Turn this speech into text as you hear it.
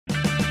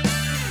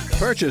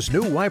Purchase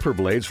new wiper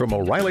blades from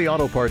O'Reilly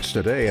Auto Parts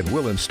today and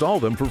we'll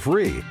install them for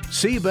free.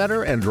 See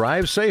better and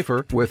drive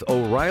safer with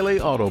O'Reilly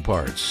Auto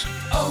Parts.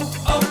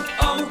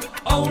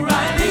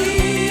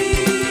 O'Reilly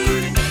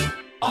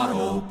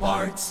Auto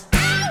Parts.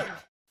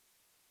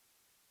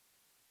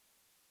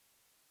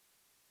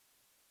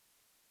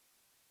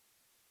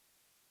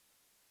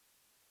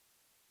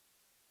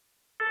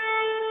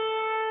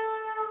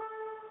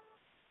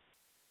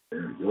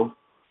 There you go.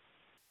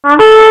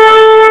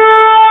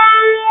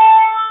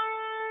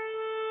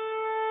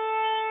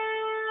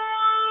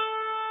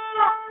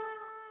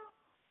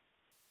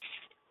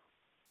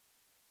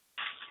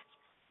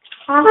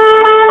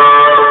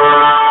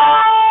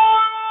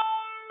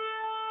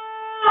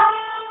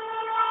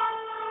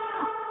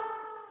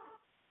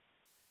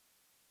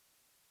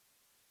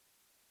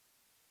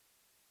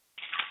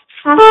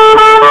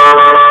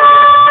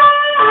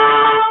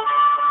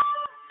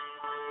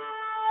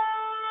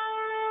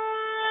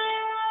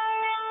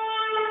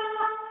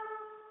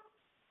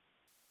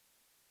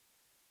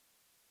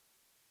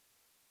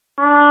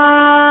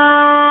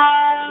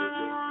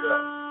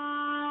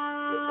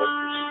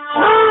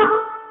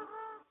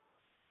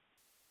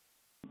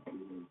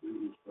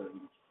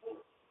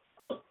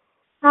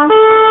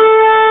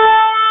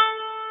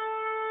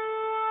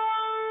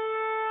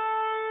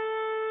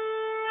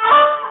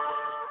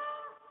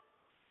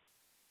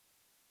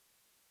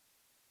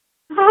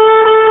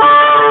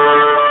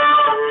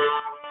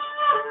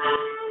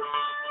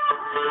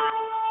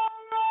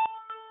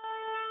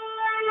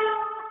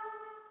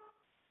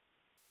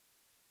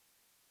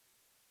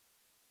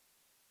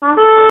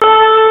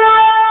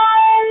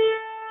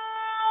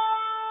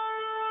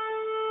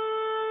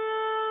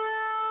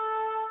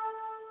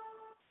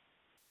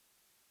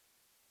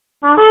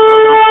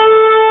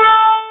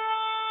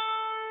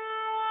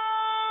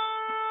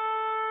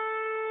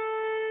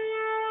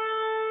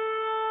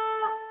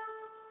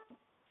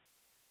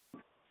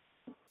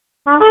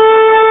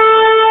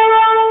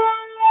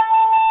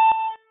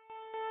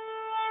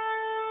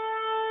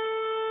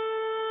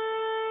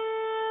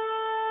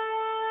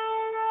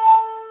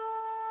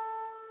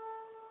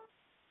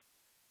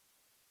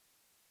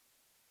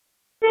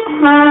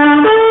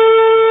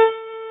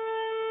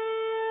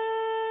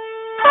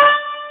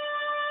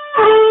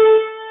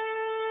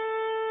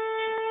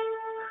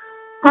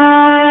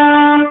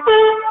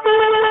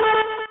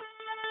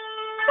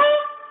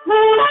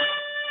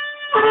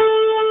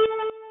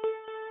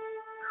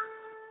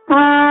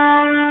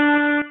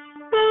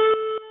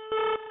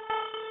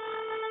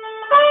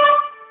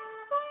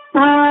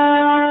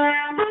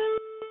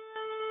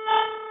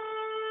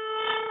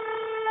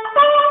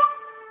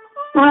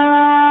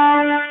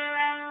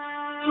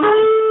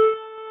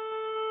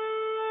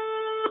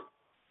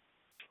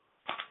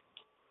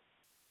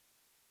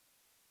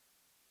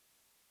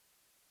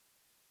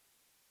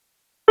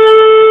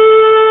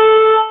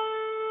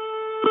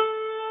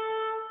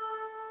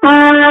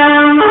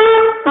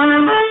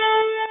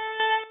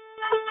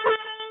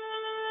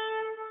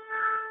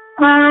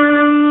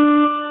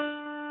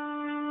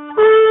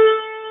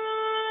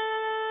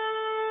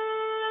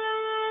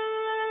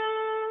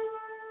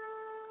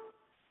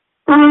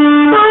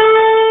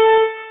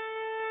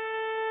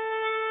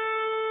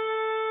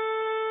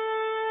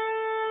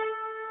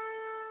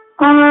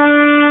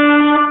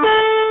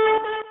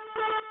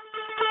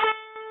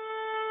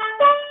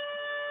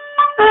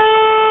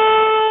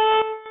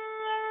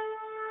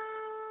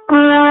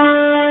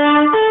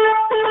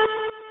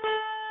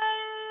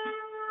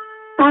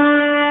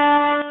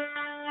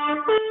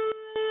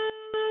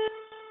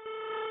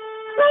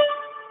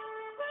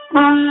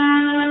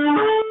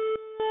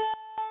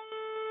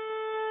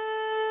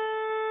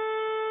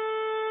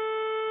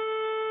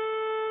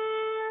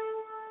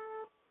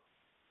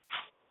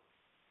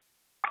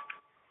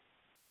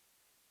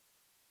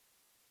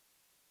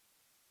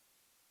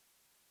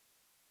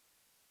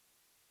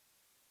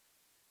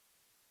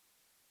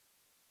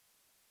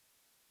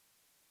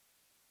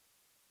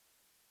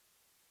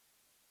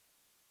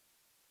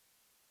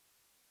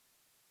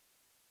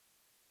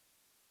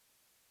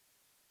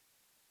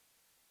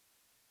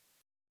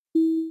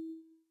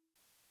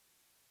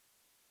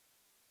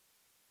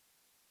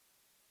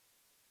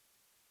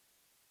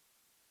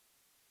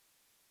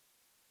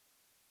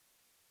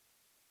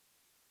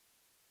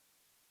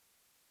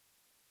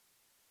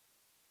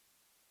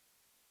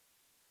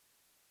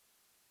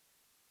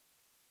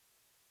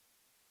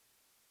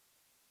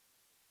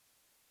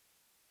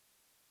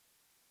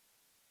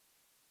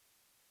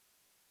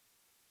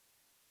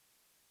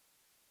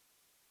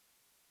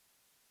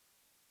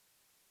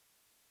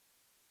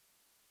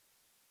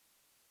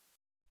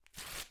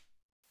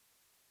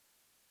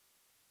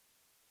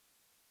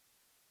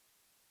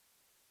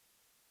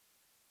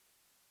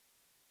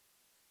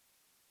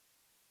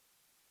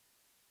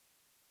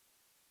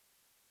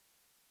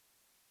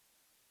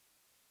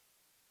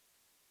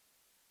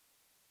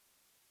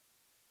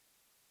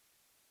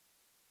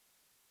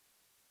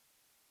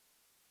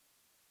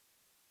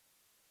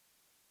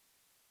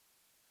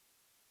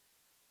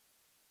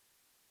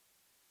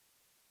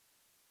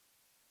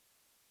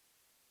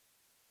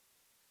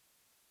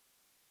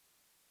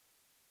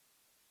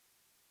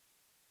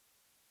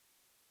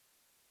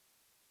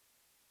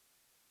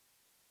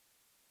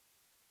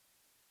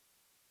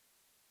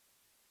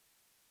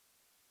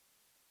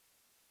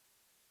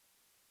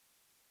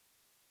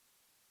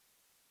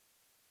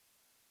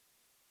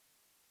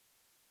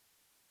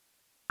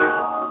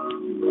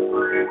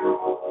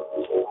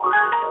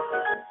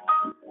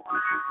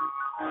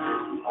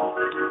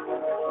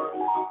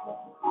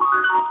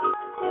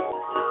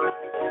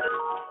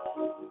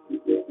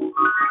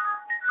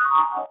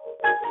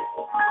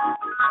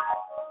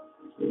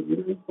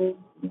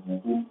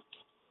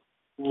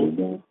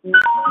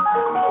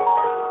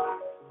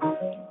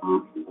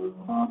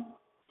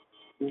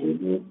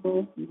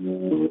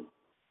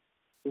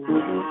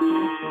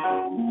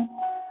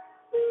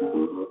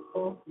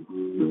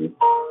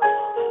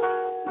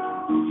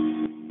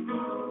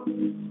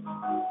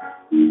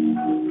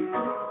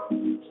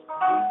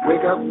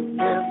 Wake up,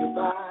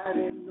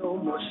 everybody, no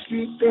more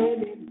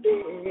sleeping in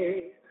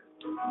bed.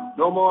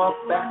 No more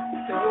back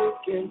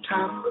thinking,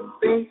 time for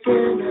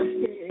thinking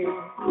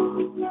ahead.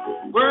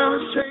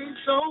 World has changed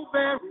so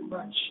very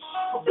much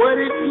from what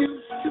it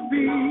used to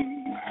be.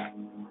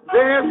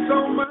 There's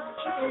so much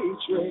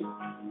hatred,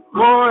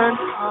 war and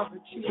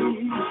poverty.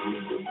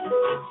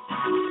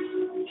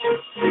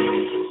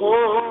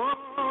 Oh,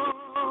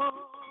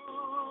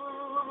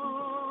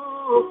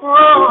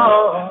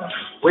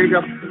 wake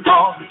up,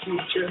 all the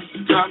teachers,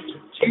 time to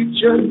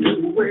teach a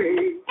new way.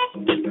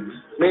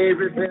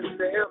 Maybe then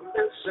they'll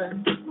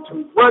listen to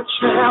what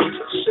you have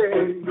to say.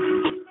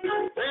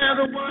 They're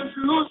the ones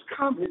who's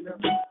coming up,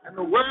 and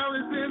the world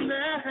is in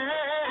their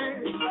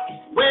hands.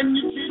 When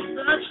you teach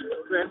the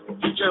children,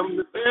 teach them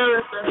the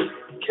very best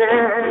you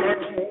can.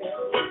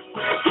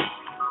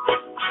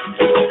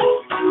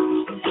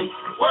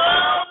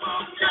 World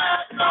won't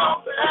get no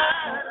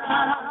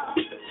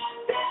better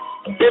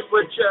if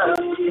we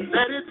just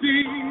let it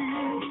be.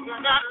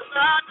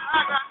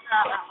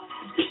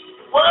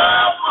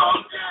 World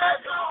won't get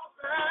no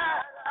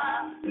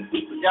better.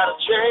 We gotta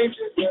change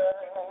it,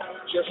 girl,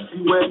 just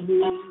you and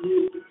me.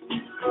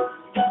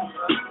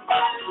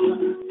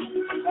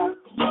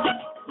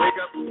 Wake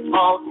up,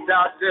 all the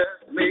doctors,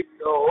 make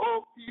the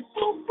old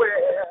people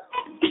well.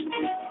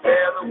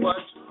 They're the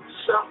ones who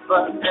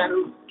suffer and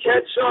who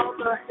catch all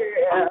the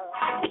hair.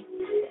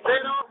 They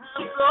don't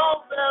have so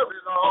very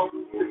long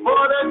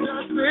before their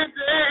judgment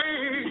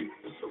day.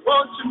 So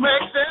won't you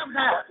make them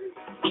happy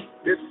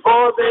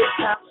before they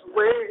pass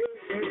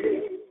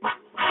away?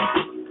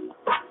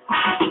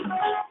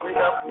 Wake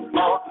up,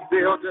 all the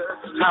builders,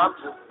 time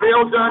to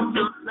build a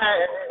new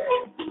land.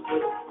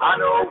 I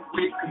know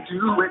we can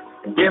do it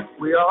if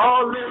we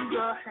all lend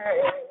a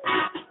hand.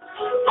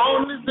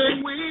 Only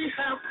thing we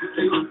have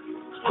to do is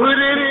put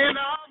it in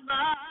our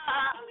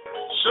mind.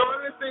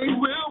 Surely things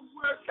will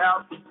work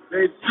out.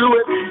 They do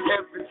it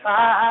every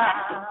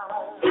time.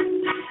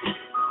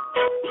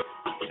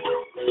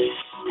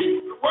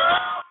 The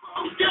world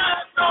won't get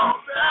no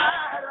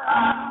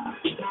better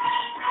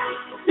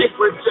if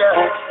we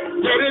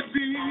just let it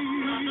be.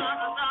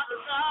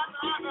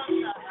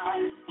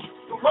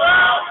 The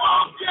world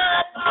won't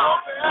get no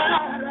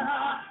better.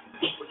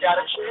 We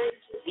gotta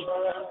change the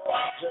world,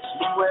 just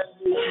you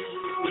and me.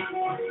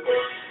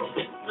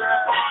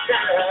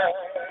 Yeah.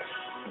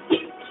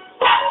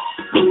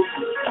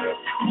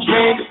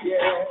 Change it,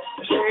 yeah,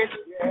 change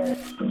it, yeah.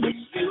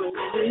 Just you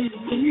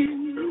and me.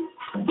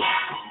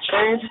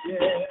 Change it, yeah,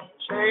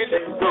 change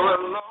it. Do it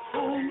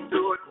alone,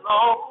 do it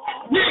alone.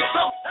 Need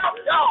some help,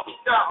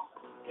 y'all.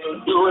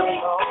 Can't do it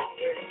alone,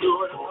 can't do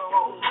it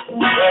alone.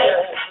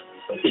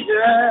 Yeah,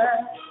 yeah.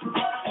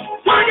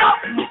 Wake up,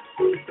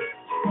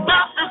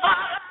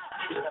 everybody.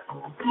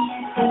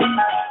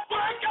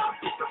 Wake up,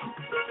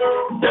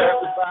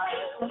 everybody.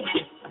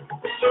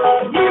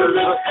 Need a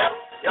little help,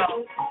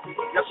 y'all.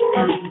 Yes,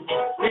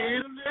 we need a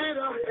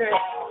little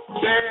help.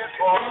 Yeah,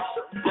 boy,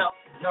 some help,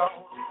 y'all.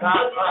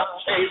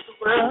 Change the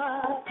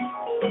world.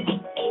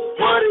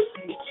 What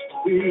it used to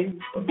be.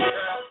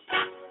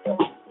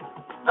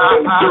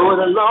 Do it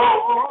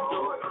alone.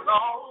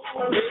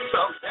 Need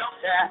some help,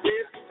 yeah.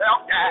 Need some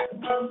help, yeah.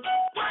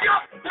 Wake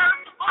up,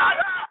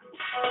 everybody.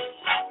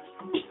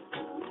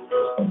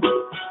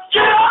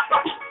 Get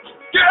up.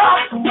 Get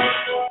up. Get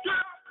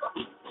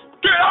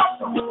up. Get up.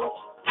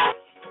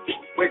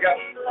 Wake up.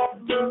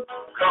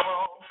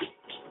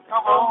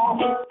 Come on.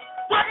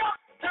 Wake up,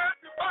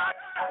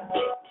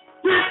 everybody.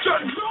 Reach your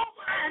new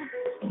way.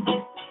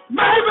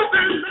 Maybe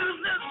this is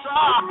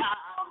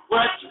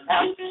what you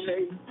have to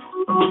say.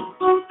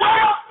 Wake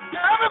up,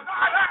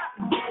 everybody.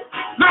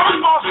 No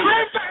more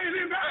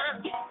sleeping in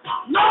there.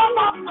 No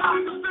more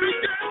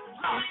thinking.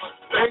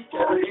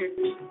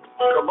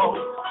 Come on.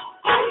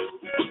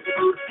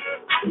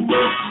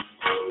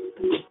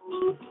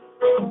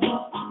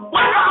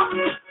 Wake up.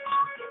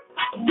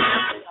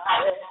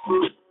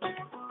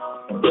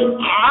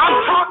 I'm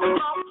talking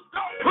about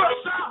don't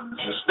push out.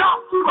 Stop,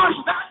 push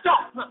that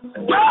door.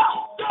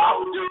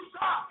 Don't you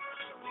stop.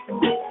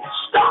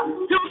 Stop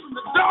using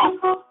the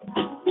door.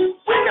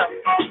 Wake up.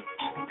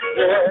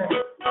 Yeah.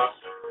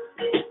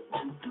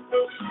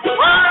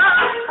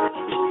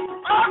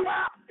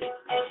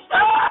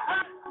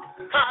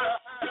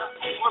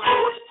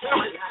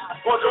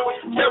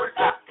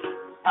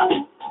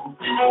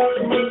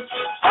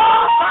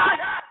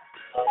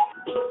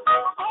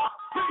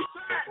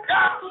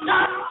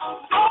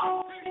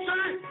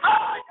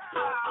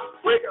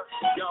 Wake up,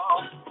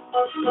 y'all.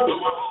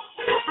 Come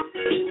on.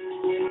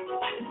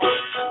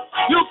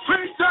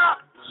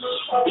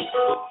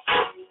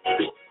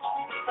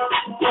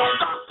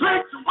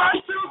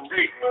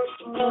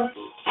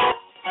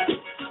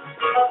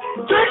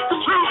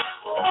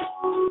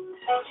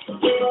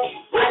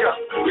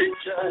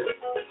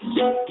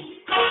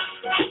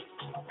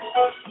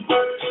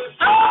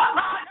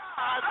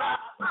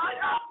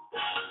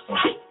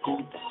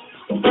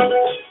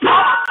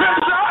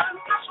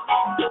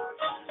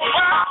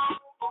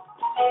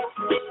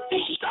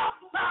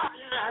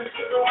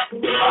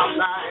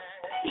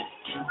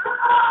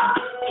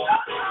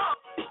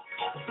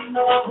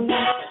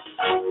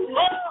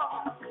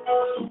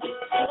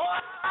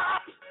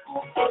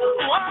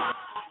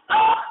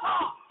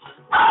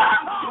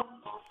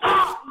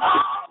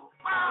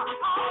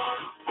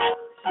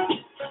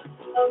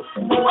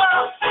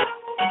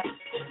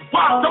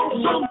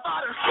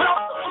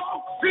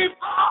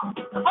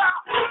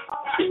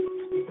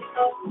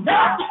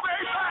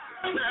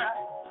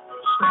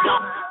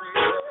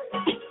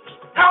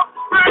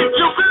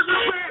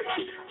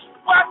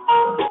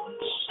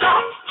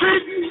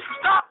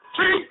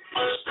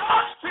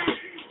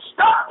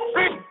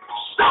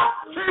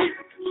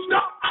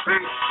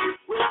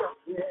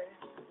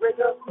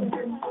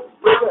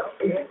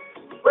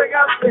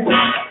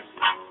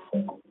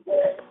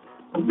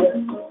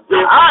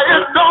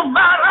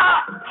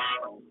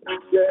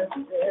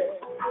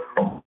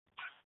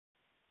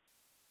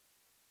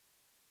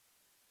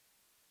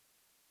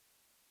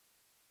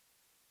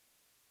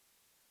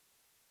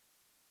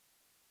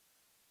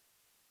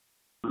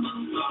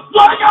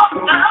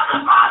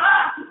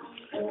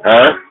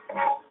 Huh?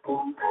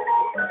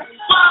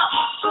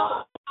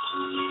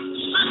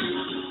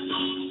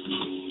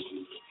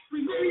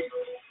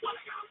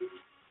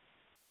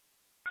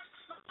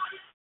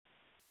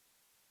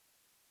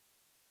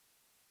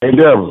 Hey,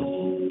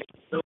 Deborah.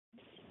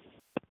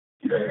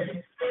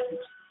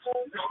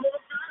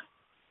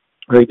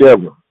 Hey,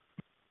 Deborah.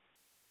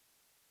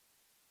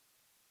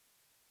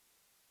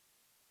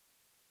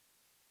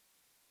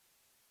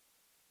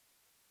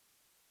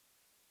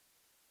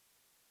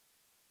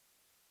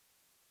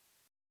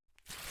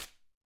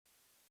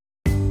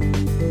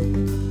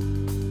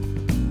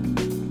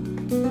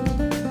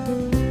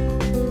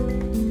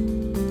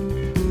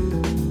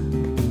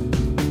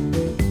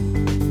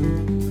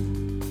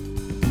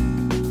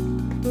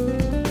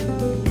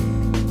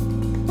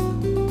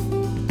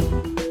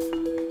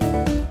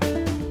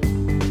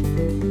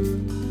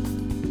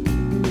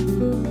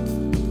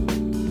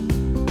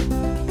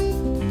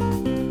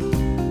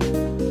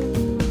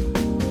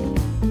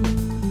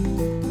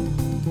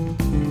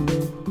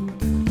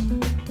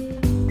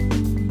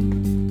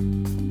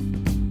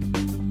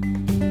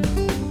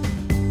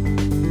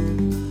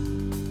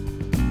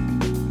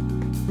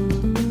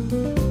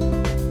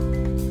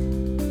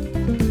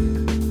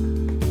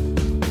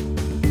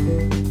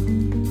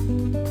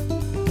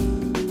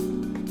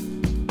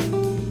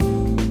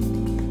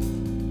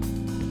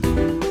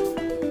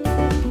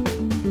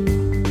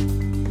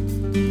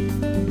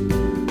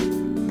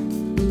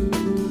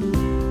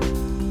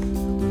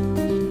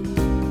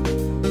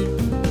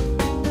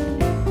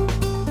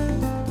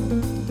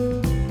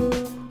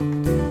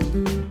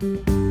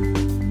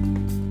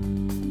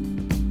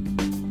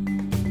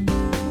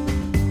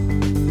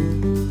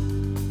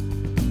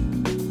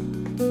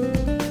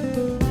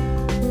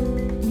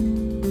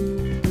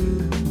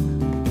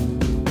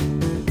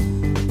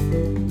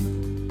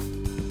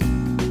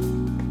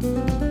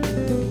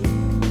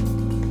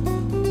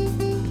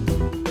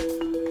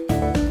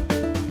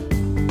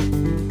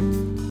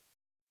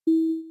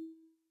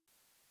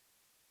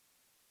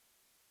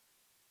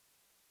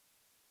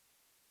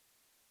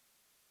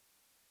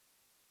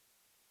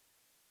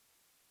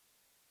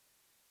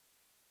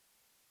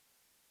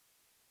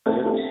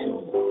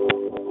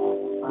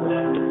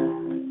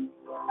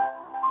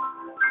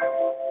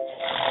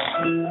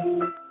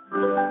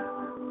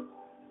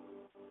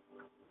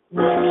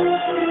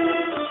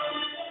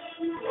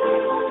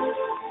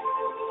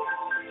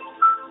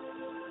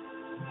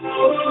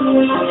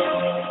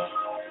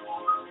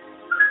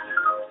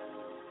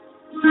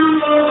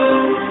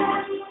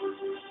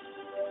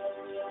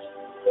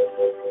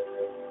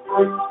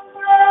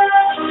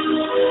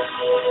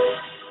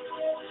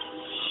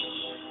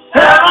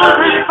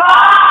 Heavenly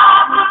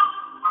Father,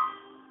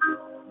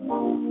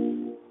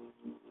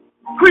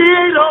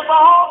 creator of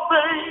all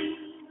things,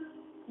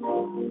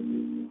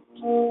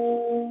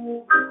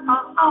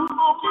 I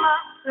humble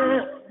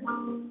myself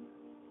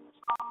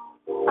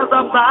as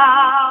I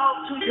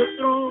bow to your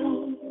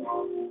throne.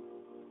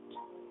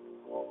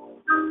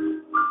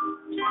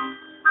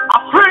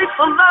 I pray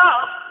for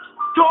love,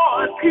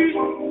 joy,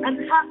 peace,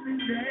 and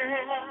happiness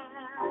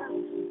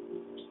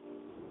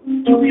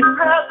to be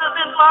present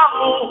in my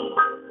home.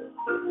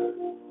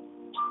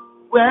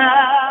 Well,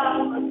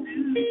 I do.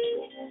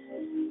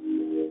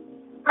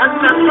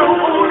 And let your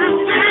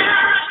Holy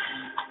Spirit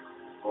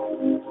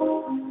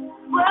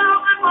dwell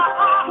in my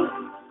heart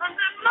and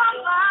in my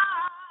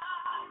life.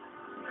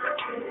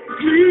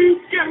 Please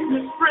give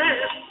me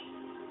strength,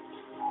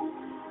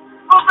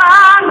 for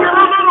I get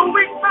a little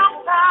weak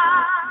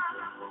sometimes.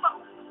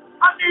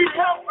 I need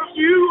help from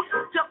you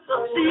just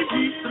to see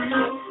me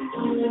through.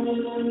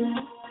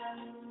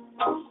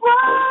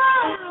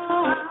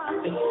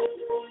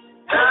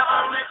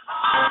 Heavenly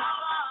Father,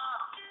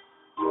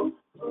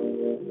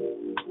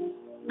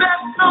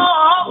 there's no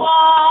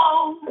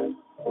one.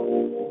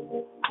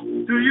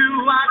 To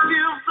you I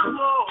give the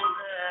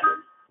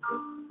glory,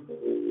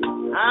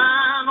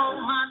 and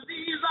on my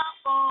knees I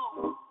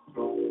fall.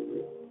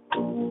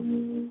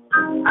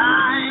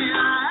 I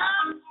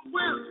have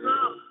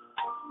wisdom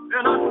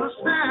and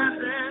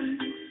understanding.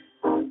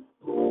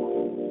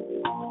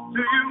 To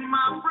you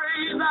my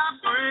praise I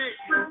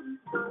bring.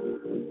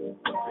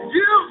 To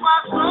you my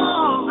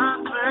song I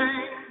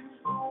sing.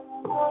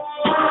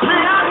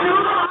 May I do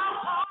my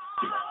part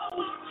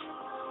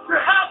to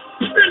help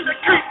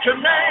vindicate your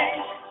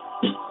name,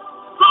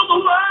 so the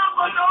world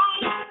will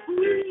know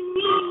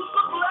who's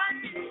to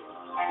blame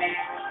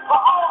for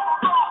all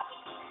the wrong.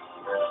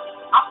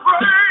 I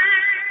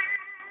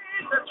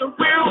pray that your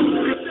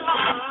will be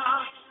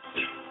done,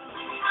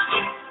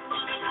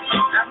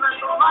 and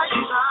let the light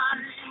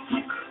shine.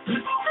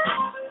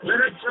 Let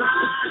it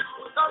shine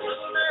with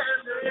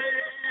understanding.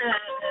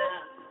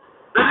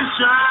 Let it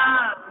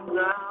shine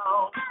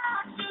now.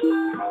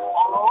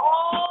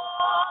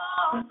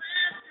 Oh,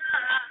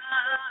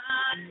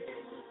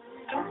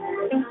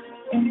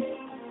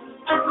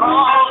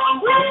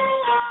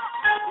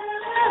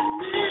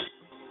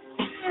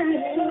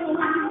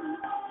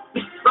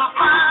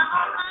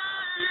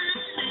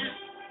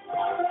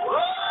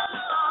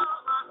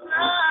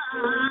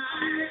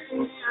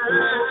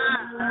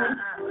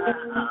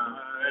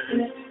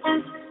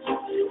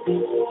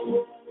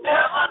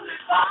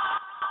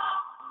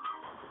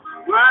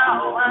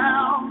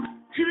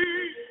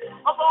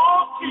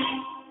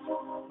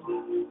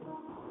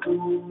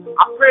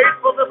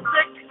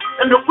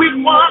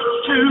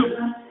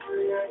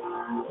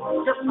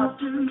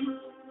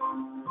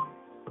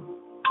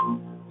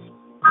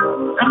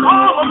 And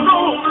all of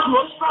those who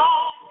are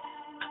strong,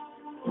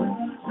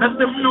 let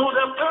them know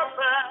their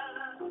purpose.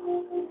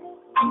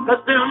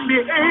 Let them be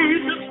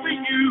agents for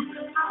you.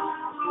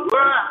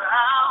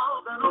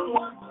 Wow, that are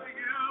one for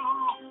you.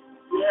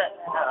 Yeah.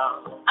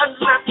 And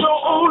let your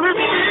Holy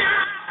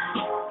Spirit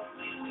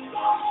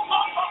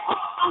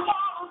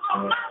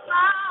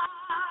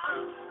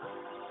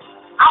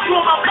I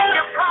want to make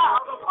you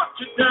proud of what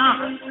you've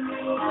done.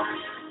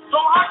 So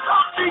I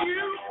talk to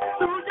you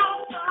through your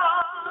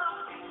son,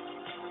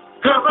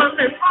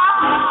 Heavenly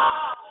Father.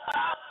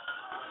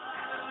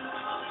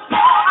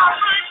 Lord, I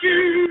thank you.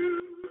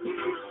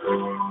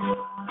 Lord,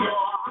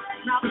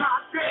 I'm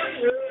not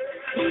dead.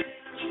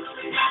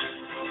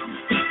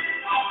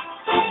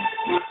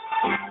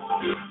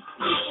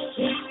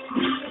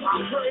 My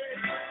prayer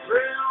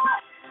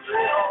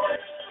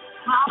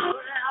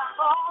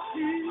for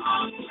you.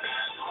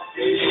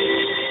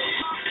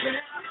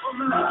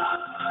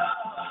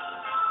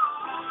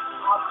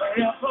 I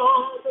pray for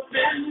the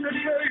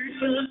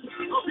vindication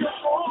of your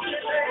holy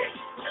name.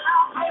 I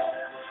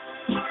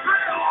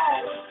pray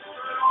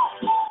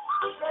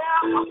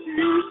for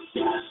you.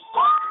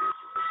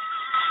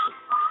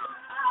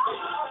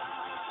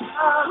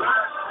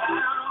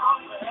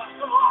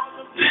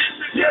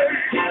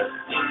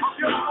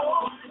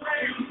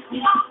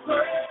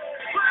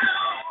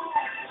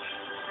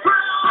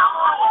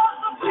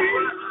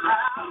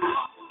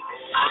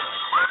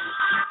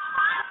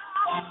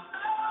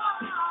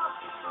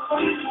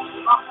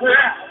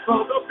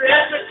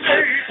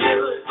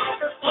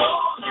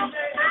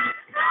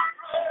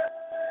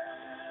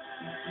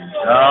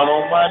 Down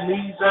on my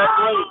knees I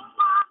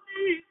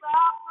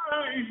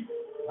pray.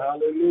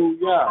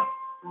 Hallelujah.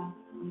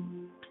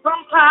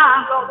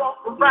 Sometimes I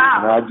walk around.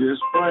 And I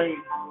just pray.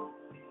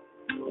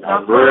 I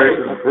pray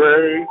and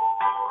pray.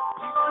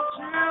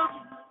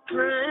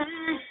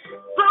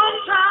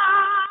 Sometimes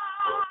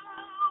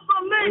I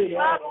lay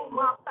down on my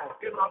back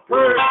and I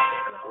pray.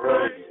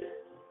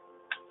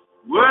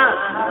 Well,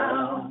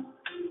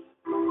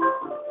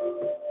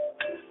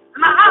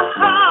 and I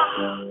have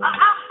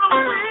some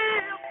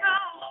wisdom.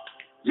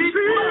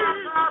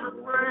 Jesus, I'm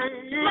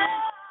afraid.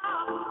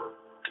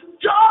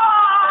 Joy,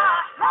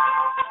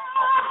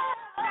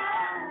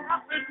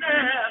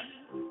 happiness.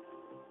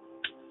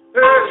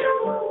 Hey,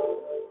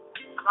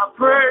 I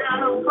pray that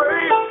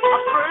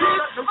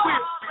the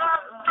will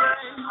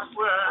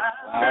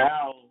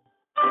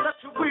that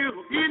your will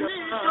be in me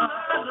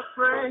and the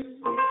praise.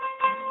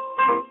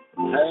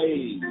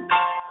 Hey.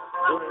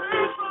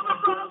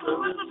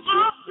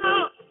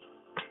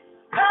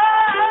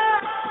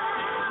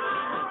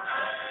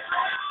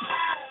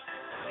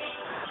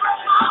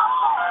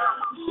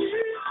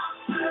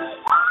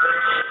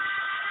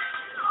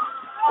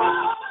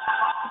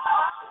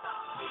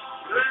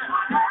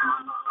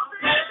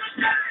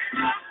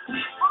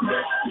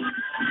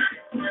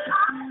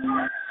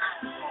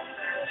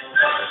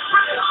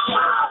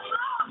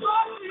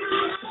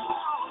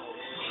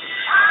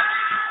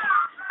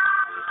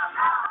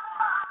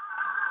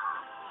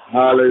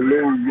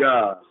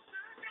 Hallelujah.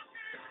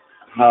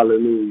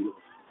 Hallelujah.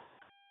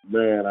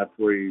 Man, I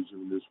praise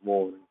him this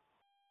morning.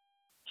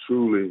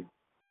 Truly,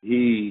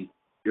 he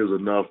is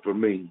enough for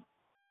me.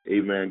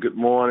 Amen. Good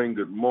morning.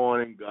 Good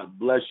morning. God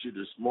bless you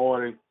this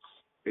morning.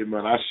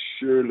 Amen. I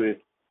surely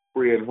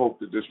pray and hope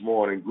that this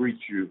morning greet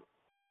you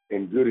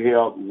in good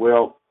health,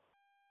 wealth,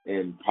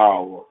 and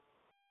power.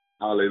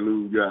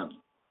 Hallelujah.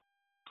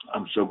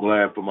 I'm so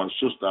glad for my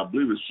sister. I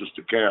believe it's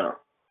Sister Carol.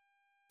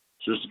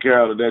 Sister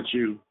Carol, is that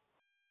you?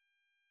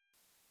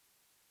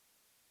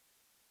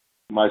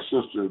 My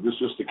sister, this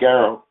is Sister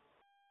Carol.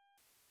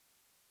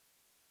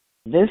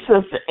 This is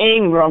Sister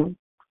Ingram.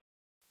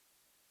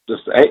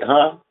 Sister,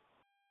 huh?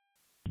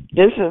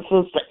 This is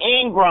Sister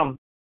Ingram.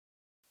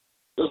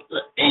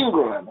 Sister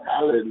Ingram,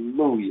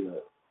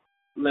 hallelujah.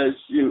 Bless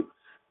you.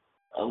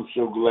 I'm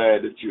so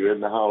glad that you're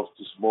in the house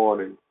this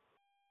morning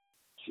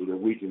so that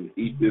we can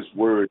eat this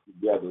word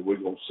together.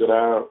 We're going to sit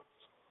down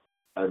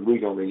and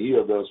we're going to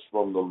hear this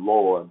from the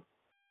Lord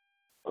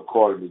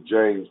according to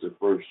James, the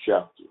 1st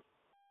chapter.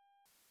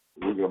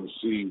 We're going to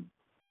see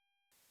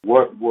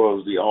what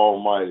was the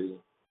Almighty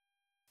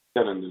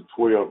telling the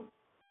 12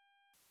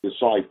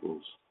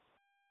 disciples.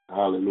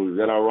 Hallelujah. Is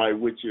that all right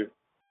with you?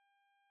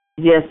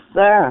 Yes,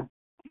 sir.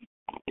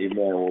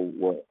 Amen.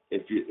 Well,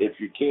 if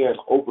you can,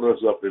 open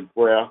us up in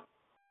prayer,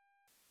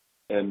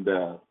 and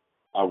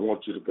I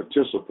want you to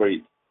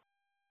participate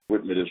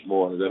with me this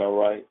morning. Is that all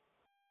right?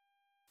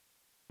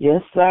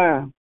 Yes,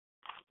 sir.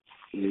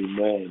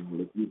 Amen.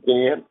 If you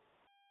can,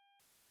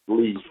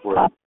 please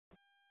pray.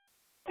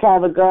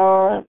 Father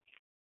God,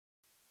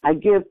 I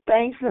give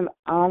thanks and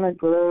honor,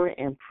 glory,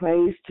 and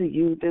praise to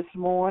you this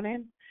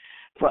morning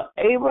for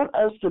enabling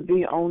us to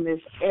be on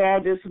this air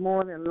this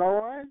morning,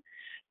 Lord,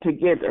 to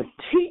get a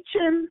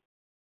teaching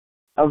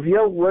of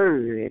your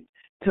word,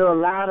 to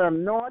allow the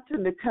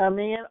anointing to come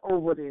in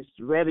over this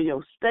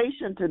radio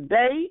station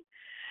today,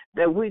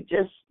 that we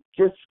just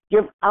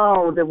give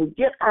all, that we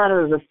get out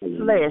of the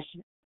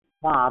flesh,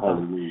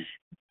 Father.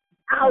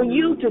 Allow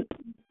you to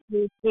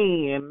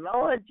in.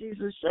 Lord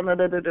Jesus,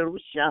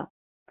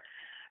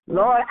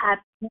 Lord, I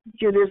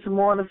thank you this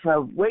morning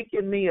for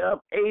waking me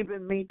up, able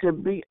me to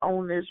be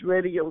on this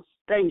radio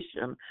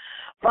station.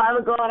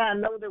 Father God, I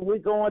know that we're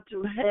going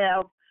to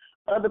have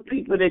other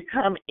people that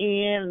come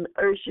in,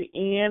 usher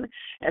in,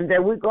 and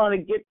that we're going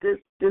to get this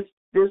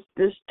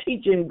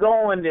teaching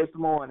going this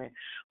morning.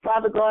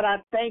 Father God, I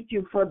thank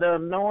you for the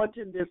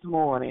anointing this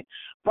morning.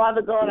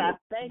 Father God, I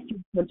thank you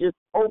for just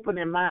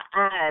opening my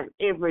eyes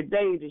every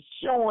day to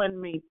showing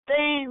me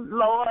things,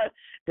 Lord,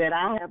 that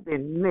I have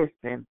been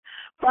missing.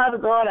 Father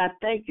God, I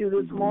thank you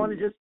this morning,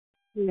 just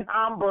be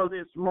humble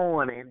this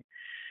morning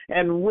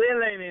and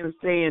willing and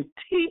saying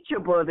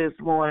teachable this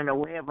morning,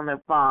 oh Heavenly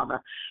Father.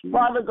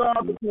 Father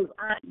God, because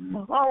I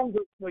am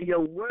hungry for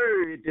your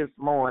word this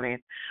morning.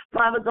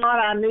 Father God,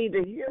 I need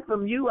to hear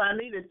from you. I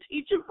need a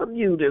teaching from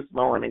you this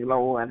morning,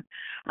 Lord.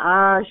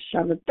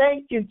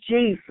 Thank you,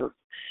 Jesus.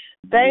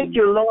 Thank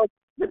you, Lord.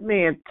 Put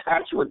me in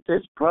touch with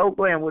this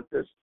program, with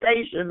the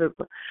station,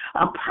 this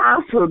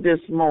apostle this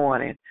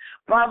morning.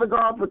 Father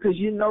God, because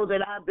you know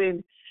that I've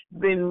been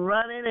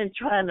running and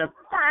trying to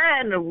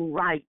find the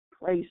right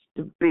place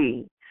to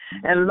be.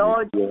 And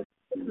Lord, this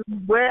is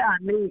where I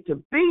need to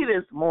be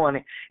this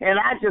morning. And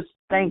I just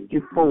thank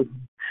you for it.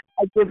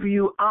 I give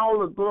you all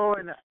the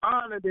glory and the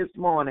honor this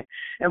morning.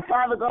 And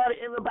Father God,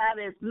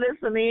 everybody that's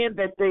listening,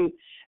 that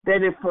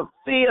it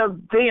fulfills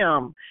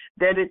them,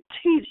 that it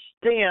teach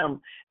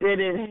them, that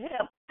it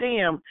helps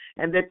them,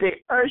 and that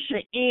they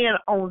usher in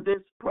on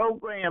this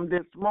program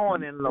this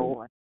morning,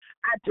 Lord.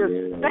 I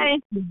just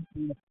thank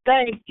you.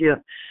 Thank you.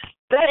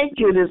 Thank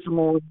you this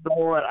morning,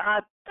 Lord.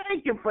 I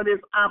thank you for this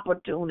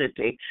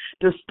opportunity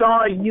to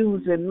start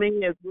using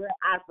me as where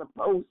I'm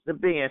supposed to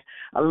be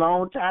a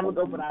long time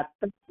ago, but I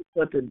thank you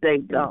for today,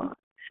 God,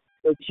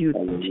 that you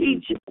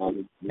teach it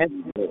and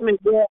tell me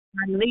where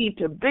I need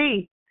to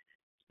be,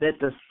 that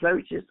the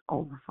search is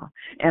over.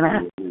 And I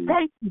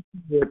thank you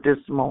for it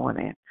this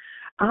morning.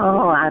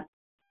 Oh, I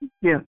thank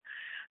you.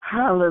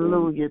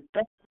 Hallelujah.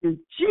 Thank you,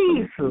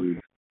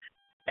 Jesus.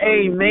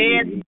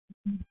 Amen.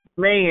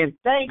 Man,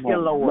 thank you,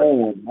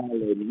 Lord.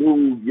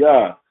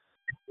 Hallelujah.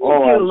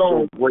 I'm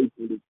so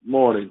grateful this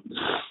morning.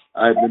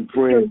 I've been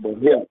praying for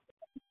help.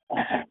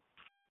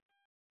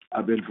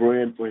 I've been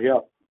praying for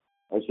help.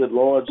 I said,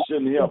 Lord,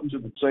 send help to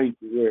the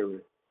sanctuary.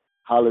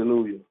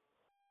 Hallelujah.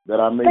 That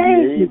I may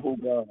be able,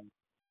 God,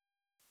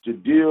 to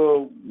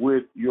deal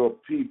with your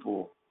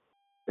people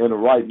in the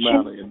right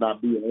manner and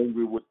not be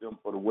angry with them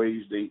for the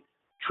ways they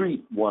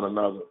treat one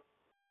another.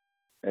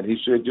 And he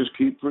said, just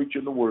keep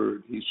preaching the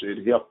word. He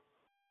said, help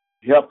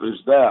is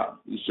there.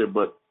 He said,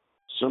 but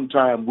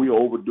sometimes we're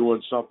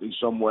overdoing something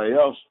somewhere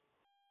else,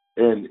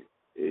 and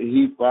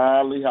he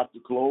finally have to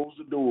close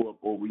the door up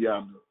over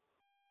yonder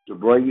to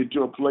bring you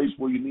to a place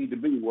where you need to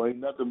be, where ain't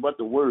nothing but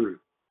the word.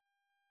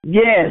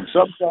 Yes. And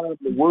sometimes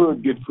the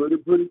word gets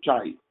pretty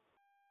tight,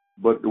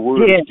 but the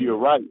word is still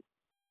right.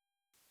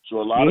 So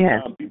a lot of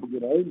times people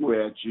get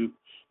angry at you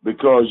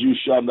because you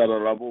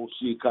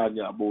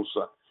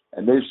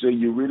and they say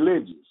you're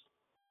religious.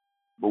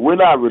 But we're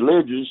not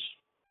religious.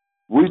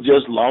 We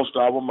just lost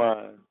our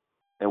mind,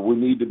 and we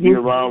need to be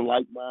around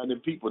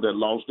like-minded people that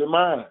lost their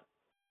mind.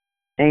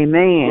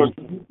 Amen.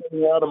 Because you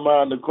can't have the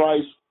mind of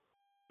Christ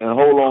and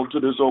hold on to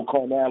this old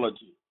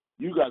carnality.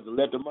 You got to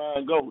let the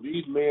mind go.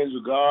 These men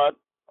of God,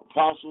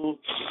 apostles,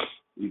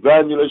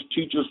 evangelists,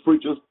 teachers,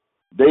 preachers,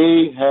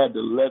 they had to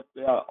let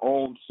their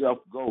own self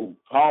go.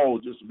 Paul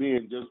just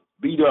being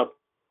beat up,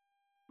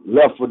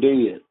 left for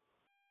dead.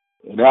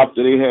 And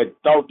after they had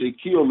thought they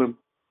killed him,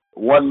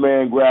 one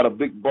man grabbed a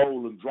big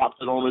bowl and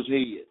dropped it on his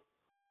head.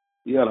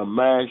 He had a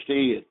mashed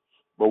head.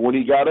 But when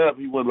he got up,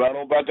 he went right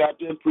on back out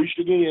there and preached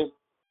again.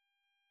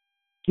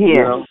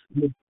 Yeah.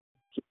 We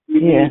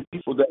need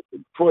people that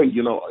can pray.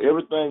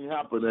 Everything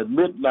happened at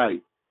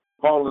midnight.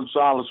 Paul and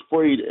Silas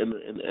prayed, and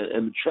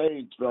the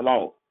chains fell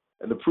off.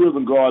 And the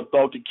prison guard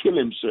thought to kill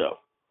himself.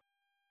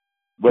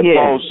 But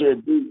Paul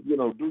said, do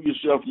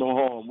yourself no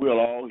harm. We're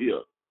all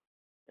here.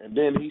 And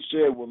then he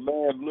said, well,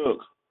 man, look,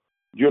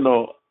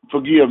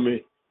 forgive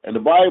me. And the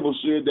Bible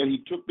said that he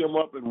took them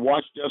up and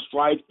washed their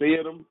stripes,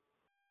 fed them,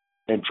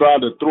 and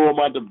tried to throw them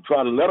out,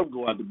 try to let them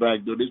go out the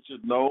back door. They said,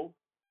 no,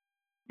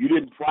 you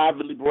didn't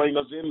privately bring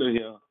us into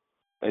here,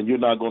 and you're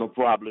not going to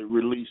probably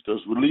release us.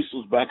 Release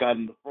us back out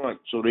in the front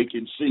so they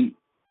can see.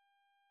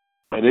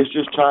 And it's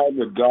just time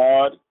that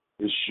God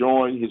is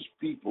showing his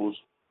peoples,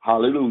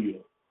 hallelujah,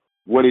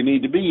 where they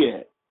need to be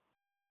at.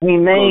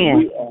 Amen. Because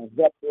we are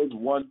helpers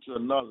one to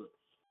another.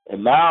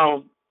 And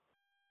now,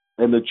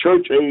 in the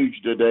church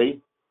age today,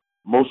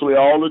 mostly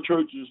all the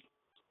churches,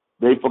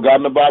 they've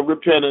forgotten about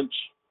repentance,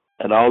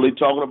 and all they're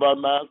talking about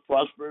now is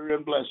prosperity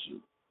and blessing.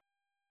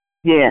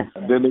 Yes.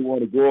 And then they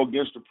want to go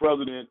against the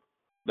president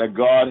that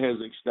God has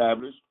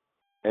established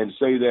and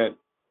say that,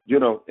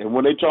 and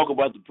when they talk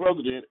about the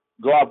president,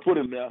 God put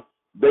him there,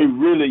 they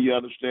really, you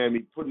understand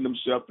me, putting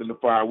themselves in the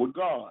fire with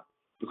God.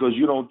 Because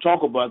you don't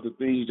talk about the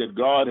things that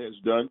God has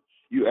done.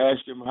 You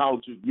ask him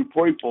you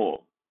pray for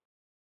him.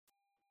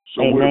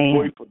 So we'll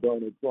pray for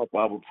Donald Trump,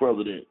 our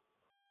president,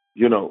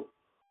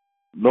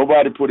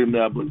 Nobody put him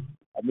there, but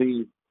I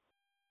mean,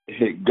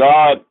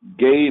 God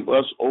gave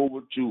us over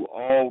to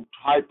all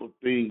type of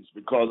things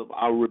because of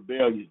our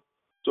rebellion.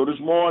 So this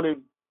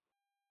morning,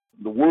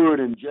 the word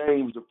in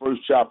James, the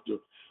first chapter,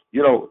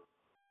 you know,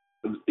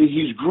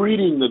 he's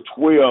greeting the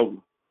 12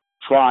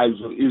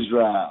 tribes of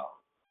Israel,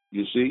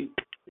 you see?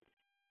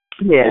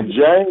 Yeah. And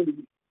James,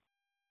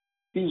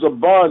 he's a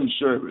bond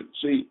servant.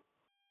 See,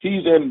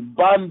 he's in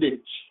bondage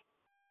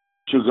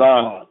to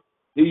God.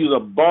 He's a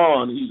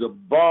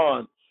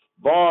bond.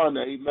 Bond,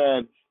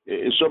 amen.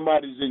 If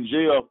somebody's in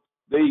jail,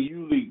 they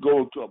usually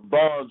go to a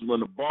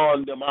bondsman to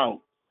bond them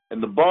out.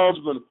 And the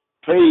bondsman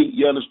pay,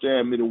 you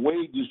understand me, the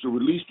wages to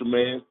release the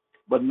man.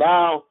 But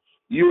now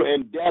you're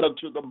indebted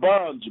to the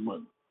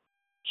bondsman.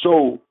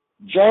 So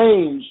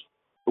James,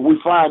 we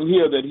find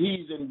here that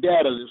he's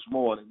indebted this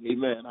morning.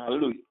 Amen.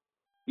 Hallelujah.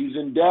 He's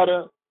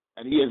indebted,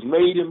 and he has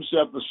made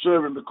himself a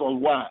servant because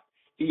why?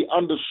 He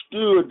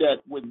understood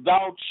that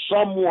without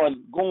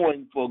someone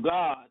going for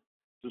God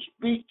to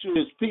speak to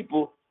his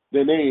people,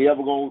 then they ain't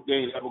ever going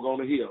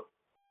to hear.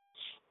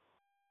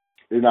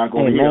 They're not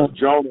going to hear.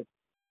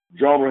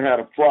 Jonah had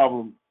a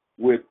problem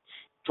with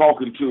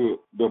talking to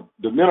the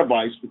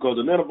Ninevites because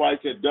the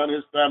Ninevites had done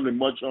his family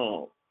much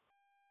harm.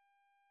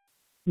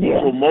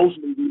 Yeah. So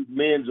mostly these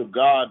men of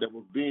God that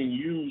were being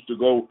used to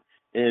go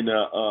and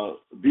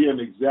be an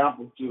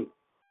example to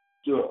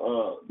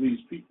these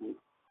people,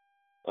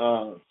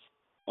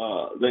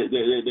 they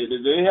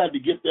had to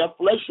get their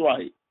flesh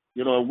right.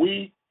 You know,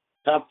 we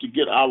have to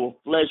get our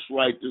flesh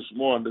right this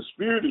morning. The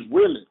spirit is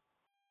willing,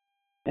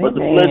 but the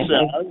flesh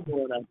says, I'm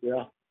going out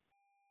there.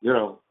 You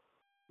know,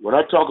 when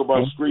I talk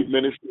about street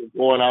ministry,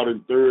 going out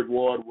in Third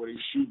Ward where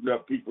they're shooting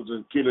up people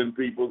and killing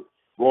people,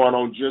 going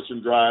on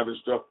Jensen Drive and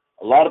stuff,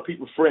 a lot of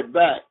people fret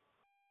back.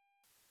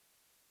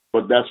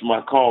 But that's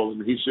my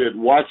calling. He said,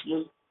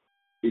 watchman,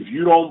 if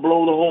you don't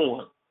blow the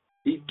horn,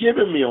 he's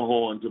giving me a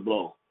horn to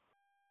blow.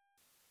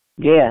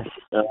 Yes.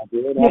 And I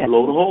did. I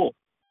blow the horn.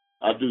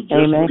 I do just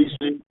what he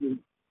said.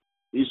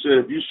 He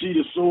said, if you see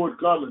the sword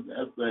coming,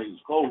 that thing's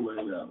cold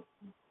right now.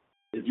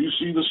 If you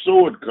see the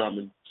sword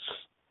coming,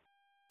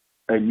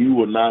 and you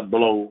will not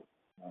blow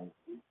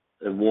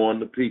and warn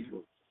the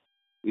people,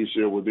 he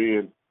said, well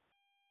then,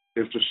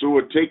 if the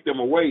sword take them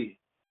away,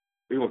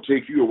 they're going to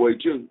take you away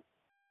too.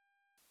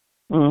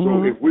 Mm-hmm.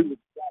 So if we were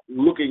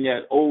looking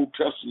at Old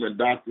Testament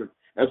doctrine,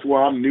 that's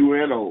why I'm new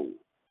and old.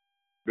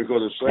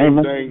 Because the same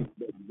thing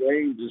that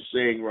James is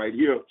saying right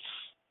here,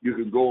 you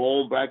can go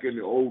on back in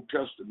the Old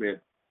Testament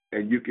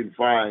and you can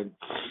find,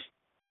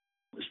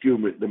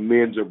 the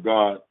men of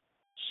God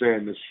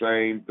saying the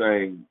same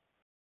thing.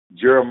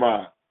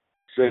 Jeremiah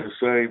said the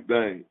same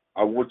thing.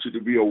 I want you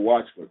to be a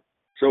watchman.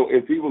 So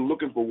if he was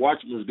looking for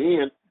watchmen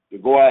then to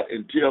go out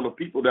and tell the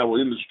people that were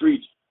in the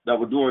streets that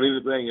were doing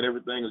anything and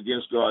everything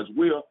against God's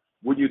will,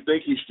 would you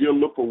think he still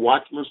look for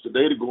watchmen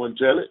today to go and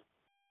tell it?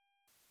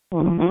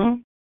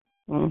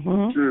 Mm-hmm.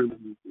 Mm-hmm. Sure.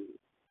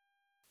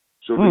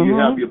 So do you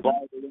have your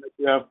Bible right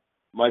there,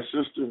 my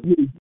sister?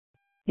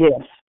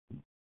 Yes.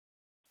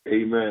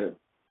 Amen.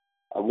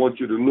 I want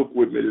you to look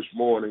with me this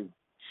morning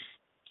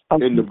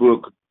in the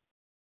book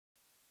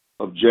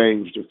of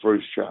James, the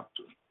first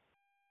chapter.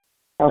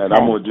 Okay. And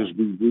I'm going to just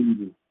be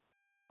reading.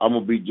 I'm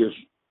going to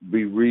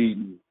be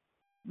reading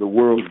the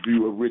world's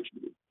view of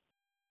riches.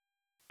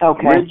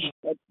 Okay.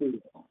 Rich.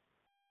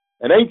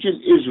 In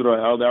ancient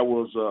Israel, there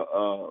was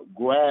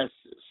grasses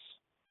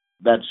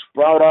that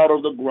sprout out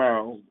of the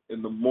ground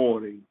in the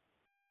morning,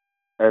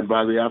 and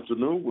by the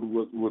afternoon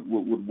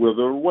would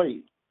wither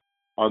away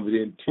under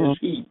the intense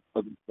heat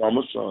of the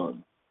summer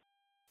sun.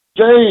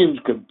 James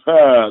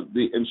compared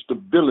the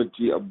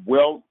instability of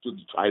wealth to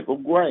the type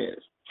of grass.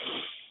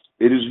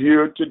 It is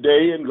here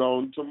today and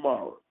gone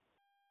tomorrow.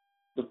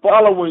 The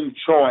following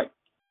chart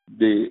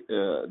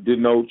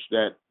denotes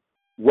that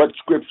what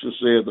Scripture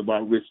says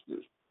about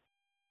richness.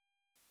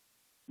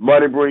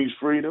 Money brings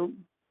freedom.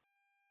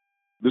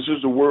 This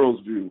is the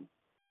world's view.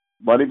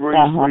 Money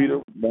brings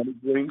freedom. Money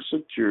brings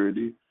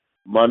security.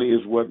 Money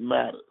is what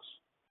matters.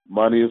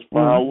 Money is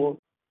power.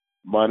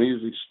 Money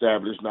is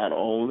established not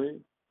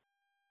only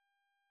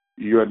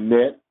your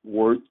net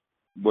worth,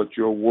 but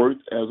your worth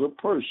as a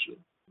person.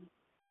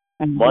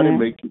 Money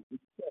makes you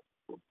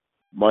successful.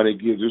 Money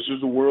gives, this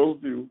is the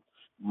world's view.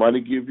 Money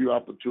gives you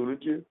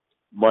opportunity.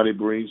 Money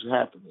brings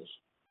happiness.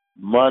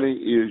 Money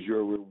is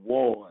your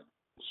reward.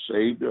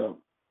 Saved up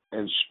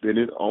and spend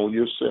it on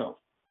yourself.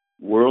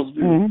 World's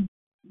view.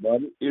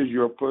 Money is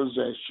your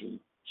possession.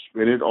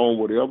 Spend it on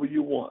whatever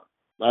you want.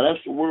 Now,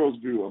 that's the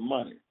world's view of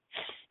money.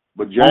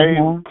 But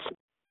James,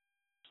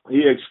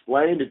 he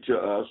explained it to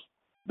us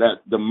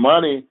that the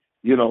money,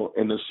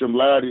 and the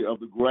similarity of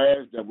the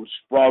grass that would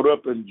sprout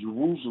up in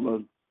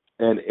Jerusalem,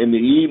 and in the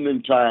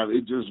evening time,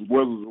 it just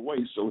withers away.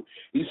 So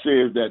he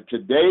says that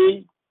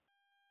today,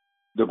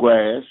 the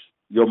grass,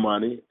 your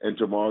money, and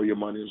tomorrow your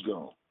money is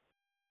gone.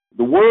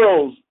 The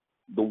world's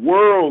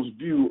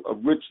view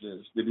of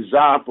richness, the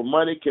desire for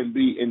money can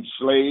be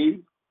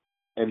enslaved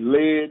and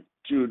led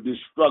to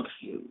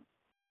destruction.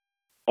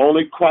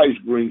 Only Christ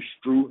brings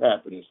true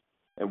happiness.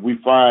 And we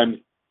find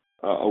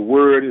a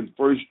word in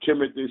 1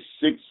 Timothy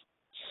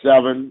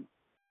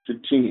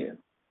 6:7-10.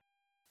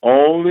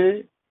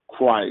 Only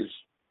Christ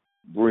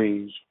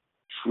brings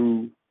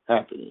true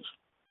happiness.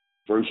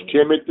 1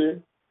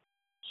 Timothy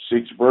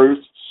 6 verse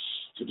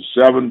to the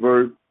 7th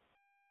verse,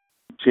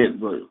 10th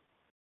verse.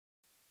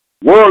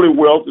 Worldly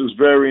wealth is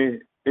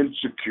very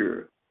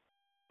insecure.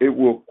 It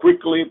will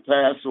quickly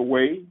pass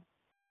away.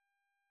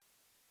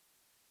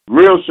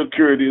 Real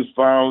security is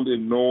found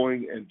in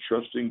knowing and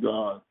trusting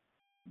God.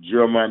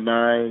 Jeremiah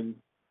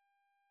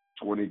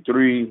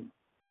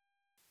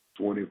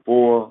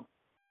 9:23-24.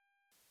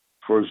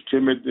 1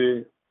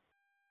 Timothy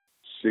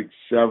 6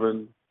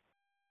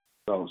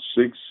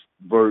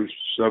 verse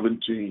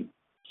 17.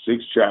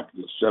 6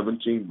 chapter,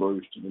 17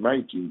 verse to the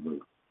 19th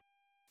verse.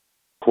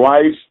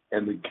 Christ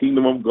and the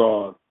kingdom of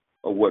God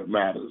are what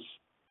matters.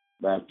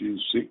 Matthew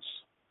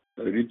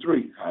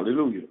 6:33.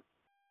 Hallelujah.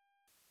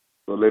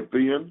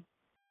 Philippians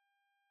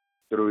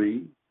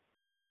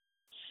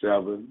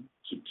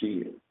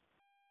 3:7-10.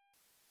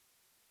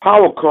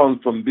 Power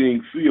comes from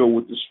being filled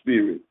with the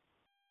Spirit.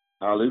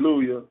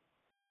 Hallelujah.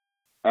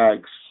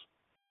 Acts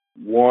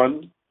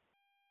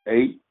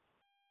 1:8.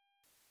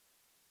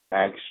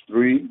 Acts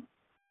 3,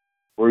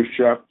 first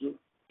chapter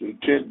to the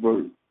 10th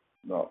verse.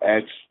 No,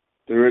 Acts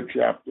 3rd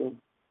chapter,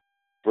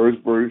 first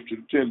verse to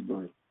the 10th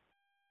verse.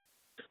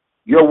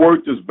 Your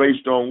worth is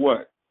based on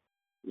what?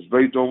 It's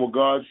based on what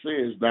God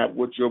says, not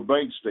what your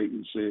bank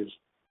statement says.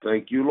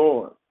 Thank you,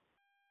 Lord.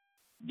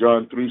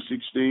 John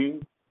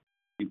 3:16,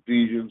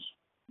 Ephesians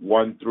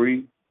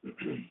 1:3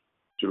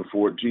 to the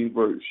 14th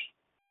verse.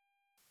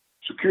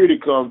 Security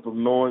comes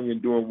from knowing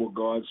and doing what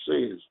God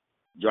says.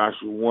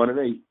 Joshua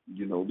 1:8,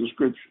 you know the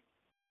scripture.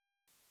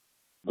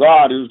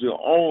 God is the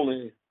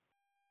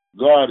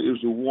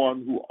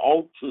one who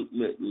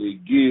ultimately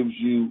gives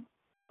you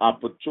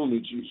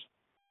opportunities.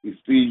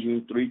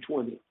 Ephesians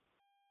 3:20.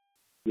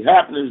 The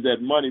happiness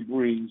that money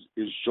brings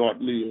is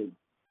short-lived,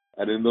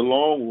 and in the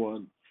long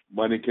run,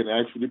 money can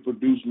actually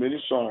produce many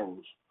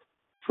sorrows.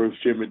 1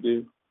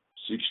 Timothy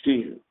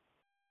 6:10.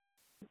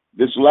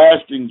 This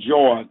lasting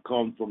joy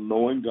comes from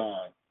knowing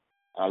God.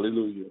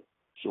 Hallelujah.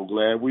 So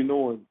glad we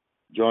know him.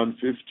 John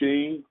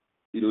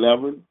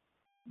 15:11,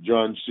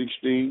 John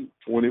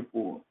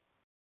 16:24.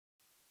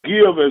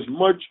 Give as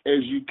much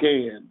as you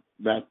can.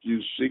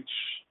 Matthew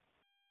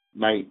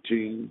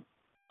 6:19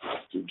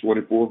 to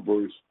 24th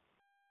verse.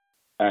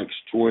 Acts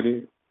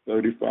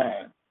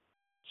 20:35.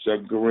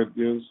 2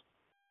 Corinthians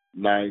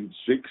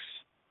 9:6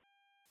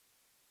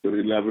 to the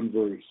 11th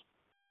verse.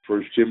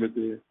 1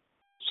 Timothy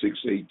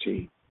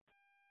 6:18.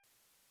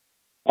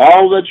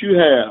 All that you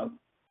have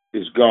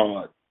is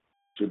God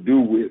to do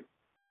with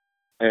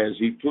as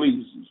he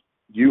pleases.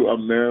 You are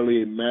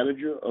merely a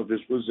manager of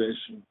his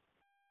possession.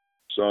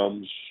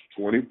 Psalms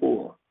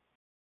 24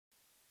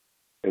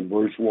 and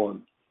verse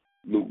 1.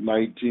 Luke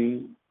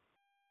 19,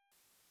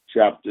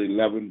 chapter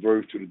 11,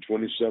 verse to the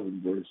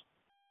 27th verse.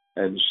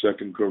 And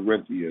 2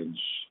 Corinthians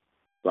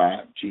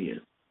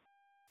 5:10.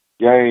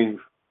 James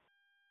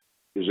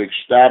is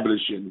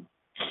establishing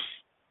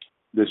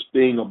this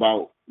thing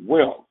about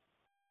wealth.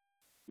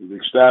 He's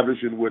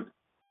establishing with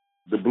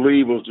the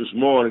believers this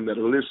morning that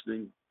are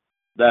listening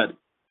that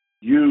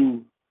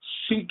you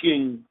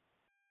seeking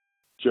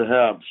to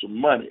have some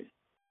money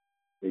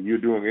and you're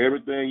doing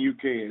everything you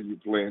can. You're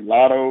playing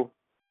lotto.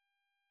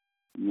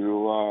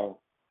 You're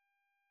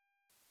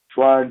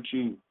trying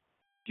to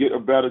get a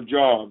better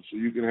job so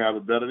you can have a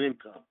better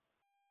income.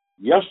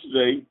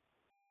 Yesterday,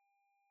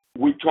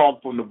 we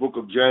talked from the book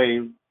of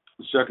James,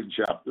 the 2nd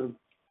chapter,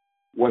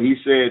 where he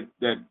said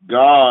that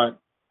God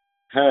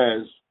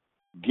has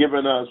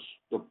given us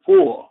the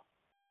poor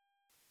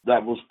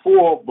that was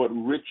poor but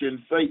rich in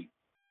faith.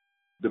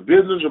 The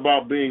business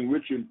about being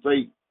rich in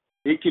faith,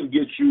 it can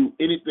get you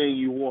anything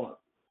you want.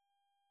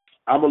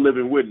 I'm a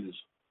living witness.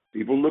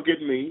 People look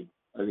at me,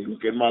 and they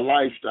look at my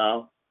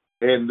lifestyle,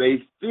 and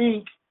they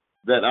think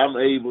that I'm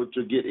able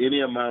to get any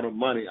amount of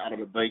money out of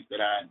the bank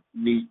that I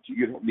need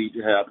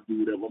to have to do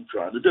whatever I'm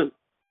trying to do.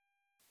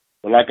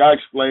 But like I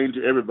explained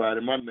to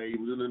everybody, my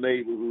neighbors in the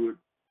neighborhood,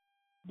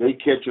 they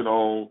catching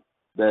on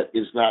that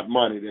it's not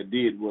money that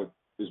did what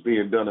is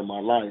being done in my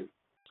life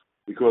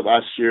because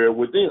I share it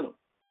with them.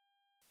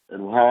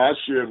 And how I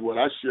share what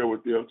I share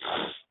with them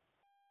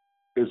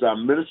is I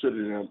minister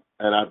to them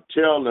and I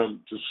tell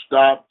them to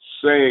stop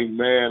saying,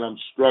 man, I'm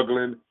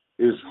struggling,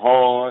 it's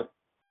hard,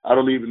 I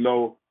don't even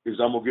know if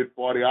I'm going to get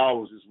 40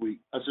 hours this week.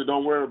 I said,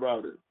 don't worry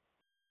about it.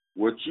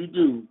 What you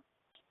do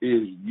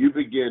is you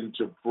begin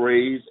to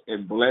praise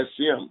and bless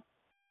him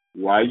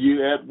while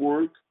you're at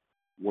work,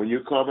 when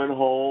you're coming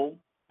home,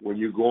 when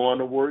you're going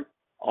to work,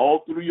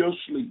 all through your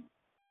sleep.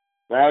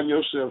 Find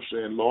yourself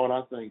saying, Lord,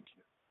 I thank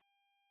you.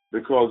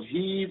 Because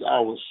he's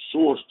our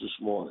source this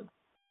morning.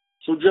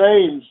 So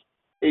James,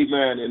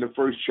 amen, in the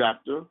 1st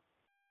chapter,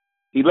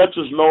 he lets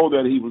us know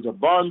that he was a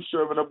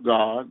bondservant of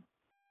God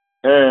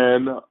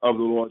and of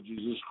the Lord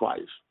Jesus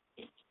Christ.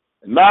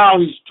 And now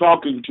he's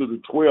talking to the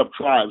 12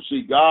 tribes.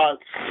 See, the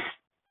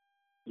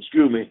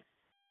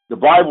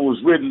Bible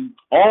was written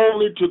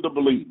only to the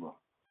believer.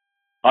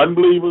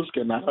 Unbelievers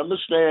cannot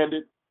understand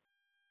it.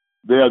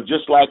 They're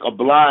just like a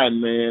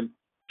blind man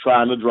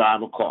trying to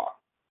drive a car.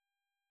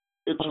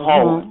 It's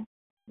hard.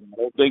 I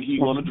don't think he's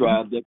going to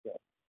drive that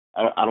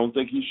car. I don't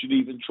think he should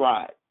even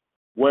try it.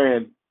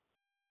 When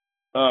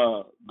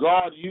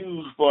God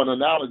used for an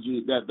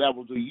analogy that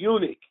was a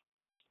eunuch.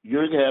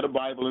 Eunuch had a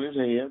Bible in his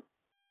hand.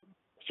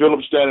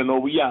 Philip standing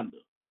over yonder.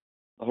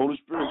 The Holy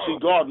Spirit, see,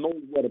 God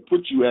knows where to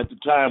put you at the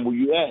time where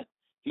you're at.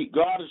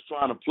 God is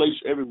trying to place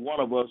every one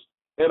of us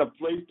in a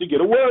place to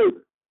get a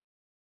word.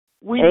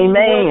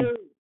 Amen.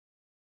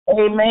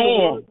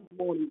 Amen.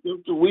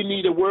 We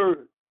need a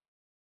word.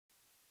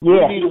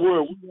 Yeah. We need a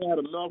word.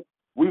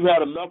 We've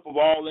had enough of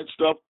all that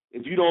stuff.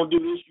 If you don't do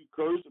this, you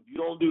curse. If you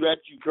don't do that,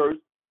 you curse.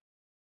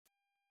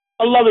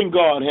 A loving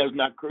God has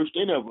not cursed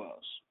any of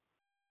us.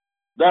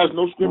 There's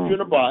no scripture in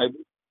the Bible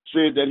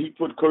said that he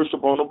put curse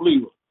upon a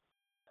believer.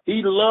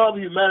 He loved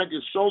humanity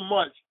so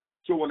much,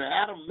 so when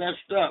Adam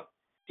messed up,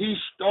 he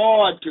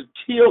started to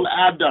kill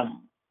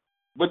Adam.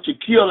 But to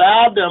kill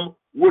Adam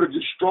would have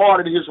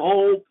destroyed his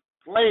whole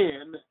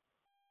plan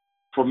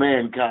for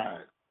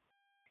mankind.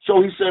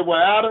 So he said, well,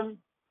 Adam,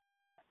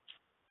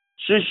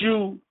 since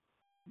you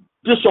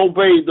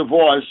disobeyed the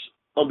voice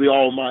of the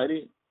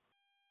Almighty,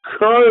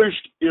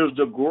 cursed is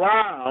the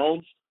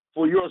ground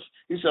for yours.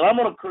 He said, I'm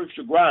going to curse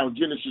the ground,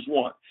 Genesis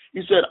 1.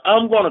 He said,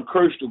 I'm going to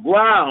curse the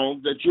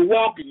ground that you're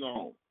walking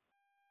on,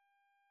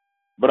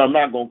 but I'm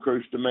not going to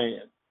curse the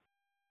man.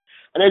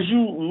 And as you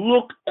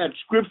look at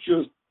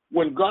scriptures,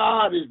 when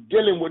God is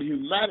dealing with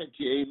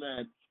humanity,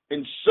 amen,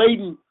 and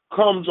Satan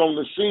comes on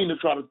the scene to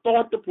try to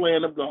thwart the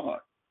plan of God,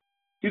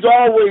 he's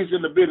always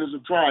in the business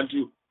of trying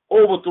to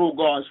overthrow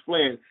God's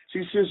plan.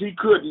 See, since he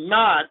could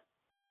not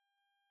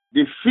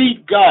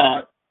defeat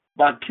God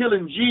by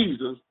killing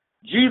Jesus,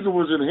 Jesus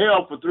was in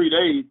hell for 3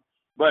 days,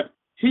 but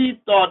he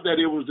thought that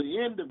it was the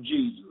end of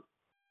Jesus.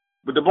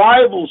 But the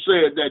Bible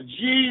said that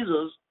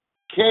Jesus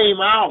came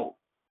out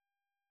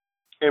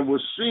and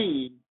was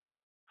seen,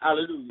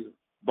 hallelujah,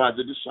 by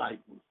the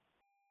disciples.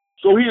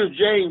 So here's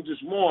James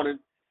this morning,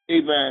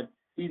 amen.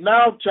 He's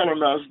now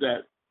telling us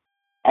that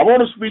I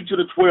want to speak to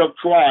the 12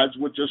 tribes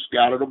which are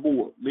scattered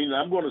abroad, meaning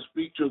I'm going to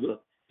speak to the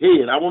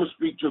head. I want to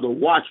speak to the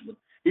watchman.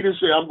 He didn't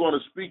say I'm going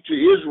to speak to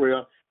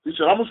Israel. He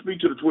said I'm going to speak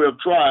to the 12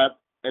 tribes,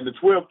 and the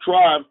 12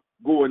 tribes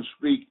go and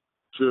speak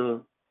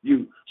to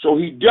you. So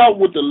he dealt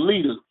with the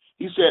leaders.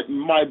 He said,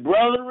 my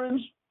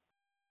brethren,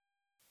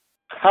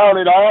 count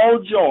it all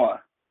joy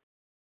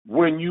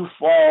when you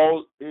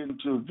fall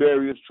into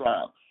various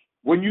trials.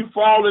 When you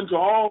fall into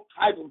all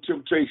type of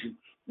temptation,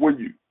 when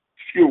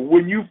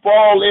you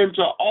fall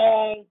into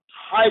all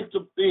types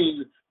of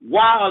things,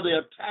 why are they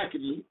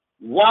attacking me?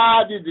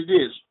 Why did they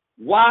this?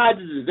 Why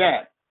did they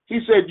that? He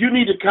said, you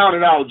need to count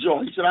it all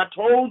joy. He said, I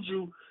told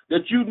you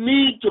that you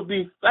need to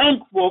be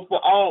thankful for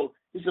all.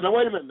 He said, now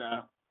wait a minute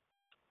now.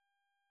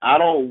 I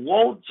don't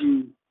want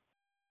you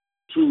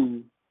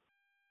to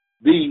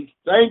be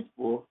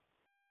thankful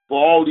for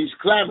all these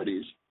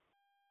calamities,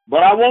 but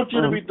I want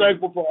you to be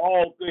thankful for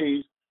all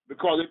things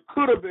because it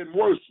could have been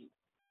worse.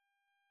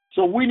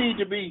 So we need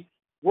to be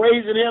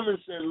praising him and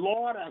saying,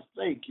 Lord, I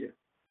thank you.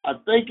 I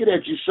thank you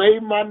that you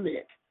saved my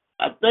neck.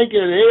 I thank you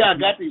that, hey, I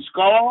got these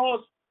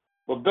scars,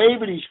 but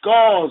baby, these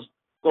scars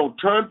going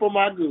to turn for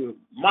my good.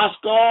 My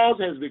scars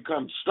has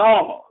become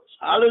stars.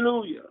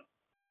 Hallelujah.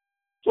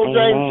 So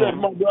James said,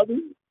 my brother,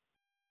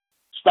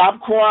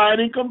 stop crying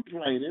and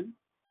complaining,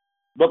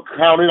 but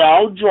count it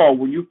all joy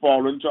when you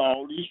fall into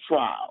all these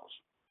trials,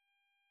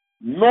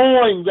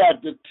 knowing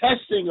that the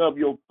testing of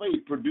your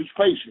faith produces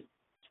patience.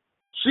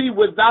 See,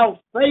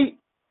 without faith,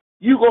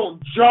 you're going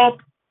to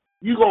jump,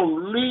 you're going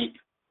to leap,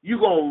 you're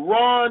going to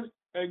run,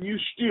 and you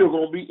still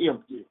going to be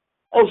empty.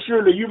 Oh,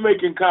 surely you're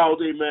making calls,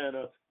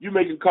 amen. You're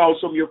making calls,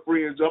 some of your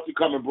friends up to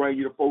come and bring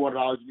you the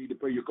 $400 you need to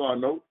pay your car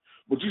note.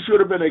 But you should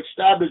have been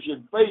established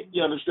in faith,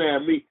 you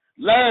understand me,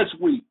 last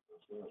week.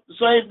 The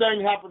same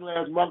thing happened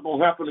last month, going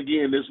to happen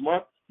again this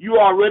month. You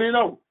already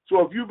know.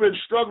 So if you've been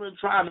struggling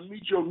trying to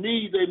meet your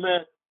needs,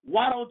 amen,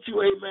 why don't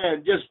you,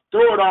 amen, just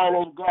throw it all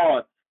on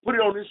God, put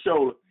it on his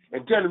shoulder,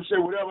 and tell him, say,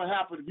 whatever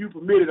happened, if you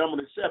permit it, I'm going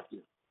to accept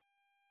it.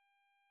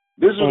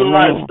 This is the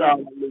lifestyle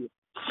I live.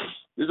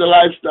 This is the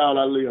lifestyle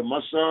I live. My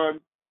son,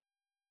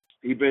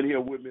 he been here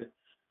with me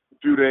a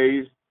few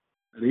days,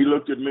 and he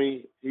looked at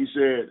me. He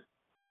said,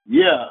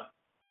 yeah,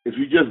 if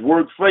you just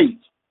work faith,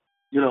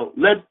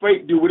 let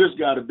faith do what it's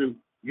got to do.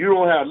 You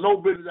don't have no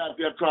business out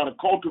there trying to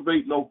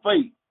cultivate no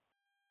faith.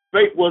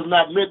 Faith was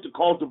not meant to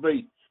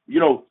cultivate.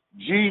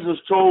 Jesus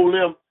told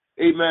them,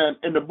 amen,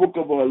 in the book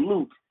of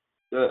Luke,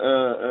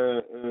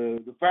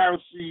 the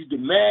Pharisees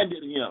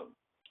demanded him,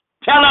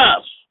 tell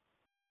us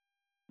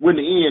when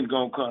the end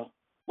going to come.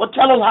 Well,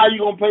 tell us how you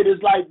going to pay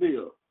this light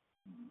bill.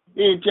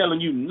 He ain't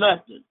telling you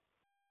nothing.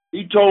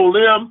 He told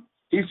them,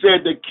 he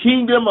said, the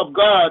kingdom of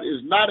God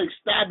is not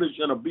established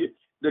in a bit.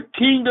 The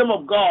kingdom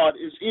of God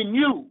is in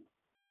you.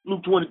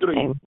 Luke 23.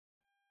 Amen.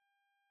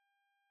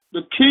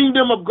 The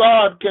kingdom of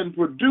God can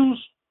produce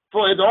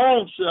for its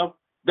own self.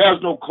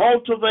 There's no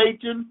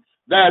cultivating.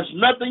 There's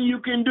nothing you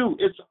can do.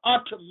 It's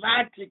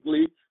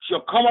automatically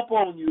shall come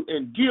upon you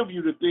and give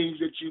you the things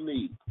that you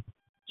need.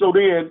 So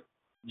then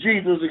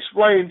Jesus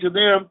explained to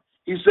them,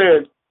 he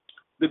said,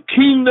 the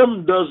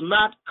kingdom does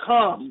not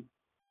come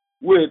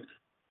with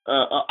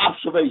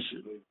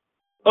observation.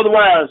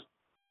 Otherwise,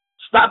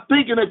 stop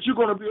thinking that you're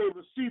going to be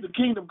able to see the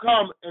kingdom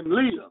come and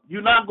live.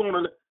 You're not going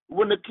to.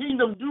 When the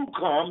kingdom do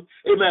come,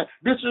 amen,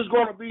 this is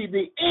going to be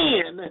the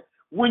end.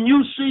 When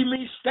you see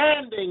me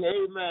standing,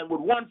 amen,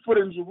 with one foot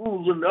in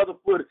Jerusalem, the other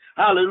foot,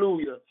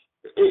 hallelujah,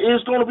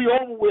 it's going to be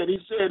over with. He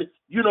said,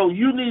 you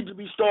need to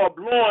start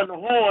blowing the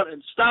horn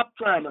and stop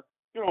trying to,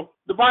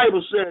 the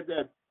Bible said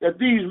that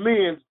these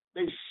men,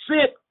 they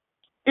sit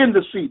in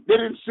the seat. They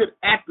didn't sit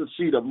at the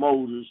seat of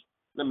Moses.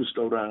 Let me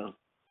slow down.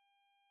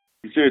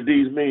 He said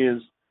these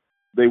men,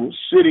 they were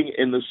sitting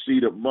in the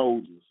seat of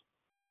Moses.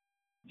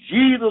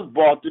 Jesus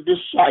brought the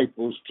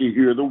disciples to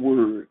hear the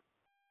word.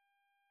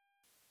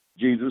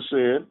 Jesus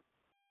said,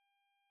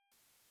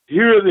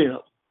 hear them.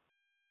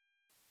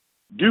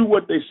 Do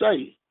what they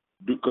say,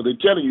 because they're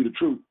telling you the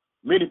truth.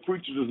 Many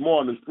preachers this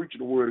morning is preaching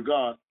the word of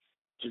God.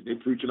 They're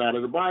preaching out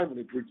of the Bible.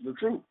 They're preaching the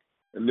truth.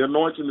 And their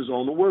anointing is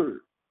on the word.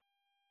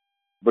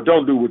 But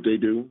don't do what they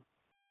do.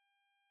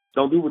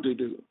 Don't do what they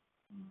do.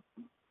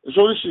 And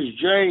so this is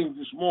James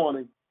this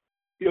morning.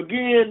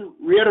 Again,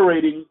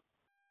 reiterating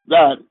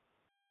that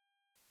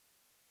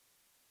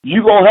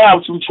you're going to have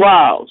some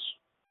trials.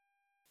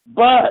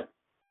 But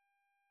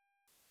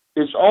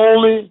it's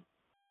only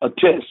a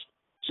test.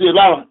 See, a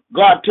lot of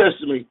God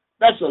tested me.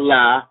 That's a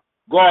lie.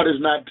 God is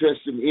not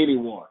testing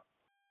anyone.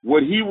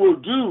 What he will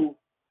do,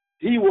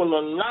 he will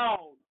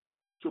allow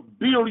to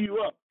build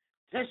you up.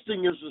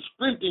 Testing is to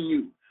strengthen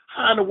you.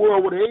 How in the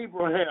world would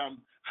Abraham,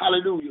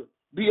 hallelujah,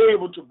 be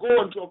able to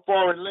go into a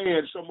foreign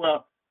land somewhere?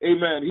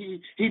 Amen.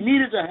 He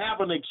needed to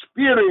have an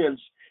experience.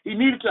 He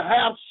needed to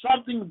have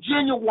something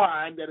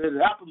genuine that had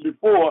happened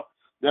before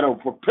that will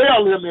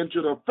propel him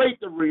into the faith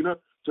arena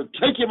to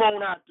take him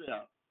on out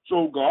there.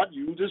 So God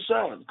used his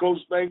son. Coach,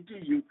 thank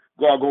you.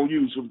 God going to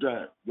use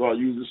sometime. God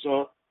used his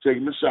son, take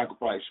him and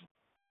sacrifice him.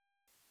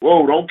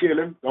 Whoa, don't kill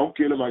him. Don't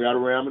kill him. I got a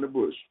ram in the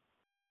bush.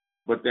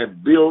 But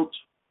that built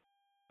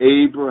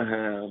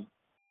Abraham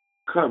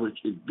courage.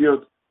 It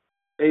built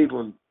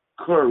Abraham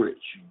courage.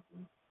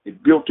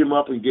 It built him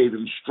up and gave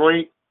him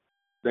strength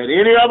that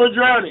any other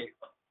journey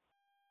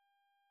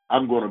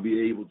I'm going to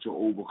be able to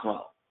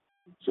overcome.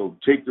 So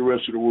take the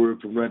rest of the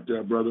word from right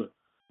there, brother,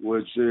 where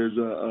it says,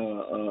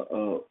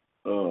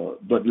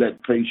 but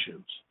let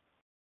patience.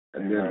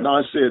 And then, now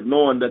I said,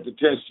 knowing that the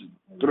test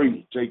is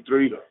 3, take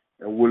 3,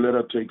 and we'll let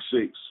her take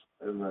 6.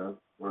 Amen.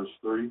 Verse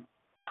 3.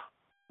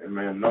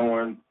 Amen.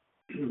 Knowing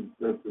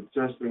that the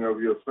testing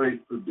of your faith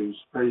produces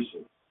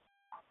patience.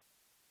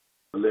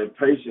 But let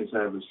patience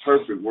have its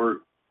perfect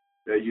work,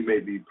 that you may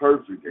be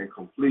perfect and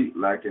complete,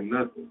 lacking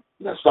nothing.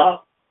 Now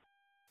stop.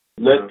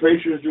 Let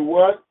patience do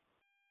what?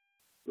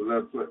 So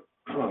let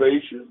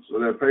patience. So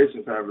let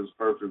patience have its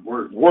perfect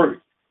work. Work.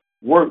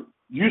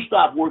 You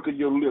stop working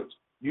your lips.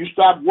 You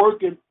stop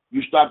working.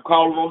 You stop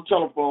calling on the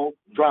telephone,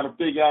 trying to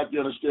figure out, you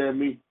understand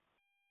me?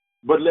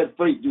 But let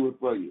faith do it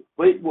for you.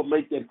 Faith will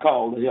make that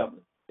call to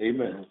heaven.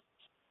 Amen.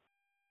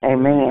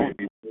 Amen.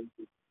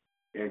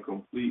 And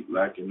complete,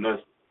 lacking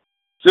nothing.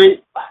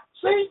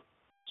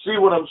 See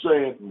what I'm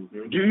saying?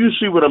 Mm-hmm. Do you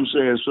see what I'm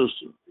saying,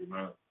 sister?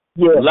 Amen.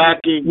 Yeah.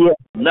 Lacking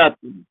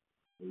nothing.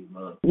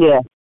 Amen.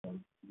 Yeah.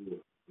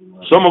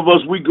 Some of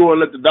us, we go and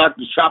let the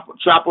doctor chop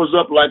us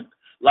up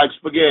like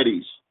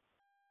spaghettis.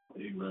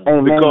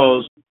 Amen.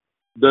 Because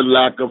the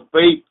lack of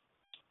faith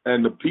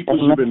and the people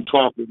you've been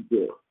talking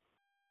to.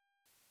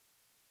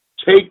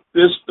 Take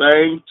this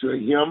thing to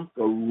him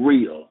for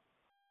real.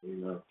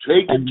 Amen.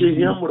 Take it to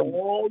him with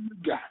all you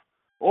got.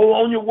 Oh,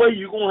 on your way,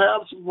 you're going to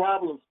have some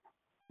problems.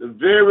 The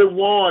very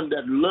one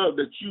that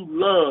you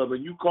love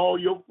and you call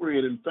your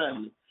friend and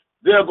family,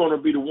 they're going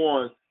to be the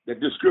ones that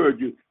discourage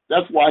you.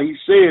 That's why he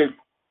said,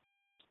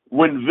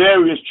 when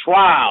various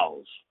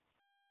trials,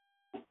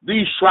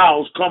 these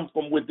trials come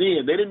from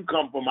within. They didn't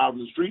come from out in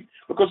the street,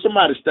 because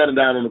somebody's standing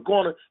down in the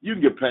corner. You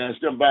can get past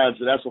them by and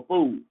say, that's a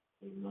fool.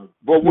 Amen.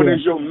 But when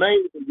it's your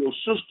neighbor, your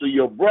sister,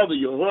 your brother,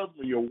 your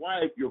husband, your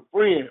wife, your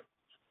friend,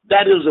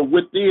 that is a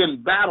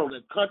within battle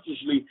that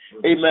consciously,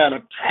 amen,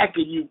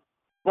 attacking you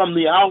from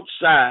the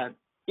outside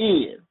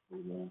in.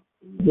 Amen.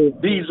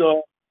 These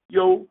are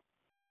your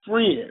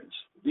friends.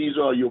 These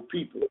are your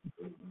people.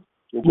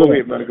 So go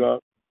ahead, man of God.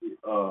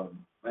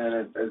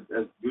 Man,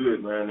 that's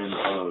good, man.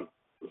 And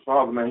the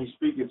Father, man, he's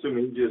speaking to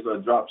me. He just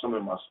dropped something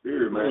in my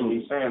spirit, man.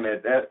 He's saying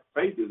that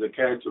faith is a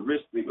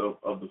characteristic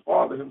of the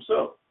Father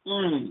himself.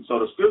 So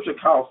the scripture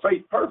called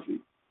faith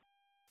perfect.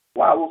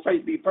 Why will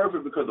faith be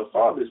perfect? Because the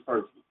Father is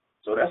perfect.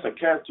 So that's a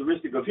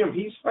characteristic of him.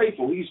 He's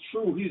faithful. He's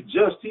true. He's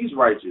just. He's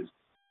righteous.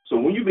 So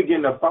when you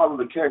begin to follow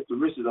the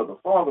characteristics of the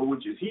Father,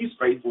 which is he's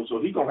faithful,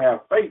 so he's going to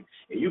have faith,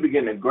 and you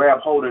begin to grab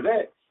hold of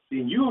that,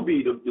 then you'll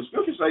be, the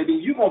scripture say, then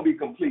you're going to be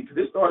complete.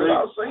 Because it started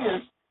out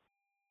saying,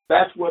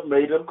 that's what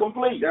made him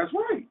complete. That's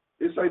right.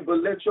 It say,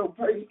 but let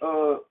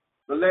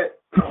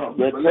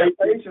But let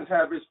patience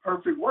have its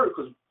perfect work,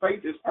 because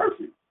faith is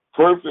perfect.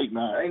 Perfect,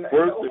 man. Ain't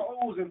Perfect. no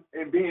holes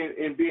in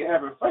being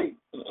having faith.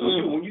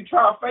 So when you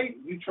try faith,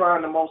 you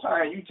trying the Most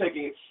High, and you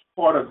taking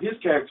part of His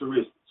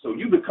characteristics. So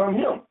you become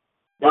Him.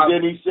 And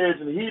then he says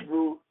in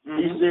Hebrew,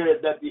 he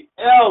said that the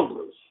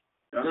elders,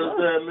 you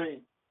understand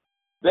me?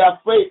 Their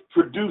faith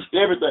produced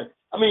everything.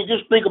 I mean,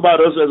 just think about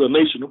us as a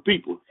nation of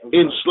people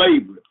in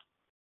slavery.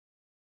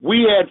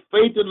 We had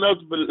faith enough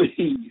to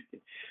believe.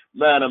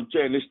 Man, I'm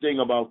telling you, this thing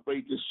about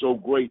faith is so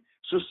great.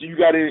 Sister, you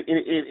got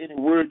any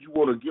words you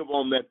want to give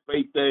on that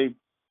faith thing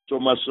so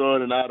my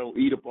son and I don't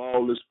eat up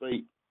all this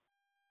faith?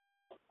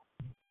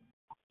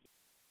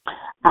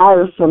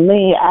 For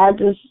me, I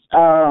just,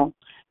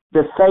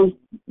 the faith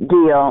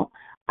deal,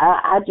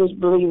 I just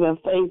believe in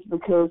faith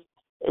because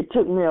it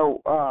took me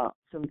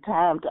some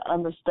time to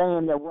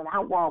understand that when I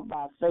walk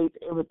by faith,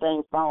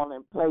 everything's falling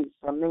in place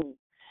for me.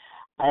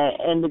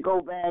 And to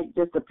go back,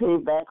 just to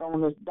piggyback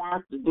on this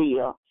doctor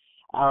deal,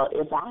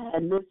 if I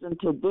had listened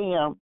to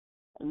them,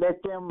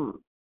 let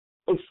them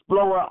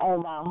explore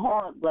on my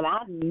heart, but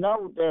I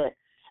know that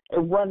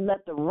it wasn't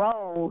nothing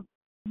wrong.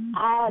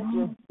 I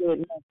just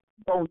said,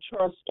 don't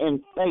trust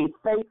in faith.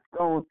 Faith's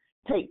going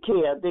to take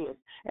care of this.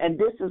 And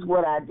this is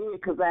what I did,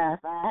 because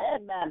if I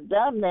had not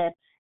done that,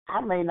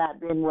 I may not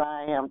have been where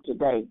I am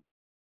today.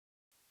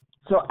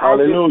 So I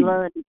just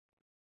learned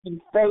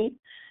in faith,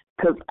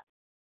 because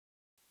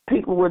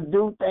people would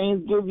do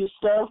things, give you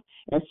stuff,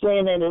 and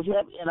saying that it's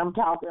help. And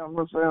I'm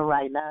referring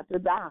right now to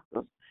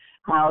doctors,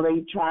 how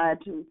they tried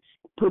to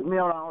put me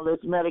on all this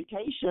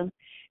medication,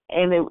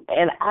 and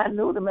I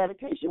knew the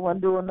medication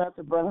wasn't doing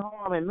nothing but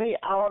harming me.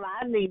 All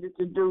I needed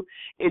to do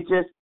is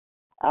just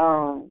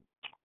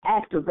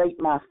activate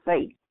my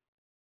faith,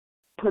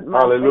 put my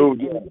faith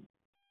in.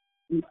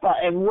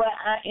 And where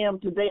I am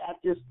today, I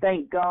just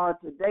thank God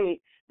today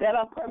that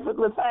I'm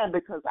perfectly fine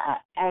because I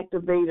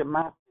activated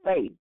my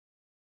faith.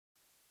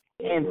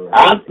 And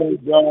I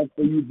thank God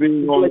for you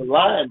being on the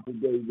line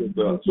today with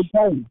us.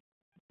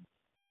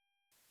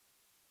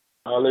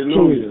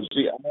 Hallelujah.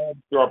 See,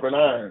 iron sharpen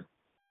iron.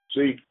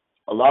 See,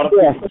 a lot of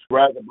people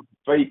brag about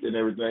faith and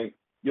everything.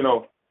 You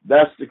know,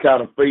 that's the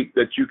kind of faith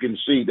that you can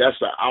see. That's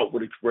the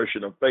outward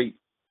expression of faith.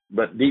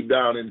 But deep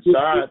down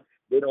inside,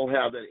 they don't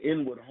have that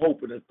inward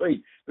hope and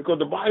faith. Because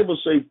the Bible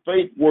says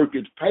faith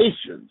worketh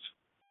patience.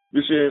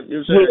 You see,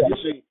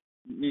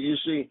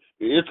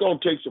 it's going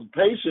to take some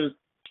patience.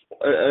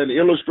 An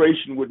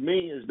illustration with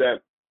me is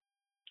that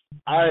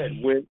I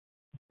had went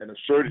and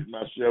asserted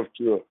myself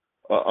to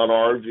an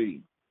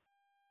RV.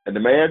 And the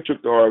man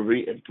took the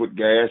RV and put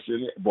gas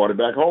in it and brought it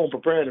back home,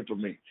 preparing it for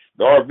me.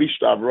 The RV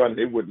stopped running.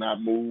 It would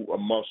not move a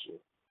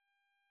muscle.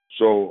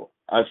 So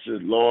I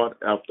said, Lord,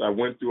 after I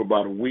went through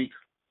about a week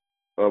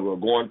of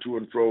going to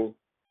and fro,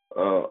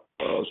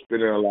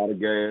 spending a lot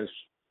of gas,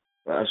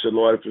 I said,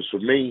 Lord, if it's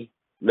for me,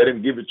 let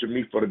him give it to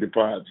me for the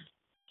deposit.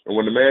 And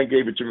when the man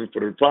gave it to me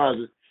for the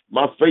deposit,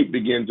 my faith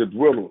began to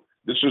dwindle.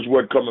 This is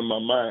what come in my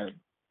mind.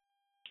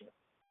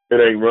 It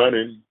ain't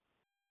running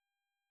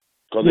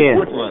because it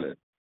quit running.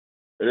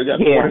 And it got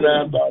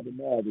 29,000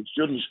 miles. It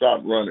shouldn't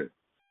stop running.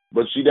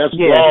 But see, that's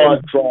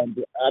God trying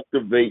to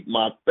activate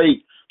my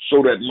faith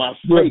so that my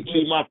faith,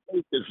 see, my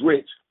faith is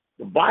rich.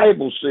 The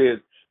Bible says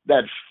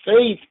that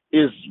faith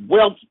is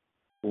wealth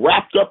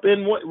wrapped up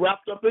in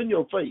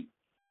your faith.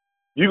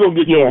 You're going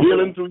to get your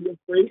healing through your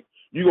faith.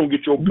 You're going to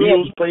get your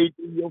bills paid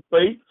through your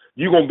faith.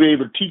 You're going to be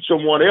able to teach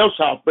someone else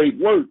how faith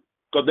works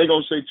because they're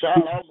going to say,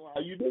 child, I don't know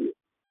how you do it.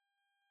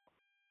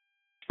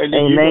 And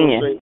then you're going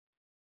to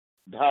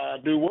say, how I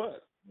do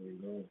what?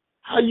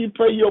 How you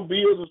pay your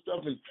bills and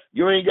stuff, and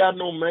you ain't got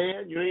no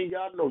man, you ain't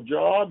got no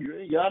job, you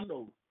ain't got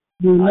no.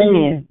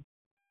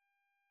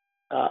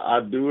 I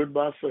do it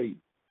by faith.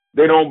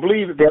 They don't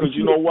believe it because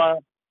you know why?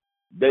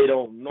 They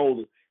don't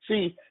know.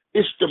 See,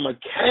 it's the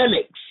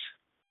mechanics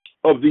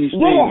of these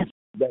things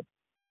that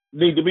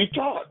need to be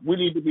taught. We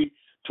need to be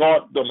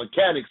taught the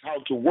mechanics,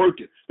 how to work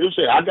it. They'll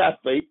say, I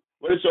got faith,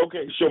 but it's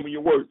okay. Show me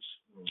your works.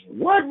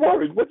 What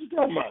works? What you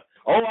talking about?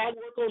 Oh, I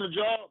work on the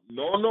job.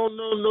 No.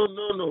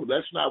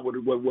 That's not what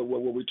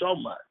we're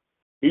talking about.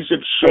 He said,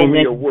 show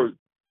me your work.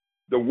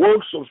 The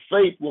works of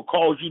faith will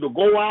cause you to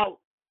go out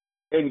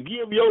and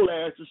give your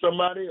last to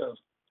somebody else.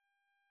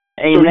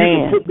 Amen. So you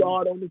can put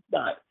God on the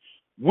spot.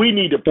 We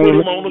need to put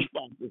him on the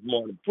spot this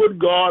morning. Put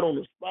God on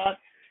the spot,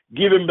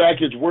 give him back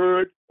his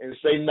word, and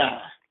say, nah,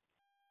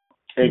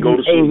 and go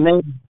to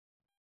sleep.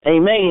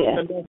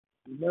 Amen.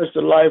 That's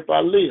the life I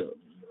live.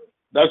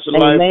 That's the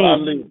life I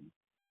live.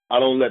 I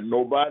don't let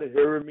nobody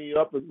hurry me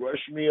up and rush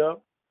me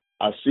up.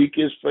 I seek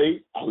his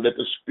faith. I let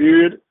the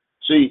Spirit.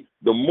 See,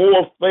 the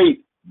more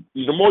faith,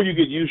 the more you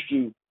get used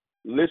to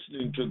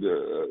listening to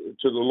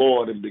the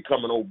Lord and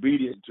becoming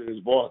obedient to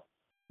his voice,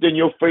 then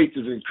your faith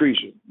is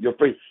increasing. Your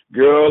faith,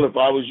 girl, if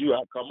I was you,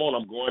 I'd come on,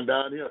 I'm going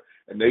down here.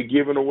 And they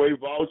giving away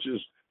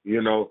vouchers,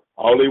 you know,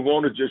 all they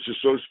want is just your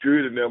Social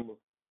Security number.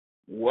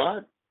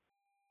 What?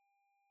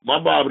 My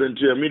Bible didn't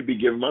tell me to be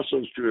giving my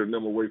Social Security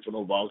number away for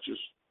no vouchers.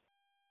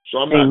 So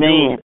I'm not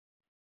doing it.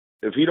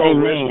 If he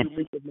don't rescue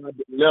me from my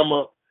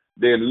dilemma,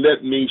 then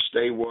let me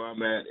stay where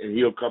I'm at, and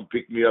he'll come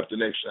pick me up the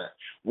next time.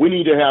 We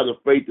need to have the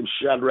faith of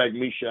Shadrach,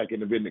 Meshach,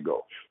 and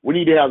Abednego. We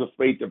need to have the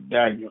faith of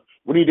Daniel.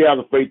 We need to have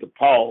the faith of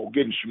Paul,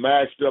 getting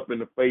smashed up in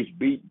the face,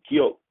 beaten,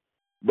 killed,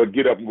 but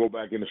get up and go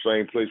back in the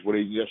same place where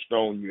they just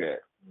stoned you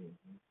at.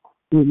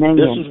 Amen.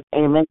 This is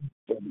Amen.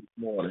 this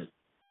morning,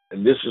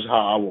 and this is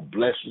how our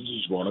blessings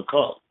is going to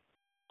come.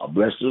 Our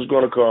blessings is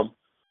going to come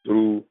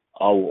through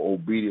our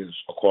obedience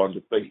according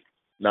to faith.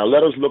 Now,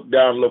 let us look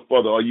down a little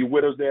further. Are you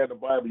with us there in the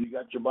Bible? You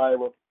got your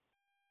Bible?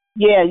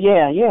 Yeah.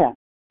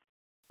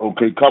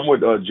 Okay, come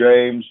with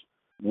James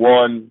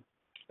 1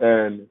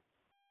 and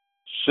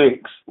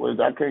 6.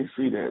 Well, I can't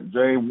see that.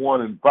 James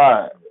 1 and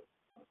 5.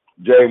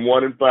 James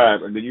 1 and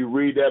 5. And then you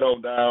read that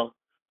on down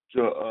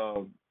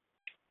to,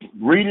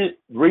 read it,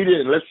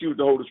 and let's see what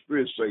the Holy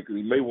Spirit say, because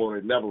he may want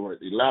to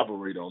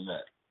elaborate on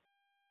that.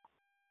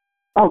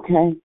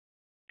 Okay.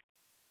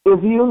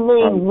 If you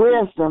need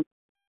wisdom,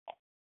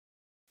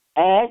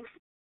 ask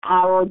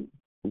our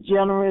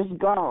generous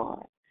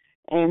God,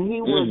 and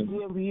he will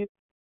give you.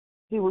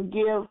 He will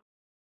give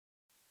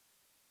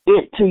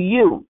it to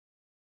you.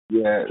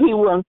 Yes. He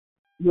will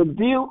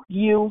rebuke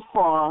you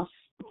for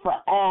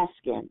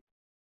asking,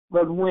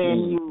 but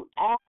when you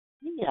ask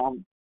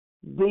him,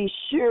 be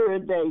sure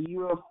that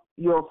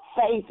your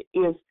faith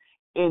is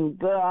in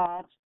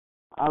God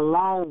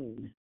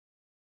alone.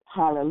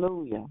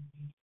 Hallelujah.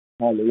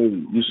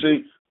 Hallelujah. You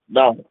see,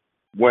 now,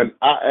 when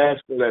I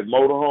asked for that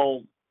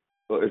motorhome,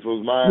 if it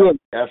was mine,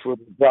 asked for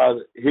the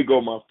deposit, here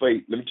go my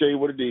faith. Let me tell you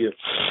what it is.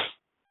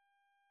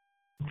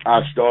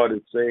 I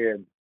started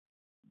saying,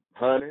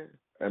 honey,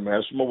 and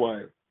asked my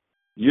wife,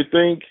 you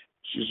think?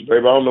 She said,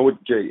 baby, I don't know what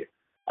to tell you.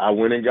 I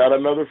went and got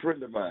another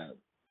friend of mine,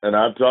 and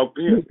I talked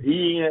to him.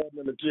 He ain't had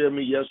nothing to tell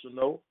me yes or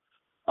no.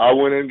 I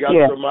went and got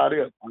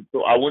somebody else.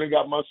 So I went and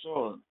got my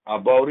son. I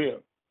bought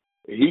him.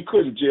 He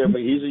couldn't tell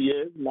me. He said,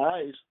 yeah, it's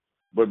nice.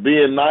 But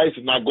being nice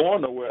and not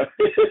going nowhere,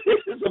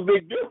 it's a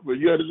big difference.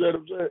 You understand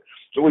what I'm saying?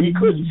 So he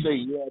couldn't say,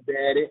 yeah,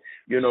 Daddy,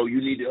 you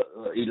need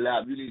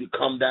to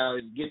come down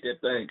and get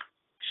that thing.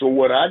 So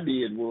what I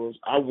did was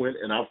I went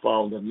and I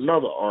found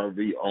another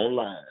RV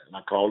online. And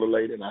I called the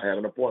lady and I had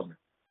an appointment.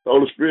 The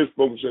Holy Spirit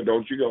spoke and said,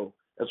 don't you go.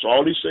 That's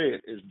all he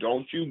said is,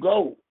 don't you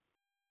go.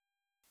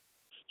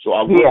 So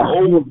I went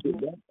over to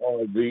that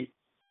RV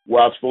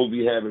where I was supposed to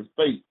be having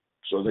faith.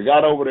 So as I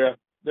got over there,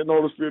 then the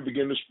Holy Spirit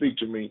began to speak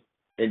to me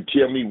and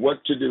tell me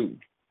what to do.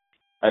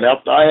 And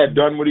after I had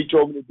done what he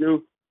told me to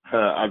do,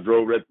 I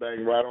drove that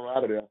thing right on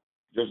out of there.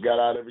 Just got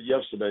out of it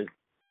yesterday.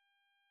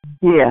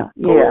 Yeah.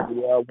 Go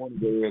everywhere I want to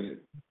go in it.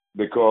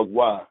 Because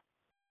why?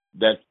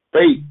 That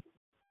faith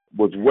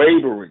was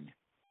wavering.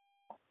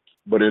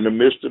 But in the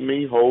midst of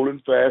me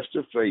holding fast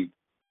to faith,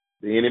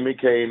 the enemy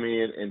came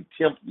in and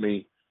tempted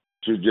me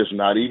to just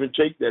not even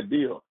take that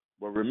deal.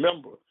 But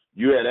remember,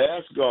 you had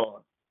asked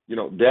God.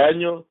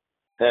 Daniel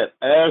had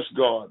asked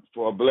God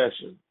for a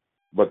blessing.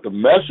 But the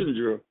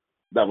messenger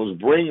that was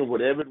bringing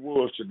whatever it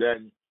was to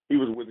Daniel, he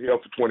was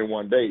withheld for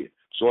 21 days.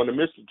 So in the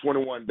midst of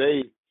 21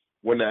 days,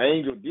 when the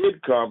angel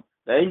did come,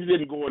 the angel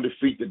didn't go and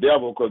defeat the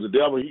devil, because the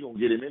devil, he going to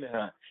get him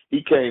anyhow.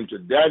 He came to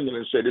Daniel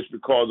and said, it's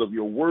because of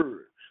your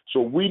word.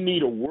 So we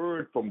need a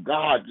word from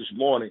God this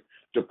morning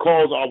to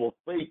cause our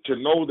faith to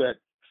know that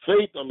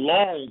faith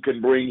alone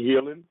can bring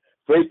healing.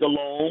 Faith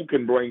alone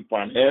can bring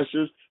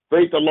finances.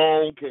 Faith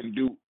alone can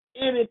do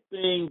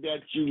anything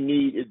that you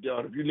need is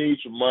done. If you need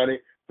some money,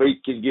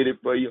 faith can get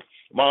it for you.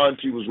 My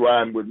auntie was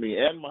riding with me,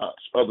 and my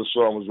other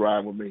son was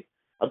riding with me.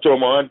 I told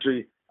my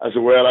auntie, I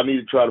said, well, I need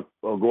to try to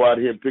go out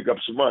here and pick up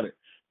some money.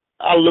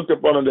 I looked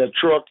up under that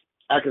truck.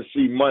 I could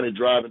see money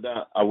driving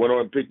down. I went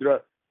on and picked it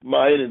up.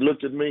 My auntie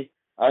looked at me.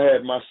 I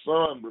had my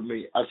son with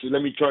me. I said,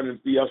 let me turn in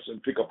the fiesta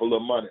and pick up a little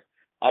money.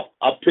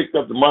 I picked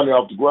up the money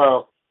off the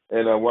ground,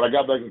 and when I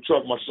got back in the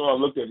truck, my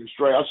son looked at me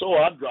straight. I said,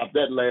 oh, I dropped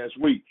that last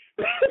week.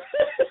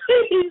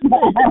 He said,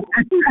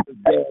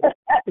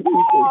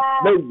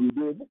 no, you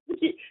didn't.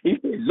 He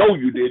said, no,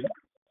 you didn't.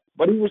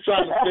 But he was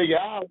trying to figure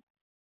out,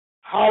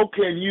 how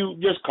can you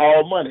just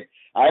call money?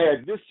 I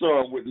had this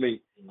son with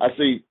me. I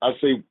say,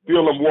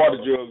 fill them water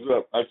jugs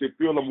up. I say,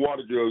 fill them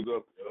water jugs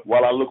up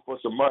while I look for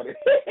some money.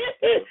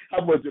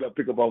 How much did I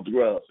pick up off the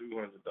ground?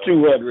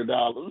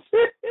 $200.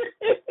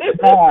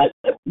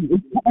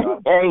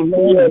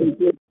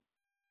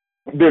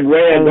 Been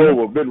ran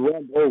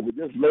over,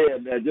 just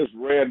laying there, just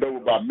ran over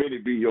by many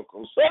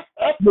vehicles.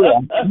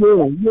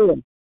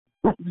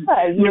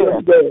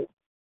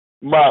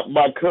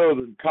 My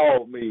cousin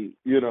called me,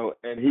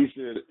 and he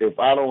said, if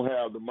I don't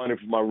have the money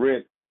for my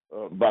rent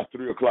by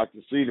 3 o'clock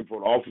this evening for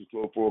the office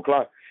till 4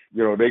 o'clock,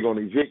 they're going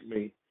to evict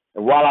me.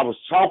 And while I was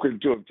talking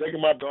to him,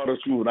 taking my daughter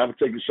to school, and I was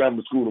taking Shama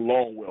to school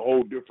along with a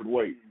whole different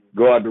way,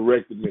 God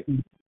directed me.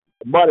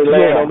 The money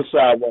laying on the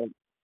sidewalk.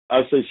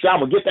 I said,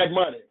 Shama, get that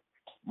money.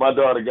 My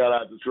daughter got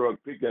out the truck,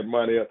 picked that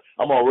money up.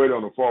 I'm already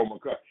on the phone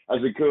with my car. I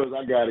said, cuz,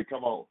 I got it.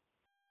 Come on.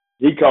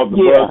 He caught the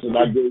bus, and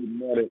I gave him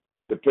money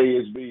to pay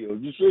his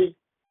bills. You see?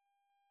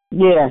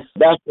 Yes.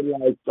 That's the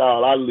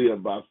lifestyle I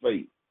live by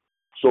faith.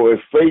 So if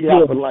faith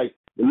happened, like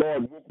the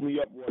Lord woke me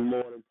up one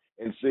morning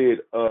and said,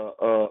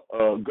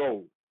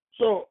 go.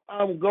 So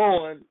I'm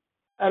going,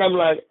 and I'm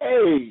like,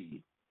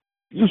 hey,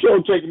 you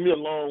sure taking me a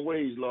long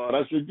ways, Lord.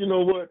 I said, you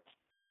know what?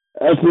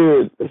 I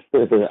said,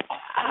 that's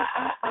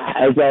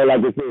all I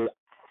could say.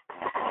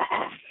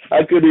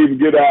 I couldn't even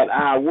get out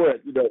I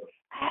went, you know.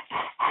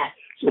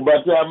 So by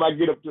the time I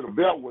get up to the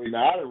Beltway,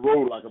 now I done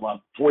rode like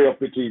about 12,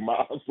 15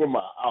 miles from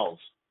my house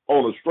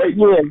on a straight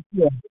road.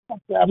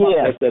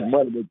 That's that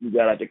money that you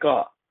got out the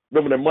car.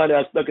 Remember the money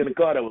I stuck in the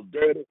car that was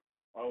dirty?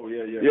 Oh,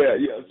 yeah.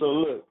 Yeah. So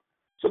look,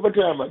 so by the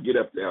time I get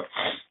up there,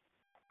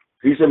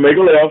 he said, make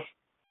a left.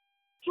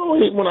 So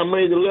when I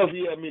made the left,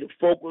 he had me to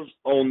focus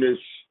on this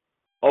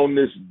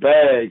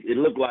bag. It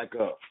looked like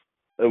it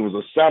was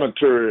a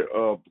sanitary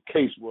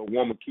case where a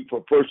woman keep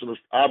her personal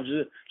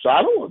objects. So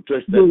I don't want to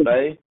touch that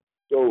thing.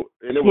 So,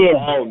 and it was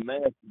all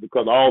nasty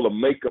because all the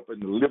makeup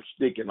and the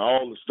lipstick and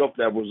all the stuff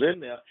that was in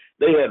there,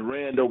 they had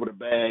ran over the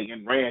bag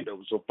and ran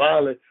over. So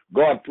finally,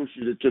 God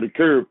pushes it to the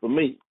curb for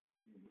me.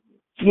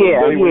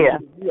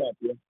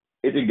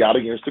 It got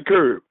against the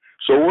curb.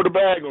 So with the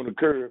bag on the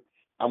curb,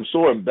 I'm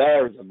so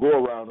embarrassed to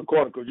go around the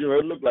corner because, you know,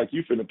 it looked like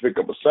you finna pick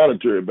up a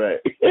sanitary bag.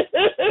 It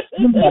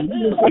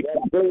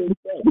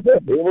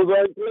was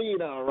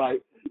unclean, all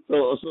right.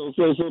 So the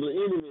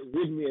enemy was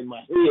hitting me in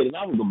my head, and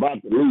I was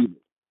about to leave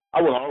it.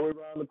 I went all the way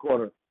around the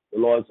corner. The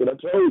Lord said, I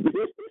told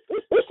you.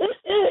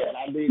 And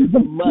I needed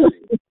some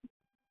money.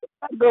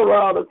 I go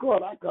around the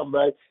corner. I come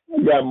back. I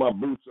got my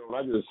boots on.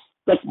 I just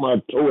stuck my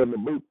toe in the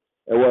boot.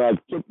 And when I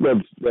took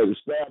stabbed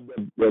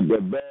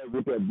that bag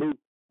with that boot,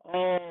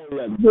 all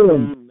that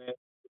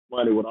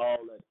money with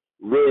all that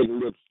red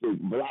lipstick,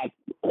 black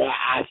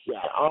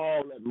eyeshadow,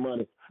 all that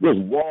money, just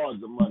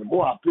wads of money.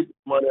 Boy, I picked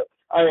the money up.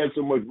 I had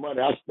so much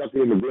money, I stuck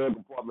it in the glove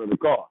compartment of the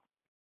car.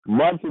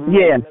 Months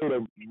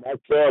later, my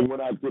son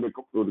went out to the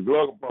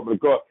glove compartment of the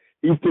car.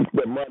 He took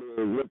that money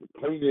and went to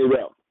clean it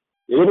up.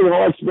 It was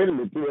hard spending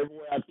it, too.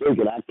 Everywhere I took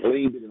it, I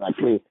cleaned it and I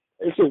cleaned it.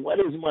 They said, what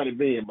is money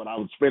being? But I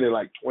was spending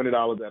like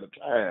 $20 at a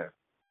time.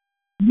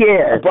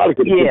 I probably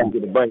could have taken it to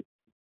the bank.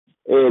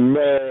 And,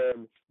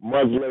 man,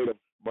 months later,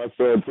 my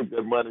son took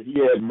that money. He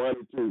had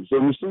money, too. So,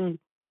 you see,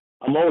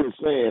 I'm only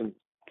saying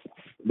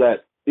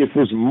that if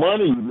it's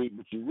money you need,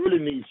 but you really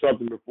need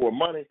something before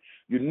money,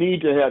 you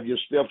need to have your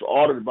steps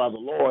ordered by the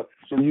Lord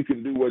so you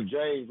can do what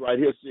James right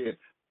here said.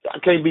 I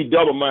can't be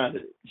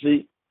double-minded,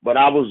 see? But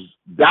I was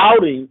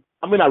doubting.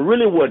 I mean, I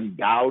really wasn't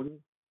doubting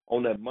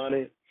on that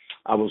money.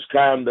 I was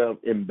kind of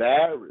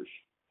embarrassed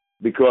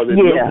because it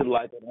looked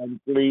like an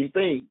unclean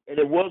thing. And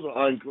it was an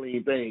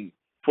unclean thing.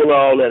 Full of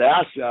all that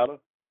eyeshadow,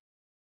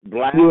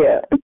 black,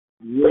 red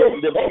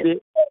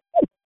lipstick,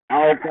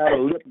 all kind of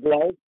lip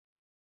gloss.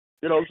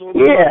 You know, so it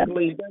was an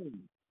unclean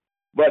thing.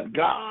 But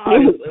God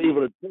is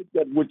able to take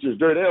that which is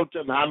dirty. They don't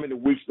tell me how many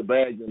weeks the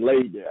bag been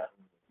laid there.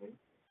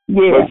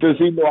 But since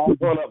he knew I was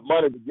going up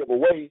money to give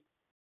away,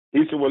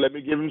 he said, well, let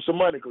me give him some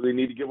money because he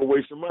need to give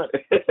away some money.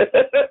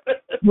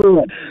 This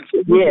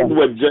is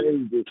what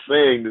James is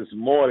saying this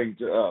morning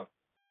to us.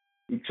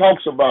 He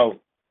talks about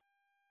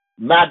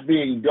not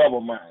being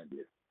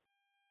double-minded.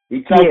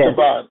 He talks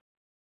about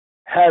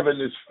having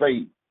this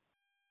faith.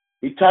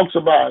 He talks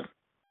about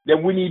that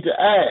we need to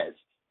ask,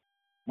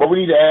 but we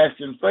need to ask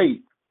in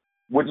faith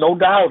with no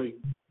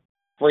doubting.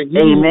 For he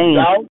who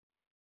doubts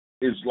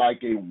is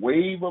like a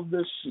wave of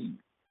the sea,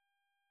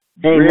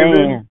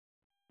 driven,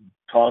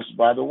 tossed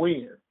by the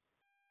wind.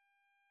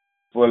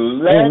 For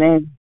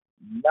let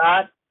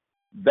not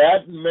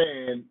that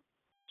man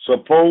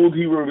suppose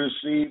he will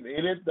receive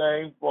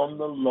anything from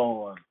the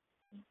Lord.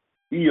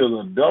 He is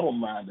a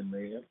double-minded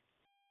man,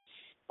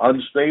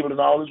 unstable in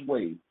all his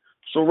ways.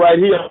 So right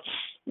here,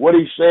 what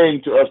he's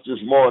saying to us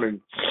this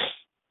morning,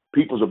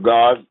 peoples of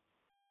God,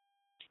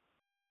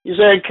 he's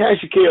saying,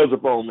 cast your cares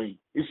upon me.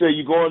 He said,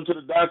 you going to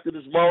the doctor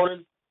this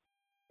morning,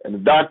 and the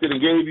doctor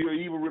gave you an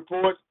evil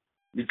report.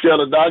 You tell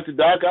the doctor,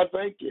 Doc, I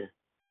thank you.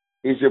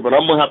 He said, but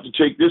I'm going to have to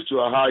take this to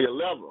a higher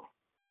level.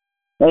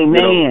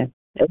 Amen.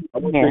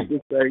 I'm going to take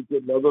this thing to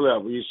another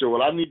level. He said,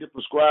 well, I need to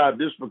prescribe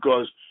this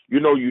because, you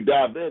know, you're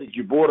diabetic.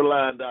 You're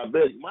borderline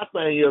diabetic. My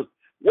thing is,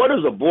 what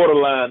is a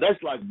borderline?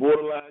 That's like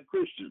borderline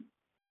Christian.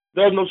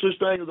 There's no such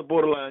thing as a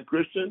borderline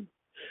Christian.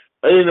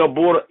 Ain't no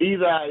border.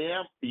 Either I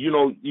am, you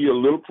know, you're a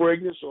little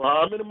pregnant. So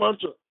how many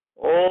months?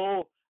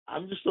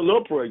 I'm just a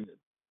little pregnant.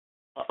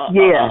 I'm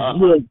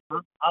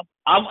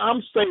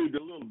saved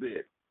a little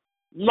bit.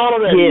 None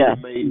of that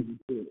even made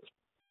sense.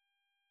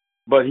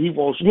 But he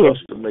wants us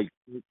to make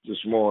sense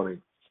this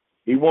morning.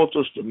 He wants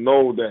us to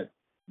know that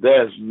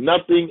there's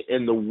nothing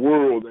in the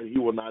world that he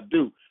will not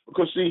do.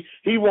 Because, see,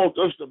 he wants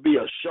us to be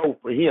a show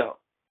for him.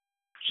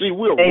 See,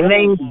 we're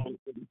role models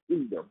for the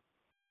kingdom.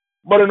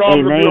 But in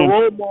order to be a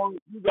role model,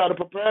 you got to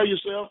prepare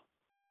yourself.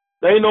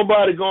 There ain't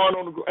nobody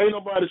ain't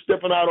nobody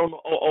stepping out on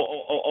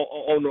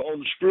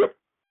the strip.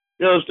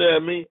 You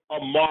understand me? A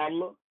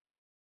modeler.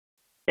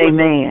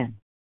 Amen.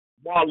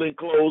 Modeling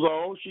clothes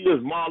on. She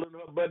is modeling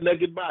her butt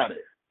naked body.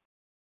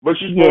 But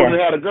she's supposed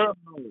to have a girl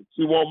on.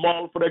 She won't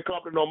model for that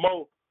company no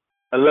more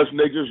unless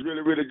they just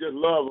really, really just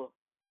love her.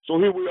 So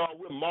here we are,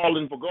 we're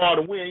modeling for God,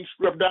 and we ain't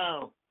stripped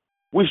down.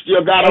 We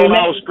still got on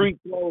our street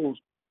clothes.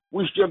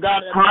 We still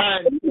got that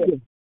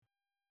mind.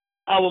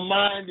 Our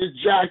mind is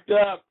jacked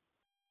up.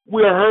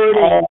 We're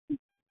hurting.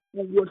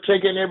 We're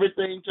taking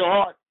everything to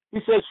heart. He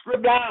said,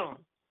 strip down.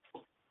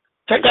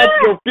 Take out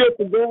your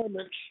filthy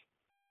garments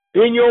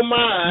in your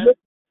mind.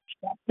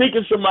 Stop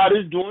thinking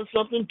somebody's doing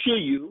something to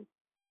you.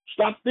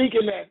 Stop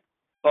thinking that,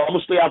 I'm going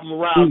to stay out from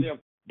around them.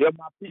 They're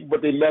my people,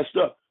 but they messed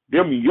up.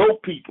 Them your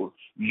people.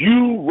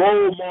 You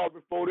role model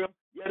before them.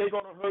 Yeah, they're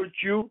going to hurt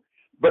you,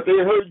 but they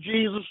hurt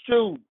Jesus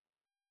too.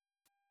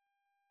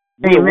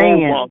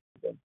 Amen.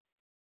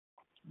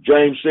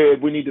 James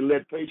said we need to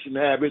let patience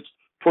have its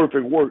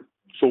perfect work.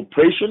 So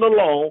patience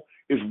alone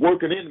is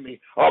working in me.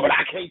 Oh, but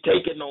I can't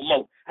take it no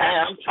more.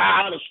 I'm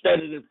tired of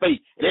standing in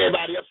faith and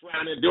everybody else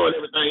around there doing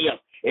everything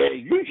else.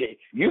 And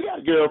you got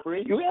a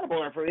girlfriend, you got a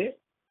boyfriend.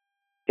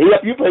 He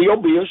help you pay your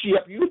bills, she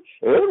help you.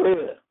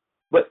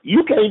 But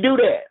you can't do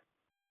that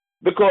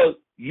because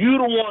you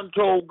the one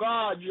told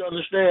God, you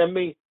understand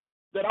me,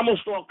 that I'm going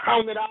to start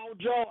counting it all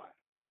joy.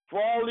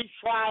 For all these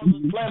trials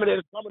and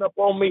calamities coming up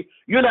on me,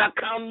 you're not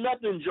counting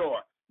nothing joy.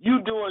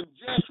 You doing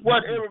just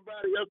what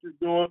everybody else is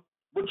doing,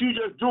 but you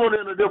just doing it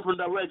in a different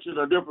direction,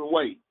 a different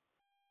way,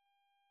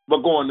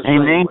 but going the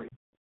same way.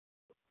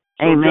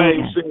 So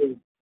James said,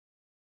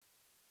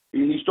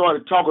 he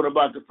started talking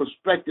about the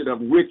perspective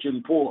of rich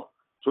and poor.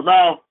 So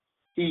now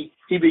he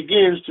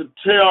begins to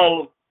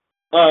tell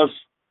us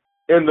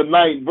in the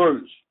 9th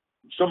verse.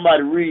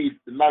 Somebody read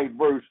the 9th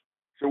verse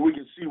so we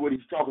can see what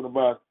he's talking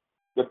about,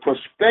 the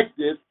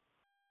perspective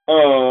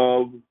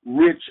of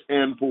rich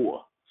and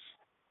poor.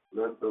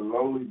 Let the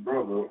lowly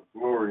brother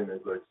glory in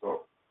his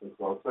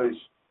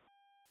exaltation,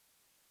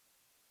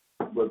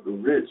 but the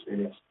rich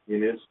in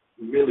its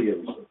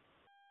humiliation.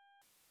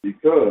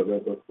 Because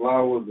as the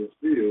flowers of the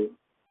field,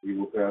 he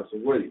will pass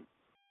away.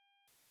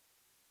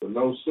 But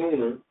no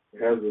sooner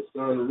has the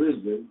sun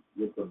risen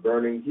with the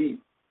burning heat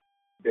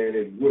than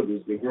it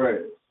withers the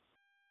grass.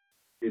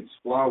 Its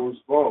flowers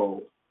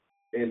fall,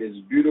 and its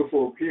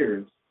beautiful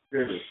appearance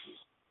perishes.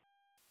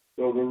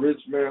 So the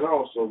rich man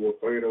also will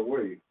fade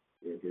away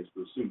in his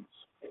pursuits.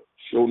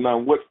 So now,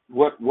 what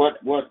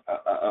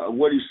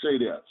do you say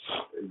there?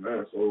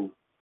 Amen. So,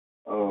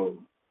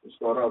 we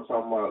start out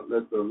talking about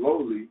let the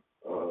lowly,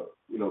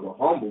 the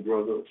humble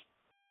brother.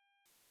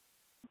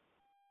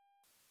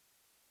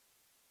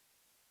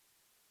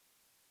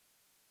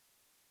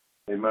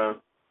 Amen.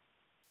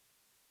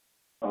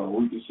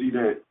 We can see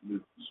that the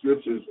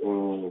scriptures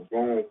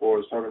going for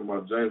us talking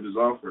about James has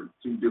offered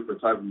 2 different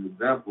types of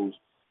examples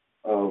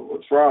of a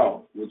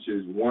trial, which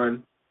is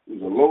one is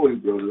a lowly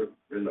brother,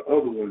 and the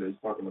other one is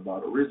talking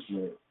about a rich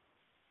man.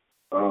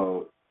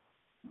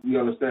 We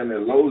understand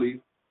that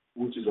lowly,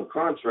 which is a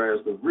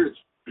contrast of rich,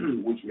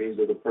 which means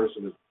that the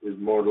person is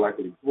more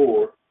likely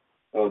poor.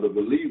 The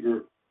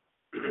believer,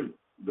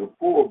 the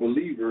poor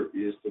believer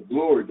is to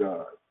glory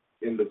God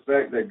in the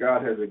fact that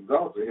God has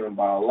exalted him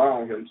by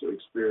allowing him to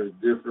experience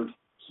different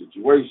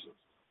situations.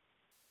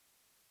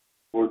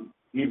 For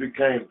he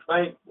became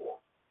thankful,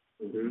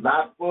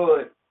 not for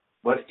it,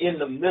 but in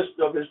the midst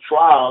of his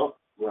trial,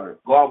 right,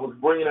 God was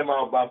bringing him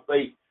out by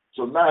faith.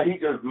 So now he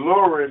just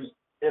glorying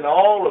in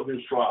all of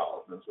his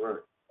trials. That's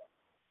right.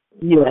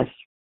 Yes.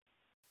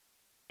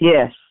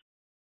 Yes.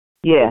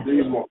 Yes.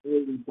 These will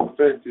only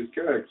perfect his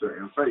character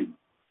and faith.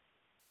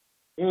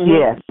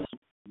 Yes.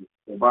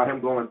 And by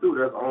him going through,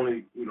 that's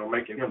only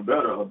making him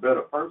a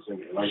better person.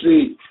 Like,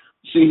 see,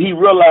 he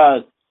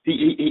realized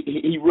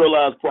he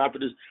realized,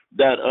 prophetess,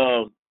 that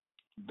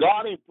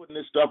God ain't putting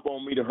this stuff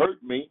on me to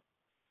hurt me.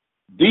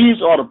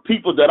 These are the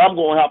people that I'm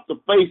going to have to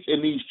face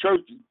in these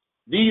churches.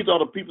 These are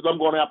the people I'm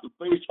going to have to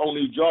face on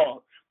these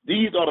jobs.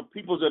 These are the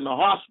people in the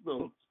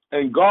hospital.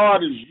 And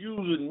God is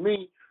using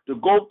me to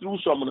go through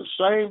some of the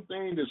same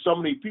things that some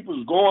of these people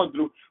is going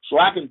through, so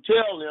I can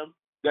tell them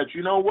that,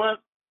 you know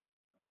what?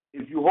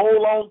 If you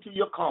hold on to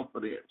your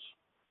confidence,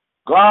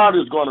 God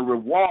is going to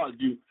reward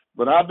you.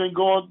 But I've been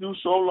going through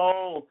so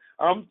long.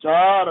 I'm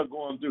tired of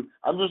going through.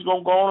 I'm just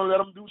going to go on and let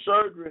them do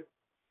surgery.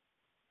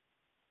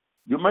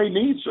 You may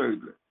need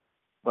surgery.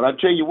 But I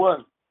tell you what,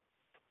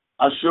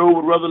 I sure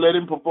would rather let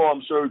him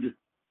perform surgery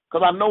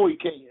because I know he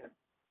can.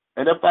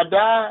 And if I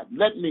die,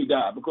 let me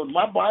die, because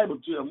my Bible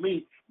tells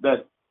me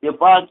that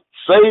if I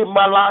save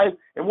my life,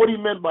 and what he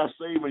meant by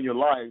saving your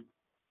life,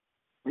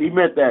 he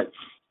meant that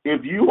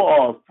if you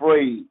are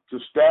afraid to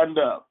stand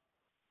up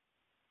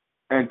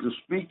and to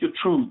speak the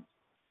truth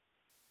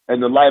in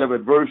the light of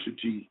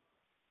adversity,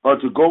 or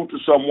to go to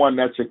someone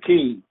that's a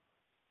king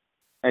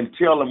and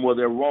tell them where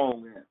they're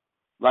wrong at,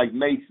 like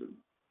Nathan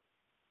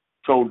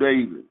told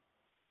David,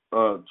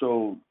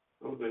 told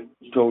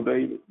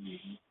David.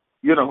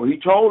 He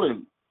told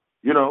him,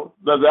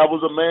 that there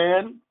was a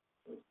man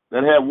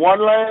that had one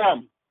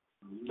lamb.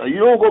 Now, you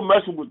don't go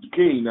messing with the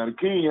king. Now, the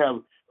king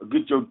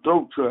get your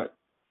throat cut.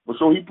 But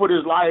so he put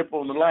his life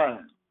on the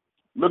line.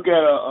 Look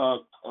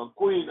at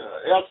Queen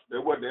Esther.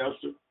 It wasn't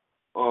Esther. It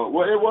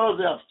was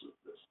Esther.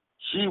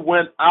 She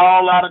went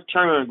all out of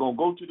turn, going to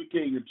go to the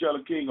king and tell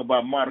the king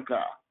about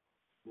Mordecai.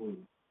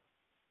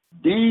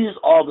 These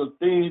are the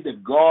things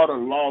that God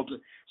allowed to.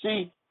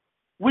 See,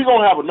 we're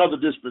going to have another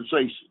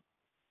dispensation.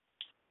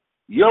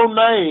 Your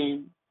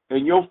name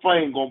and your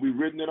fame going to be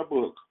written in a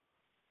book.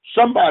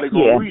 Somebody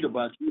going to read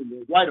about you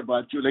and write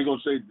about you. They're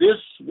going to say,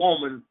 this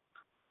woman,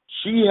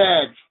 she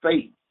had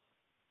faith.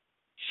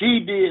 She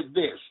did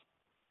this.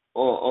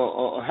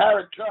 Or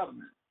Harry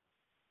Tubman.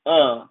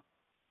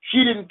 She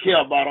didn't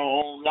care about her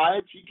own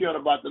life. She cared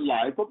about the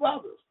life of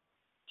others.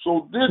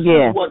 So this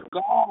is what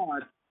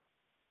God,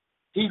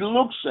 he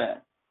looks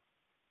at.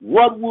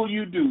 What will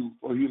you do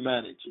for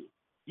humanity?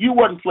 You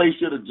wasn't placed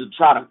here to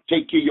try to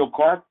take care of your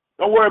car.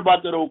 Don't worry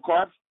about that old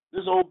car.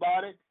 This old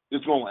body,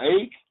 it's going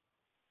to ache.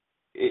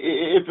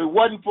 If it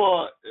wasn't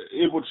for,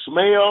 it would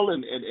smell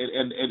and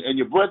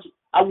your breath,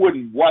 I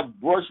wouldn't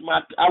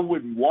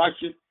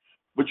wash it.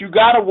 But you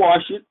got to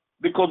wash it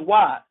because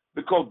why?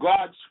 Because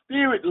God's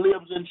spirit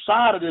lives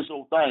inside of this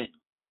old thing.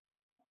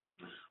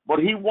 But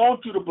he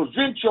wants you to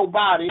present your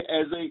body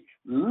as a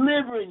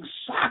living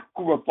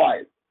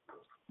sacrifice.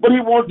 But he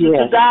wants you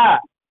to die.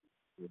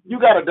 You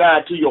got to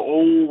die to your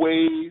old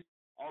ways,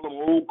 all them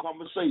old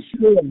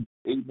conversations.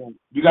 Amen.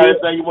 You got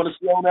anything you want to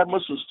say on that, my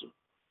sister?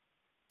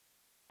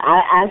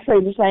 I say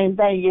the same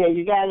thing. Yeah,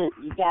 you got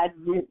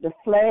the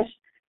flesh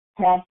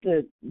has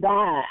to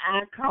die.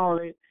 I call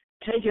it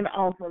taking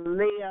off a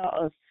layer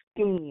of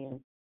skin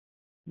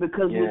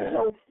because we're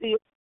so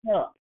filled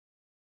up.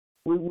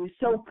 We're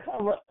so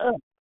covered up.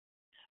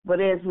 But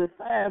as we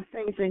find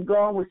faith in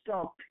God, we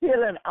start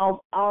peeling off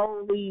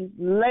all these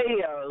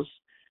layers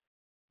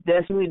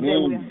that we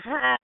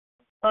hide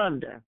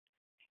under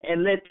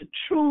and let the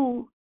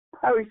true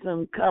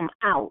person come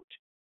out.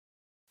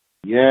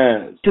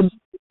 Yes.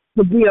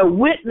 To be a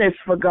witness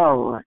for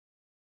God.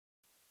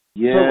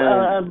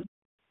 Yes.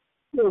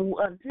 So,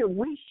 until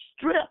we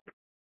strip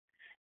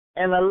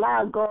and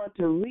allow God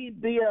to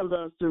rebuild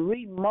us, to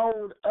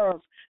remold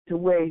us to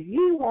where he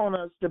wants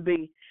us to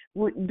be,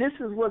 this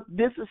is what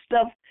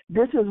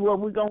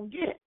we're going to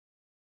get.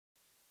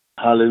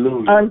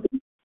 Hallelujah.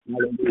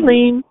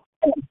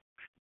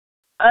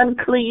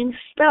 Unclean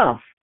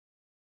stuff.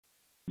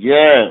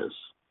 Yes.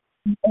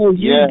 As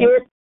you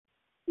get,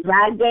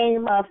 I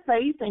gain my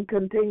faith and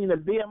continue to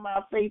build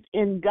my faith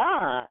in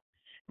God,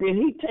 then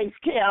he takes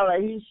care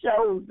of it. He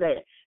shows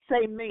that.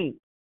 Say me.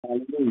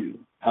 Hallelujah.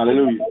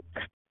 Hallelujah.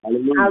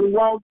 Hallelujah. I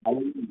walk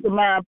to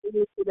my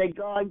ability that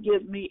God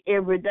gives me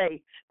every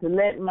day to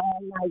let my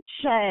light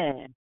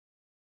shine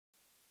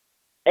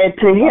and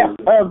to help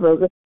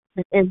others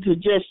and to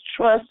just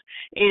trust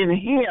in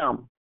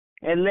him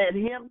and let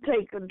him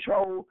take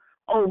control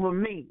over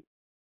me.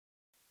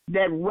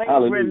 That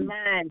wavering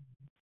mind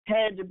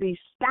had to be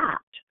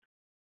stopped.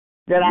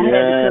 That I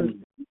had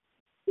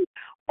to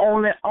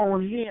only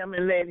on him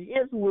and let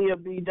his will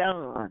be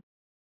done.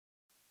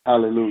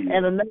 Hallelujah.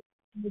 And another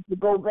thing to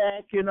go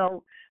back,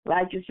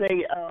 like you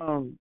say,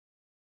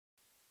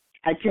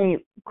 I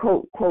can't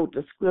quote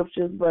the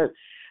scriptures, but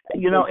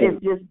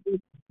it's just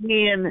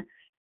being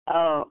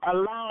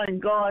allowing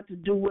God to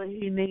do what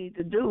he needs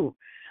to do.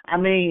 I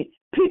mean,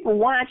 people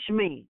watch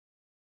me.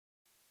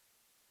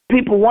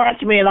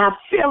 And I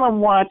feel them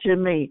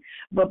watching me,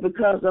 but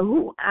because of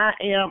who I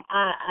am,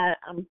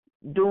 I'm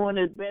doing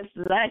as best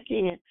as I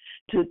can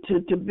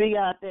to be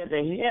out there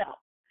to help.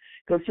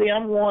 Because see,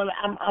 I'm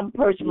a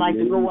person like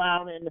to go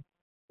out and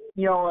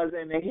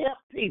and to help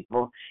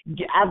people.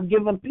 I've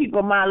given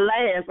people my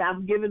last.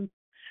 I've given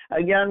a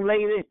young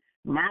lady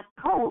my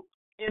coat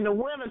in the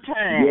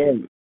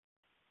wintertime.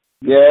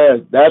 Yes,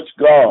 that's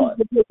God.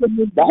 That's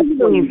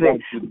what he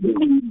wants you to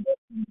do.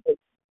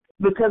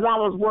 Because I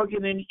was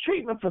working in the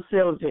treatment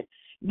facility.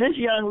 This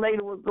young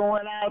lady was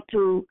going out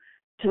to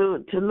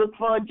look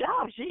for a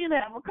job. She didn't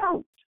have a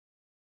coat.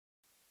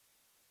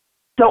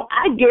 So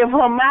I gave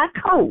her my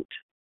coat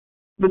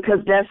because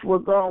that's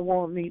what God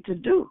wanted me to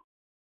do.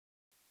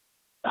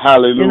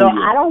 Hallelujah.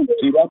 I don't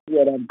see, that's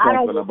what I'm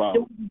talking about.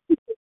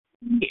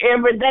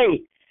 Every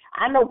day.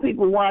 I know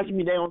people watching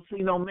me. They don't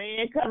see no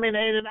man coming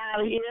in and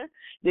out of here.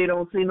 They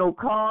don't see no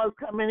cars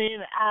coming in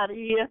and out of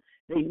here.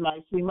 They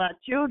might see my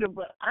children,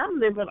 but I'm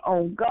living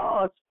on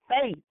God's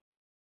faith.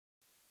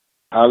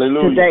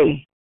 Hallelujah.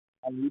 Today.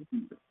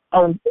 Hallelujah.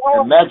 On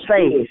God's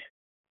faith.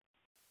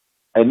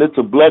 And it's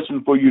a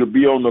blessing for you to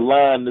be on the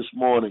line this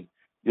morning.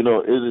 It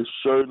is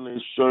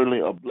certainly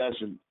a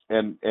blessing.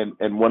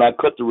 And when I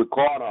cut the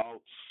recorder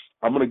out,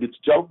 I'm going to get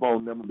the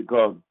telephone number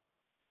because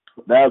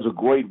that's a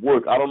great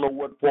work. I don't know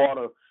what part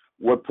of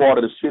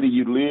the city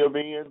you live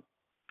in,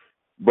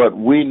 but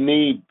we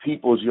need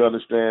people, you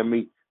understand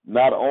me,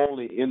 not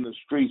only in the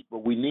streets,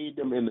 but we need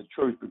them in the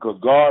church because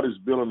God is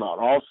building an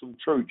awesome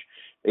church,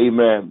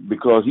 amen,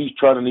 because he's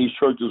turning these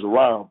churches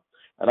around.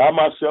 And I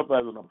myself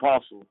as an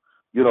apostle,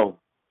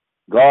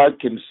 God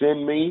can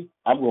send me,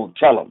 I'm going to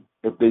tell them.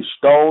 If they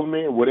stone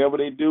me or whatever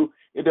they do,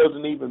 it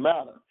doesn't even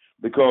matter.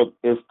 Because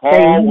if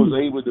Paul was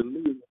able to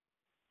live,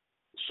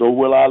 so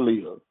will I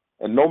live.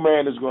 And no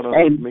man is going to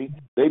hurt me.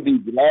 They be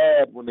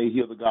glad when they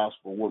hear the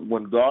gospel.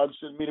 When God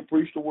sent me to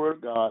preach the word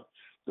of God,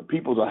 the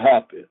people are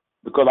happy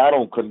because I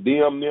don't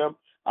condemn them.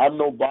 I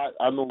know God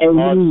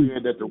Amen.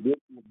 said that the rich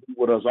will be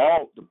with us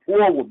all, the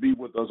poor will be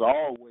with us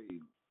always.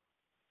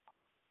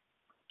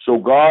 So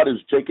God is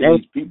taking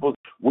these people.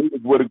 We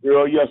was with a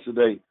girl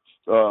yesterday.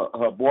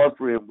 Her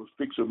boyfriend was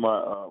fixing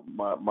my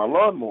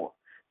lawnmower,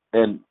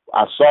 and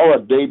I saw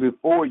her day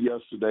before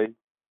yesterday,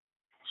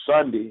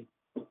 Sunday.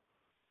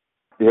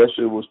 Yes,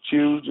 it was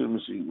Tuesday. Let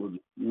me see.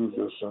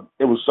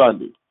 It was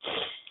Sunday.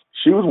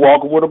 She was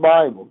walking with a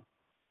Bible,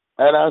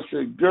 and I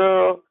said,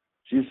 "Girl,"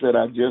 she said,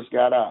 "I just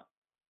got out."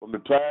 From the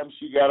time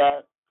she got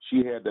out,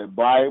 she had that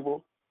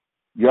Bible.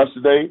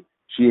 Yesterday,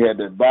 she had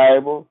that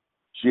Bible.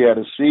 She had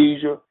a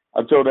seizure.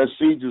 I told her that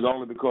seizure is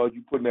only because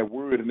you putting that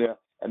word in there,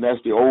 and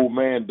that's the old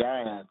man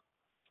dying.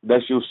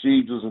 That's your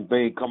seizures and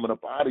things coming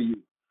up out of you.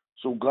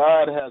 So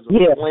God has a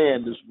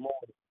plan this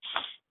morning,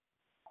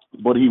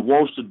 but he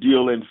wants to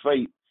deal in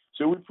faith.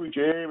 So we preach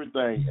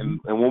everything,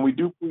 and when we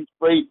do preach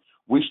faith,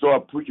 we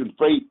start preaching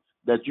faith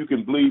that you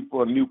can believe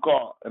for a new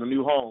car and a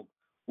new home.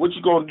 What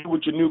you going to do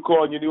with your new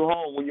car and your new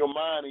home when your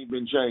mind ain't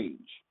been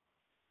changed?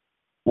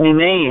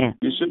 Amen.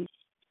 You see?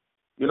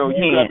 You know,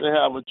 you got to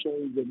have a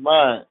change of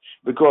mind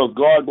because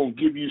God going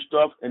to give you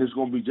stuff, and it's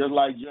going to be just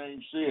like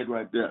James said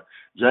right there.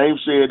 James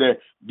said that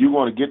you're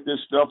going to get this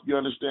stuff, you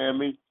understand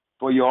me,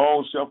 for your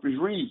own selfish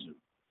reason.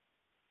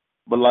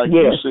 But like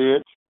you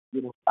said,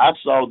 you know, I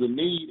saw the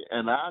need,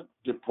 and I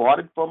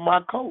departed from my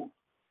coat,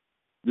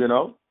 you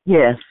know?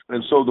 Yes.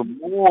 And so the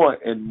more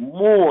and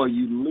more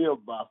you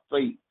live by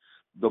faith,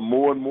 the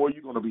more and more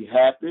you're going to be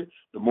happy,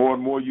 the more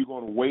and more you're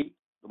going to wait,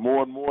 the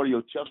more and more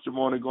your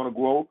testimony is going to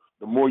grow,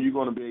 the more you're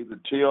going to be able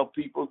to tell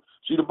people.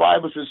 See, the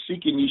Bible says,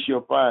 seeking ye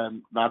shall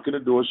find, knocking the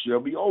door shall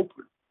be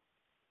open.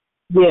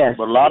 Yes.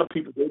 But a lot of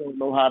people, they don't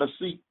know how to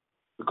seek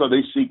because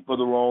they seek for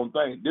the wrong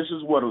thing. This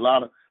is what a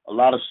lot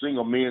of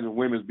single men and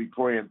women be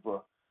praying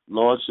for.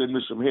 Lord, send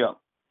me some help.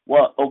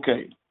 Well,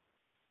 okay,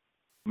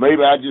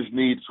 maybe I just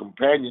need some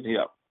companion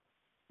help.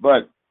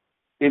 But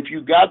if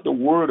you got the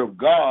word of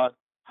God,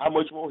 how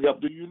much more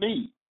help do you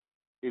need?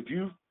 If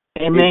you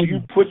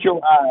put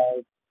your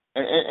eyes,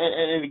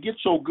 and it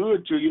gets so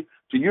good to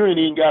you ain't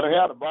even got to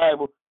have the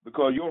Bible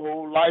because your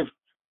whole life,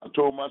 I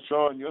told my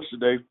son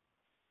yesterday,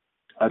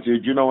 I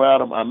said, you know,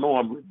 Adam, I know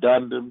I'm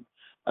redundant.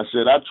 I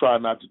said, I try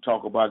not to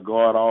talk about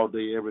God all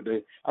day, every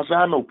day. I said,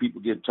 I know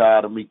people get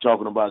tired of me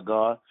talking about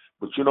God,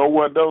 but you know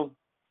what, though?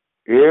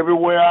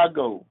 Everywhere I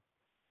go,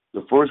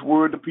 the first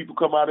word the people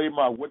come out of their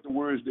mouth, what the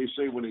words they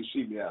say when they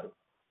see me, Adam?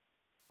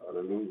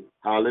 Hallelujah.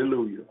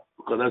 Hallelujah.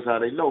 Because that's how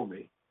they know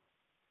me.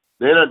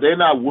 They're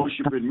not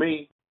worshiping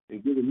me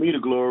and giving me the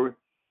glory,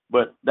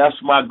 but that's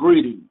my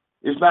greeting.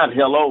 It's not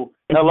hello.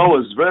 Hello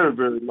is very,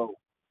 very low.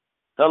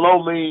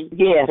 Hello means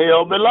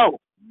hell below.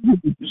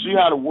 You see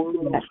how the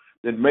world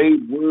that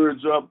made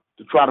words up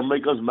to try to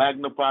make us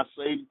magnify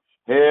Satan?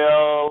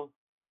 Hell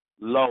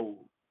low.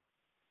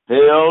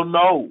 Hell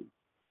no.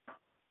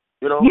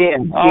 You know,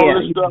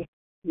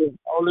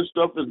 all this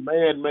stuff is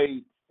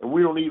man-made, and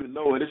we don't even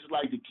know it. It's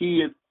like the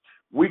kids.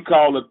 We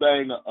call the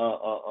thing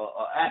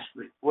a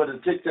asterisk. What, a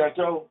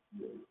tic-tac-toe?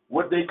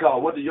 What they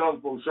call, what the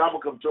young folks,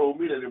 Shamacum told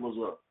me that it was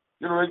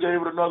they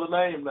gave it another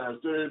name now.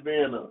 Instead of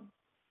being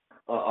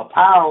a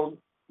pound,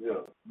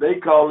 they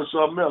call it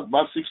something else.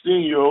 My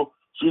 16-year-old,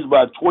 she's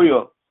about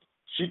 12.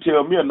 She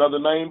tell me another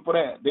name for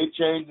that. They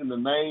changing the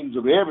names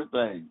of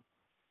everything.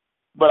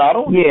 But I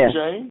don't need to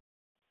change.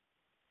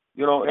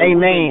 You know, and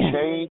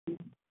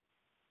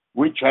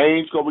we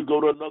change because we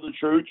go to another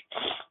church.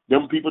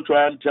 Them people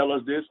try and tell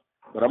us this.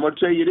 But I'm going to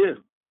tell you this,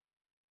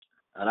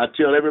 and I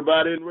tell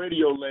everybody in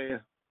radio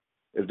land,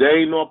 if there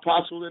ain't no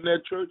apostle in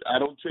that church, I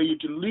don't tell you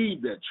to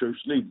leave that church.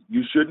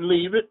 You shouldn't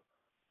leave it,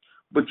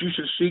 but you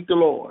should seek the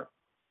Lord.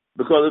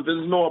 Because if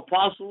there's no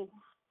apostle,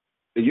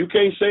 you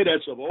can't say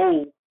that's of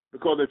old,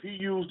 because if he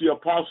used the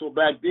apostle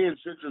back then,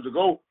 centuries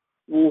ago,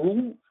 well,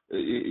 who?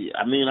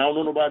 I mean, I don't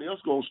know nobody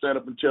else going to stand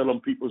up and tell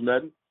them people's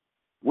nothing.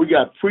 We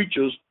got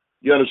preachers,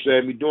 you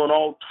understand me, doing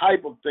all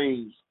type of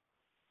things.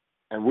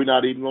 And we're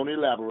not even going to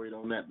elaborate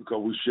on that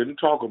because we shouldn't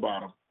talk about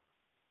them.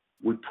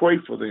 We pray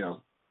for them.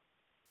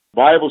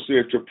 Bible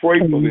says to pray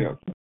for them.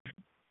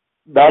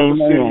 Not to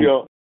sit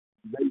here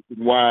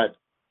nationwide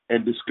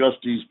and discuss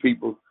these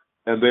people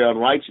and their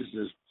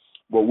unrighteousness,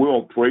 but we're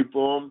going to pray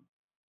for them.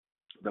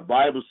 The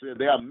Bible said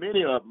there are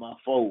many of my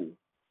foes.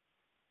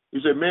 He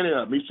said many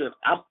of them.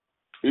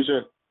 He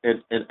said,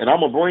 and I'm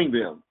going to bring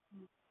them.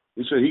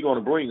 He said he's going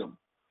to bring them.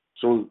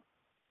 So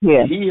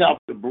he has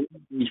to bring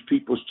these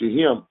people to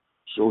him,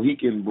 so he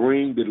can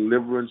bring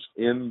deliverance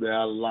in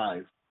their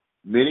life.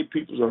 Many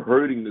people are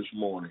hurting this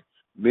morning.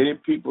 Many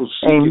people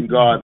seeking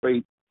God's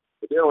face,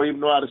 but they don't even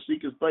know how to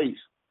seek his face.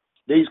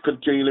 They's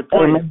continually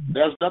praying.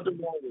 There's nothing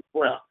wrong with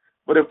prayer.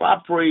 But if I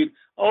prayed,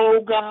 oh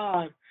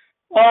God,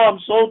 I'm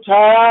so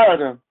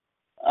tired.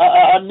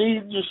 I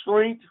need your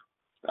strength.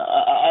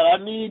 I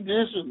need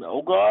this. And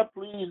oh God,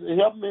 please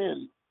help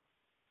me.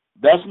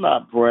 That's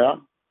not prayer.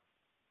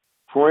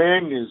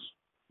 Praying is,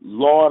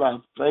 Lord, I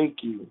thank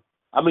you.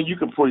 I mean, you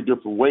can pray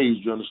different ways,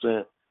 you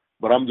understand?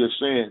 But I'm just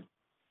saying,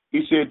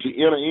 he said to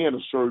enter in a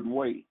certain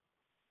way.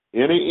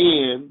 Enter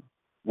in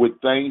with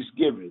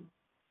thanksgiving.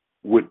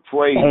 with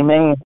praise.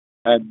 Amen.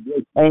 And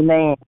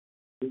Amen.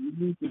 we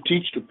need to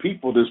teach the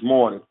people this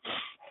morning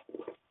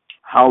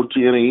how to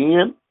enter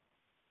in.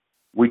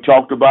 We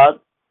talked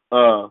about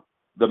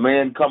the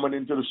man coming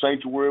into the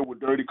sanctuary with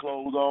dirty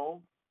clothes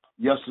on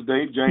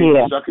yesterday, James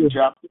the second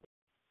chapter.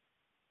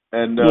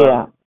 And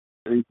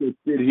he said,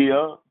 sit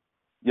here,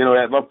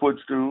 at my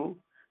footstool.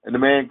 And the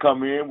man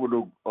come in with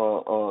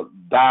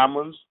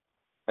diamonds,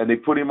 and they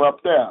put him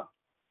up there.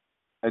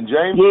 And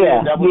James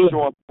said that was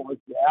showing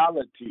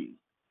partiality.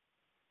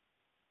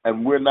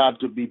 And we're not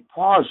to be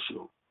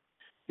partial.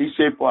 He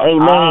said, for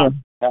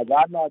have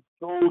I not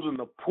chosen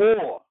the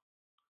poor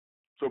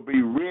to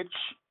be rich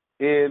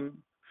in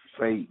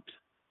faith.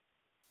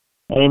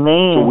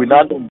 Amen. So we're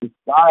not going to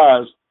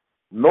despise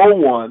no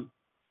one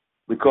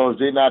because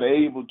they're not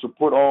able to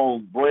put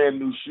on brand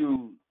new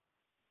shoes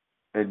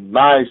and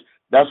nice.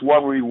 That's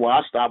one reason why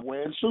I stopped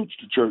wearing suits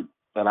to church.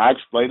 And I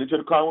explained it to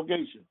the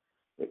congregation.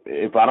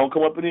 If I don't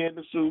come up in here in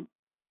the suit,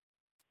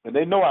 and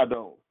they know I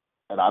don't,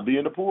 and I'll be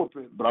in the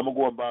pulpit, but I'm going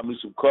to go and buy me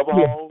some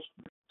coveralls.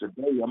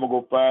 Today I'm going to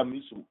go find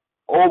me some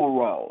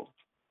overalls.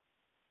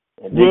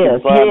 And they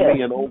can find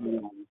me an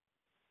overall.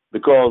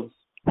 Because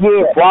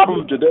the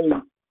problem today,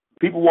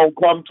 people won't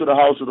come to the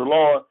house of the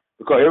Lord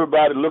because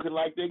everybody looking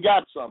like they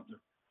got something.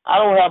 I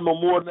don't have no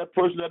more than that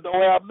person that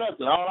don't have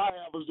nothing. All I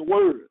have is the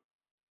word.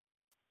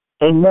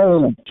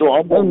 Amen. So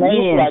I'm going to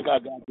look like I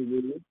got the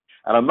word,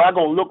 and I'm not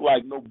going to look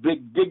like no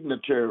big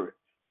dignitary.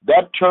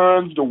 That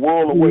turns the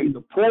world away.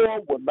 The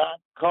poor will not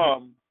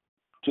come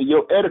to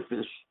your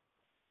edifice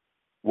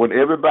when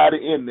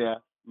everybody in there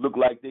look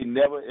like they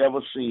never ever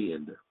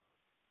sinned.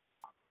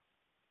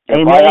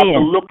 If I have to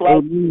look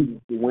like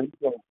sin to win,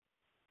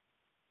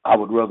 I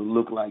would rather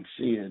look like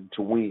sin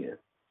to win.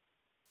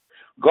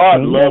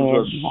 God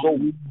loves us so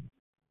much.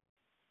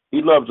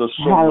 He loves us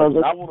so much.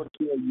 And I want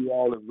to tell you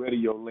all in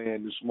Radio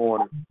Land this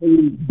morning,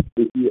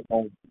 if you're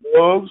on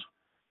drugs,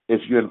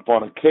 if you're in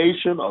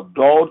fornication,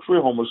 adultery,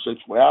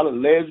 homosexuality,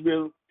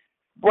 lesbianism,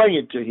 bring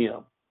it to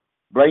him.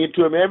 Bring it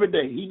to him every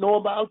day. He know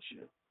about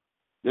you.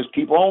 Just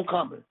keep on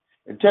coming.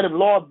 And tell him,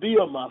 Lord,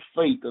 build my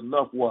faith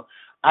enough where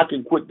I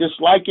can quit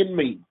disliking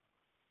me.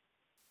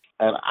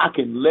 And I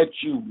can let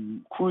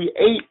you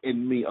create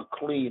in me a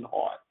clean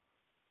heart.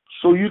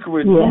 So you can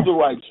renew the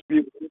right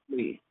spirit in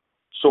me.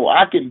 So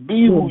I can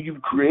be who you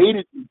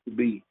created me to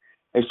be.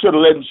 Instead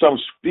of letting some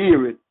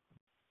spirit,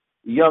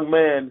 a young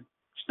man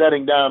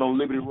standing down on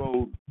Liberty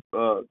Road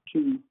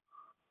two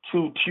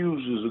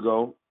Tuesdays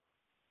ago,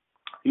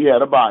 he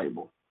had a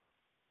Bible.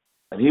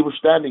 And he was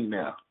standing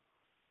there.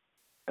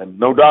 And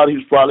no doubt he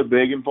was probably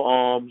begging for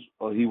alms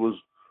or he was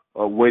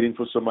waiting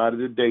for somebody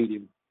to date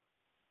him.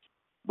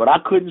 But I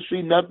couldn't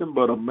see nothing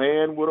but a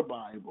man with a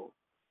Bible.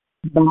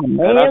 A man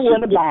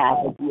with a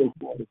Bible.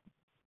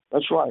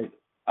 That's right.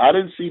 I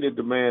didn't see that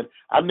the man,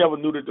 I never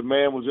knew that the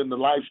man was in the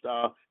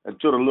lifestyle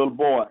until the little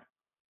boy,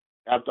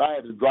 after I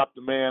had to drop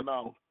the man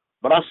off.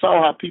 But I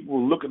saw how people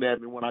were looking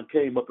at me when I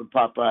came up in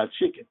Popeye's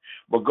Chicken.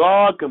 But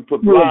God can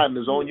put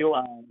blindness on your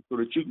eyes so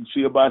that you can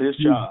see about his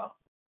child.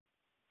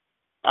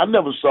 I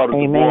never saw that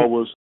the boy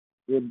was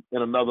in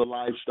another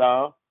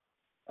lifestyle.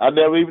 I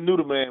never even knew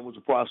the man was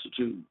a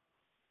prostitute.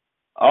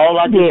 All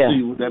I could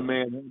see was that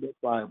man had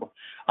that Bible.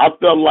 I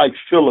felt like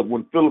Philip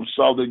when Philip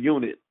saw the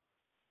eunuch,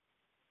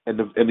 and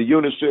the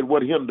eunuch said,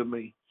 "What him to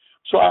me?"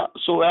 So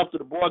after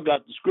the boy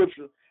got the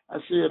scripture, I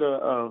said,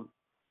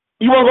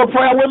 "You want to go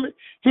pray with me?"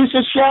 He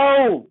said,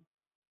 "Sure."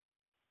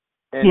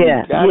 And he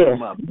got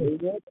him up,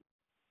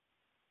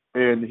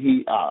 and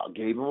he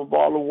gave him a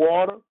bottle of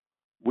water.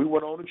 We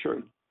went on to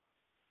church.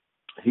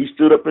 He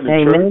stood up in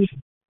the church.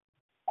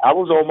 I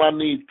was on my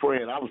knees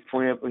praying. I was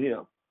praying for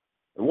him.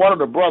 And one of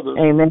the brothers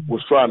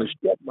was trying to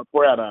shut my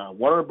prayer down.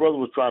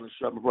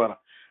 The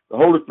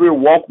Holy Spirit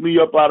walked me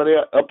up out of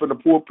there, up in the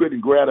pulpit,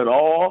 and grabbed it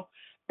all.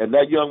 And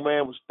that young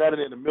man was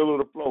standing in the middle of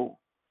the floor.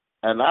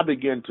 And I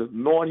began to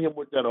anoint him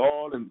with that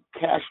oil and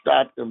cast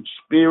out them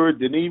spirits.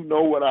 Didn't even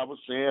know what I was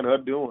saying or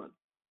doing.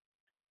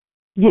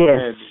 Yes.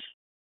 And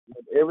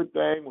when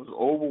everything was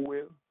over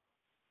with,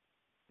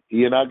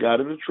 he and I got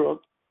in the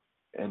truck,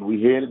 and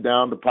we headed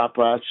down to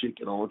Popeye's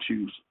Chicken on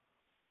Tuesday.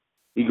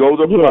 He goes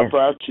up to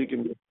Popeye's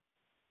Chicken.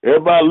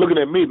 Everybody looking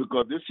at me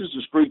because this is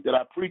the street that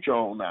I preach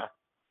on now.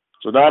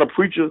 So now the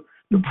preacher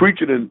they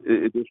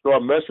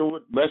start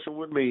messing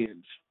with me.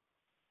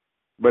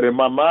 But in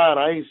my mind,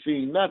 I ain't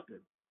seen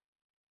nothing.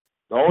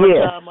 The only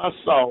time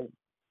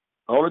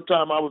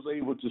I was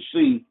able to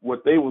see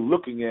what they were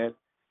looking at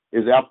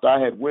is after I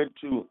had went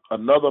to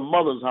another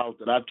mother's house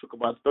that I took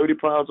about 30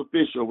 pounds of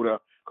fish over there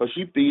because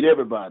she feed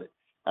everybody.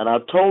 And I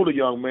told the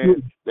young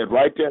man that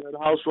right there in the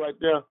house right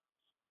there,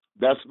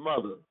 that's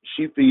mother.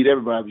 She feed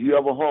everybody. If you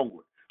ever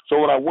hungry. So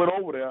when I went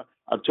over there,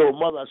 I told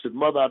mother, I said,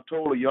 "Mother, I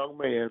told a young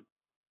man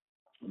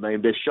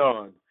named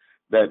Deshaun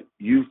that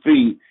you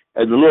feed."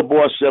 And the little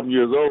boy, 7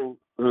 years old,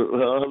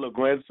 her little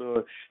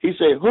grandson, he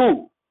said,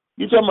 "Who?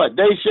 You talking about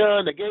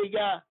Deshaun, the gay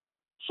guy?"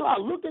 So I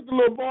looked at the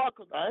little boy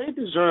because I ain't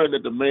concerned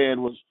that the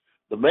man was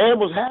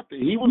happy.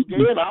 He was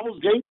gay and I was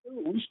gay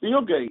too. We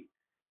still gay.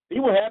 He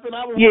was happy and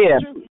I was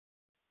happy too.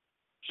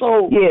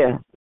 So Yeah.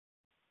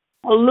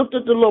 I looked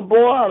at the little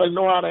boy. I didn't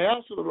know how to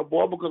answer the little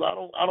boy because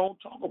I don't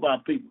talk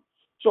about people.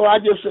 So I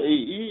just said,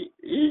 he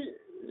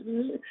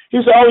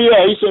said, oh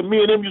yeah. He said,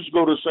 me and him used to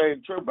go to the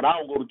same church, but I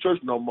don't go to church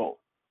no more.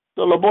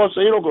 So the little boy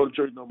said, he don't go to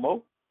church no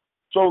more.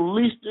 So at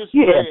least this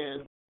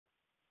man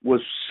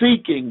was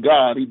seeking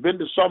God. He'd been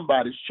to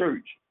somebody's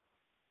church.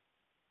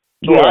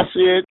 So I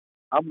said,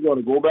 I'm going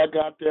to go back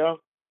out there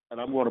and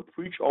I'm going to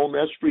preach on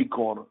that street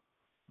corner.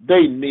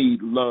 They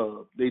need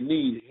love. They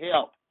need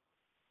help.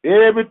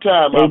 Every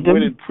time I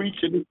went and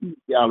preached in the street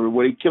gallery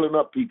where they killing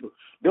up people,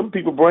 them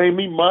people bring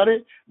me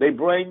money. They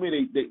bring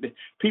me, they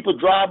people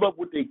drive up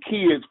with their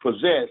kids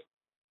possessed.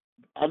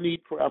 I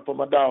need prayer for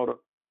my daughter.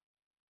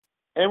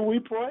 And we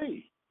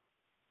pray.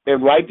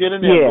 And right then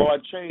and there,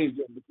 God changed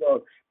them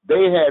because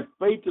they had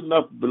faith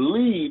enough to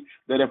believe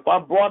that if I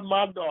brought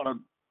my daughter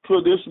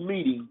to this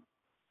meeting,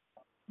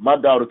 my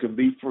daughter can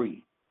be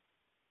free.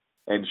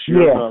 And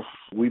sure enough,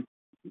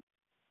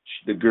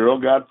 the girl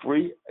got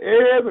free.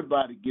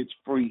 Everybody gets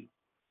free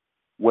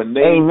when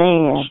they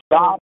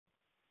stop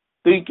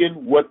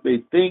thinking what they're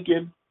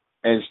thinking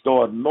and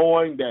start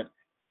knowing that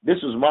this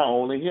is my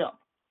only help.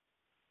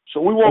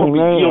 So we want to be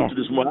guilty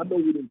this morning. I know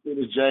we didn't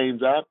finish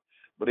James out,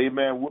 but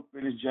amen, we'll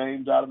finish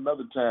James out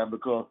another time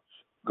because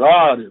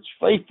God is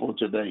faithful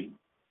today.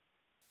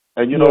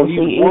 And, you know,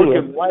 he's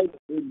working right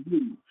in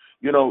you.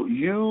 You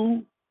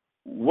know,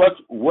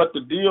 what the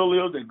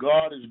deal is that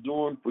God is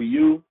doing for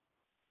you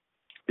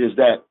is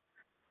that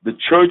the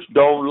church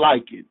don't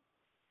like it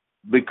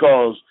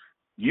because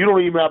you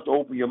don't even have to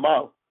open your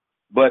mouth,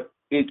 but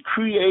it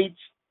creates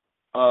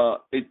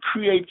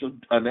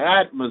an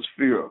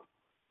atmosphere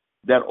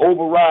that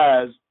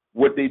overrides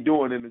what they're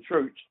doing in the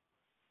church.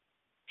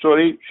 So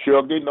they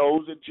shove their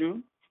nose at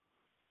you.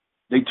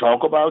 They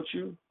talk about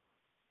you.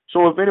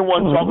 So if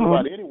anyone's talking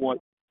about anyone,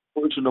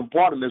 it's an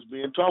important that's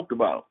being talked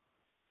about.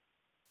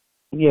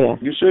 Yeah.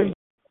 You see?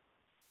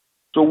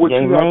 So what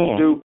you have to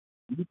do,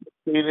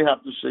 you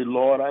have to say,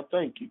 Lord, I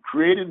thank you.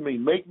 Created me.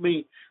 Make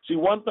me. See,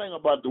 one thing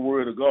about the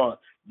word of God,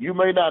 you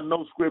may not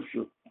know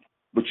Scripture,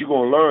 but you're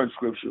going to learn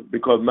Scripture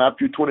because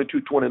Matthew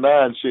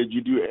 22:29 said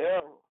you do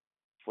error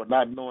for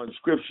not knowing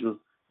Scripture,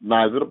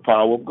 neither the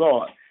power of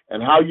God.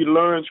 And how you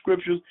learn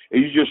Scriptures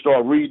is you just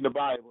start reading the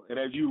Bible. And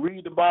as you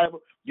read the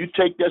Bible, you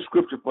take that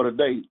Scripture for the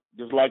day.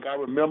 Just like I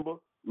remember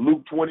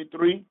Luke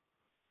 23,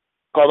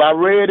 because I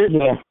read it,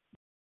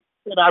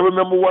 and I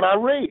remember what I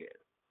read.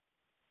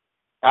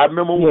 I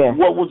remember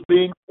what was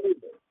being said.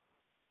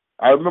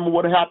 I remember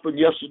what happened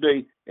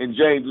yesterday in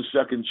James, the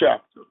 2nd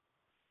chapter.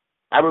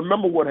 I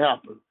remember what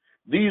happened.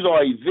 These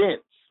are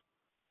events.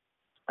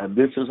 And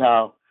this is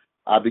how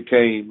I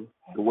became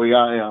the way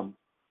I am,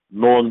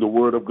 knowing the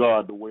Word of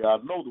God the way I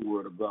know the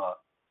Word of God.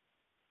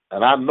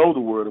 And I know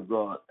the Word of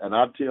God. And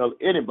I tell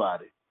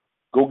anybody,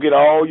 go get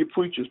all your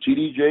preachers,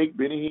 T.D. Jake,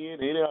 Benny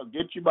Hinn,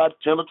 get you about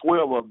 10 or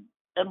 12 of them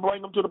and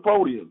bring them to the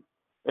podium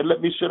and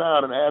let me sit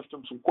down and ask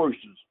them some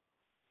questions.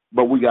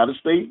 But we got to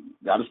stay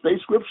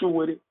scriptural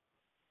with it.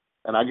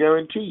 And I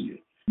guarantee you,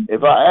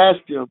 if I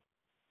ask them,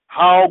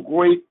 how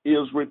great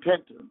is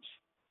repentance?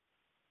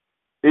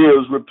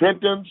 Is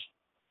repentance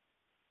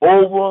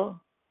over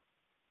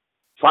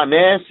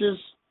finances?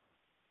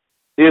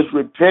 Is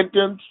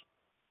repentance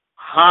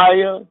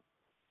higher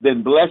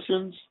than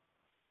blessings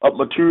of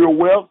material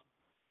wealth?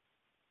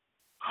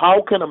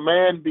 How can a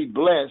man be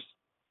blessed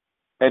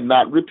and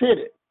not repent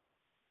it?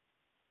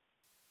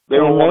 They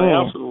don't want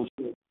to answer those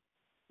questions.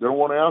 They don't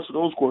want to answer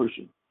those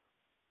questions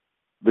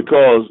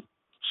because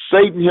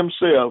Satan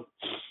himself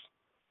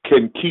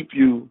can keep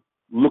you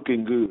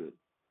looking good,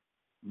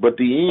 but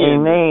the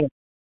end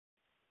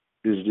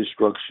is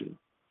destruction.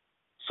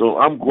 So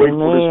I'm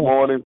grateful this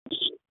morning.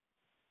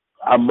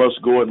 I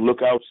must go and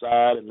look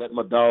outside and let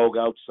my dog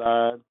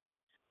outside.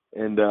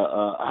 And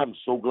I'm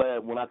so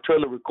glad when I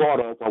turn the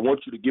recorder off, I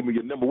want you to give me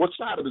your number. What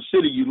side of the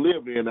city you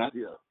live in out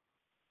here?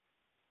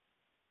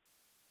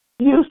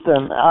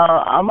 Houston.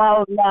 I'm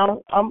out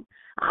now.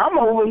 I'm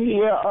over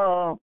here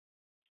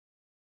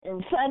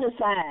in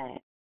Sunnyside.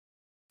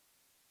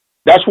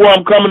 That's where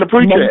I'm coming to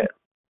preach at.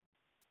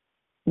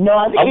 No,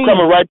 I'm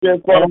coming right there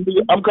in front of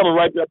me. I'm coming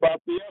right there by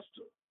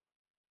Fiesta.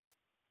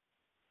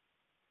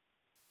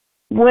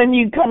 When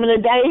you coming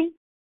today?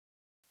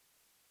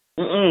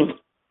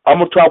 I'm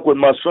gonna talk with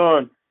my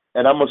son,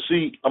 and I'm gonna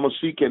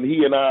see can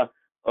he and I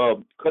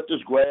cut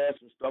this grass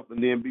and stuff,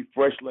 and then be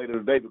fresh later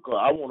today because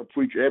I want to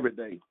preach every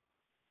day.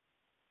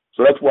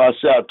 So that's why I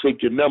said I'll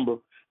take your number,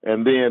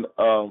 and then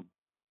I'll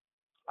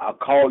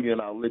call you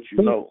and I'll let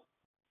you know.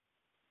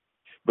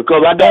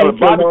 Because I got a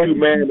barbecue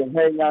man that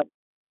hang out.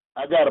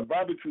 I got a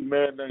barbecue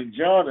man named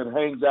John that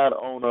hangs out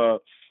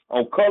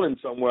on Cullen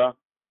somewhere,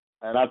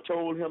 and I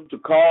told him to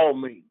call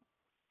me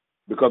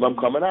because I'm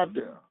coming out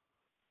there.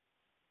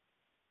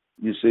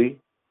 You see?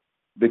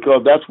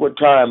 Because that's what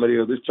time it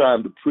is. It's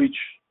time to preach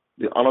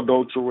the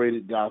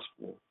unadulterated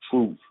gospel,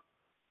 truth,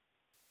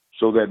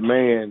 so that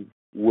man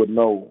would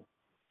know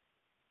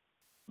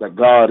that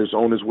God is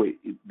on his way.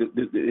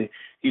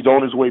 He's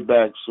on his way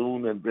back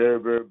soon, and very,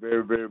 very,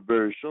 very, very,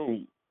 very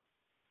soon.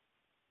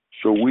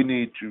 So we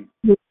need to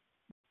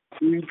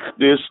preach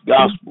this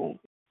gospel.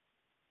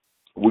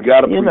 We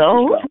got to preach this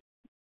gospel.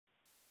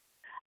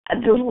 I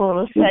just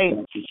want to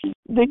say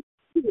the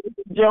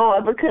joy,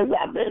 because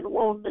I've been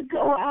wanting to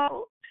go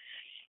out.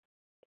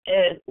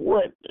 And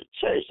what the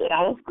church that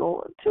I was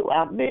going to,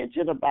 I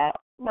mentioned about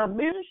my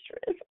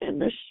ministries in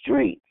the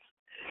streets.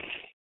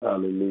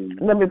 Hallelujah.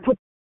 Let me put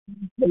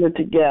it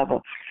together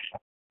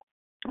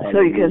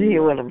so you can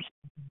hear what I'm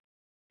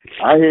saying.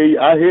 I hear you.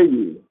 I hear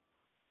you.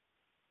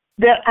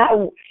 That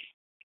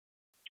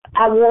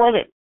I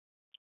wanted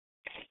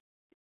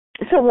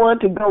someone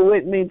to go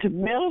with me to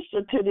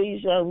minister to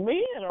these young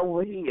men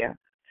over here,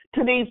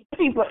 to these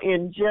people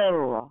in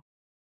general.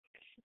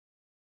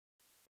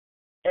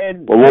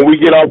 And but when we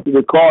get off the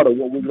recorder,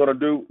 what we're going to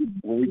do,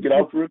 when we get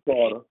off the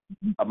recorder,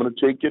 I'm going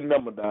to take your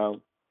number down,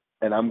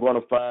 and I'm going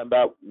to find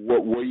out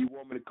where you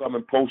want me to come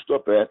and post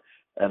up at,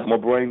 and I'm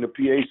going to bring the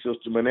PA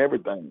system and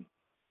everything.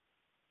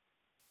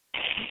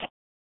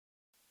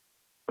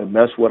 And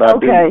that's what I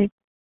do.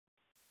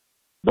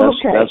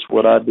 That's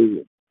what I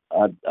do.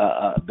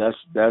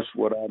 That's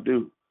what I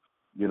do.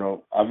 You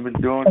know, I've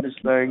been doing this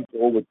thing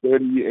for over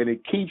 30 years, and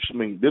it keeps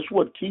me. This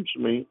what keeps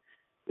me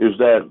is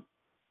that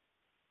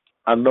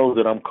I know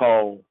that I'm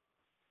called,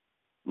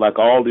 like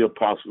all the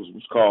apostles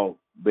was called.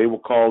 They were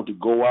called to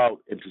go out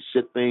and to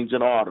set things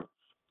in order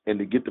and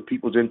to get the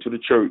people into the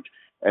church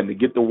and to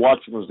get the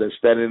watchmen that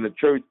stand in the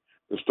church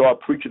to start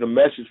preaching the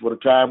message for the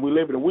time we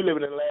live in. And we live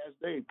in the last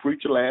day.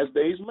 Preach the last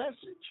day's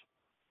message.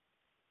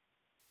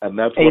 And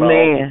that's what I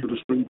offer to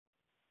the streets,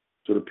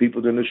 to the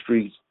people in the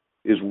streets,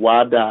 is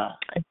why die?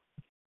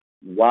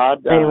 Why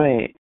die?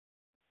 Amen.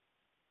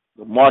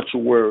 The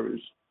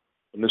mortuaries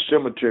and the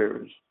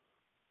cemeteries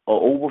are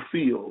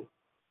overfilled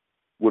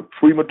with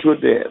premature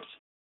deaths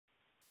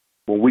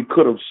when we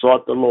could have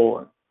sought the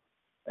Lord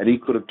and he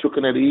could have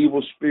taken that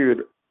evil spirit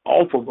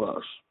off of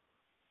us.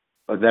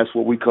 And that's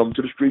what we come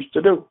to the streets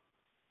to do.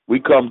 We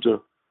come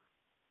to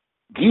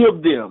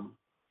give them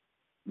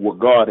what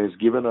God has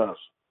given us.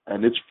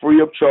 And it's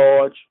free of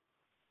charge.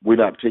 We're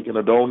not taking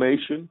a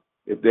donation.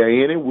 If there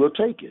ain't any, we'll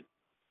take it.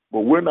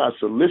 But we're not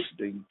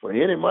soliciting for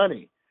any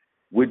money.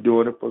 We're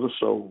doing it for the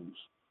souls.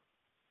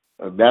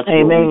 And that's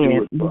what we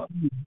do it for.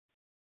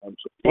 I'm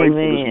so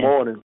grateful this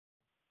morning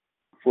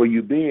for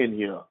you being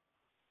here.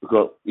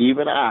 Because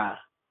even I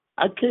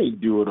can't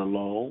do it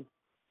alone.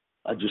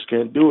 I just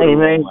can't do it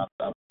alone.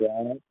 I've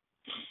tried.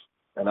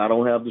 And I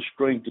don't have the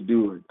strength to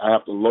do it. I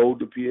have to load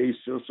the PA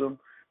system,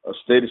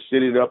 set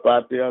it up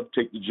out there,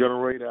 take the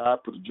generator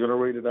out, put the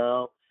generator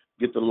down,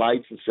 get the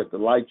lights and set the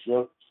lights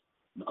up.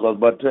 Because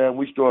by the time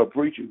we start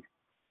preaching,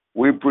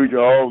 we preach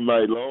all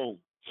night long.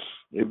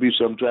 It'd be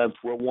sometimes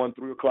 12, 1,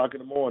 3 o'clock in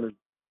the morning.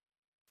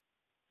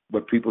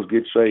 But people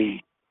get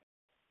saved.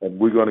 And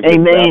we're going to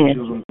get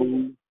baptism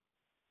food.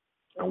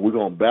 And we're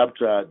going to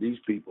baptize these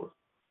people.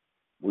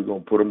 We're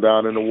going to put them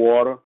down in the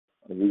water.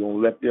 And we're going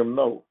to let them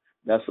know.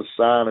 That's a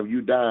sign of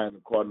you dying,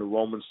 according to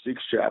Romans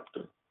 6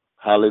 chapter.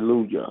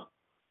 Hallelujah.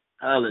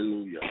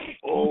 Hallelujah.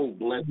 Oh,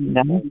 bless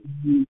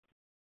you.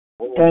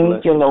 Oh,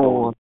 thank you,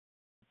 Lord.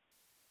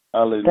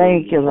 Hallelujah.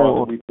 Thank you,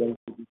 Lord. Father, we thank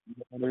you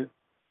this morning.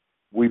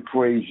 We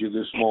praise you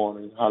this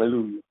morning.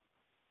 Hallelujah.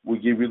 We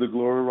give you the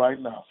glory right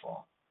now,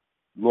 Father.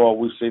 Lord,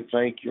 we say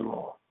thank you,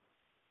 Lord.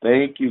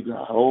 Thank you,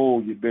 God. Oh,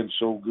 you've been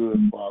so good,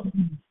 Father.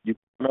 You've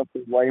been up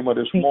in Rhema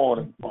this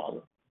morning, Father.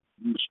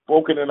 You've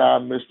spoken in our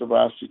midst of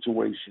our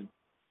situation.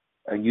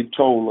 And you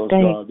told us,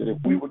 God, that if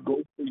we would go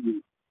to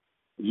you,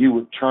 you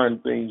would turn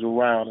things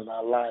around in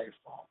our life,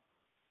 Father.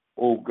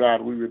 Oh,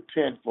 God, we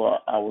repent for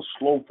our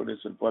slothfulness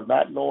and for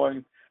not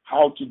knowing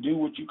how to do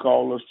what you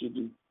call us to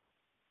do.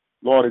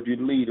 Lord, if you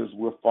lead us,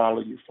 we'll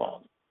follow you,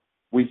 Father.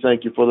 We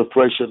thank you for the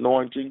fresh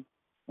anointing.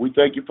 We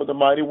thank you for the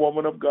mighty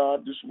woman of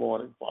God this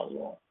morning, Father,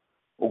 Lord.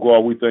 Oh,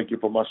 God, we thank you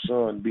for my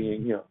son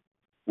being here.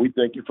 We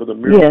thank you for the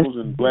miracles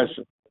and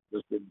blessings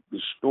that's been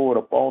bestowed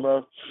upon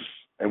us.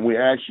 And we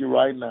ask you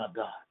right now,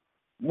 God,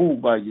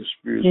 move by your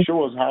spirit.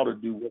 Show us how to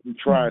do what we're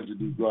trying to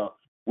do, God.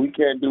 We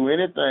can't do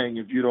anything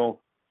if you don't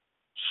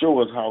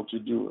show us how to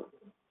do it.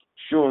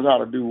 Show us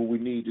how to do what we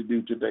need to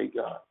do today,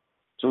 God,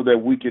 so that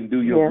we can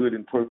do your good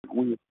and perfect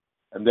will,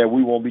 and that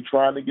we won't be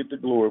trying to get the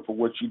glory for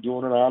what you're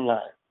doing in our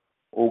life.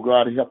 Oh,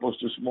 God, help us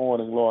this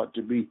morning, Lord,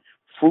 to be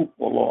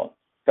fruitful, Lord.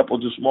 Help us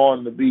this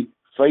morning to be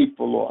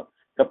faithful, Lord.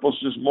 Help us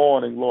this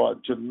morning,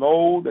 Lord, to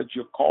know that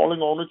you're calling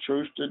on the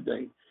church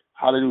today.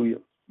 Hallelujah.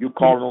 You're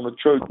calling on the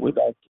church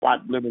without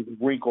spot, blemish, and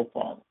wrinkle,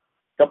 Father.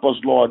 Help us,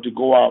 Lord, to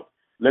go out.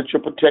 Let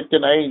your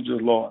protecting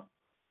angels, Lord,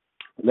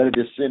 let it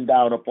descend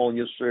down upon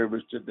your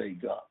service today,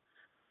 God.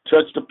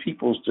 Touch the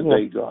peoples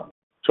today, God.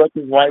 Touch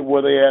them right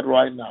where they're at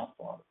right now,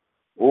 Father.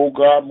 Oh,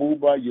 God, move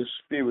by your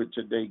spirit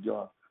today,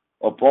 God,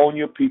 upon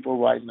your people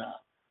right now.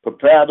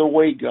 Prepare the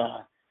way,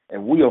 God,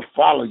 and we'll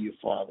follow you,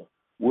 Father.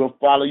 We'll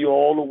follow you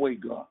all the way,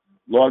 God.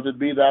 Lord, it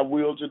be thy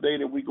will today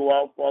that we go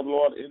out, Father,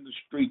 Lord, in the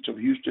streets of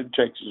Houston,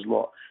 Texas,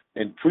 Lord,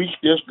 and preach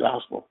this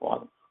gospel,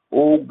 Father.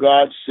 Oh,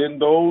 God,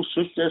 send those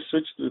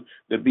sisters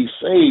to be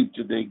saved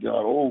today,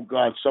 God. Oh,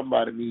 God,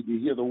 somebody need to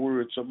hear the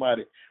word.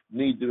 Somebody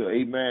need to,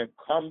 amen,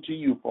 come to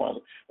you,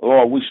 Father.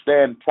 Lord, we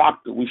stand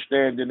proctor. We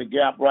stand in the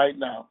gap right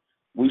now.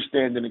 We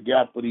stand in the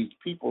gap for these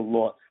people,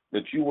 Lord,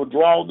 that you will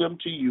draw them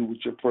to you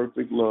with your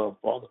perfect love,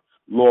 Father.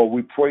 Lord,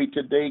 we pray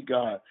today,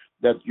 God,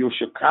 that your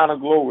Shekinah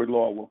glory,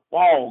 Lord, will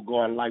fall,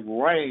 God, like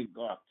rain,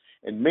 God.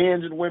 And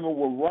men and women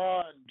will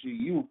run to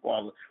you,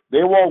 Father.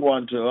 They won't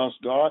run to us,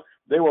 God.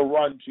 They will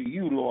run to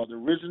you, Lord, the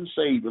risen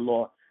Savior,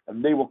 Lord.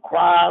 And they will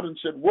cry out and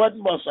say, what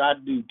must I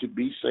do to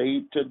be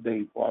saved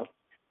today, Father?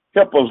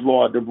 Help us,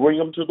 Lord, to bring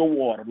them to the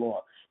water,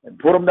 Lord, and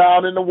put them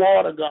down in the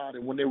water, God.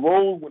 And when they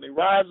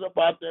rise up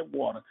out that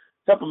water,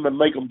 help them and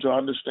make them to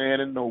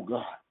understand and know,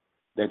 God,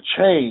 that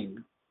change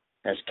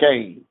has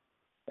came.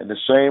 And the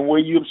same way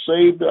you have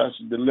saved us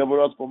and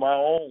delivered us from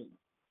our own,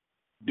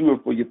 do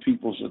it for your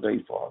people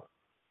today, Father.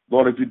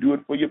 Lord, if you do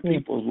it for your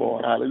people,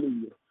 Lord,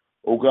 hallelujah.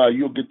 Oh, God,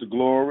 you'll get the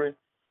glory.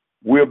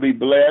 We'll be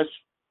blessed.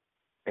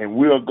 And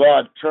we'll,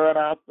 God, turn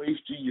our face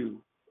to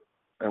you.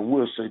 And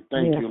we'll say,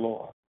 thank you,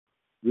 Lord.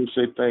 We'll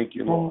say, thank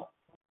you, Lord.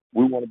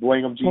 We want to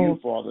bring them to you,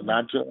 Father,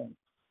 not to us.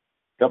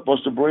 Help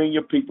us to bring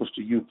your peoples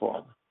to you,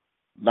 Father,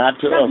 not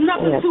to us. There's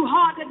nothing too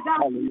hard that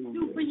God can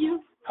do for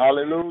you.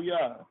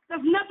 Hallelujah.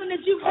 There's nothing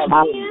that you've done,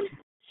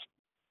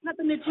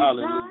 nothing that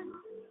you've done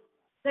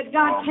that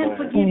God can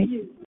forgive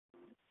you.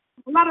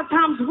 A lot of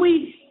times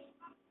we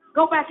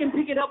go back and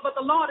pick it up, but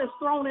the Lord has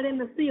thrown it in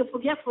the sea of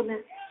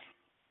forgetfulness.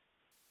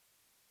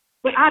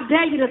 But I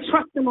dare you to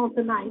trust him on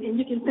tonight, and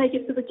you can take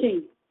it to the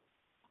King.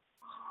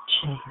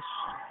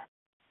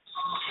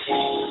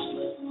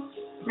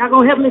 Y'all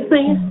gonna help me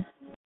sing it?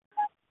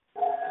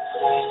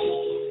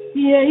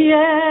 Yeah,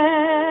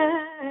 yeah.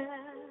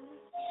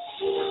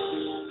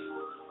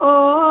 Oh,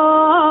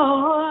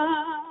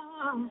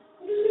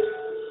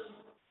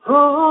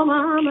 oh,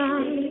 mama.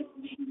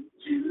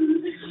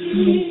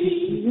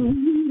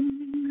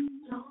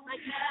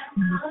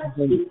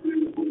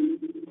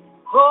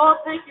 Oh,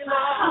 thank you,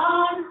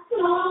 Lord.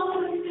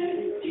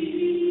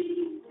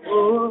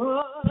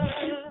 Oh,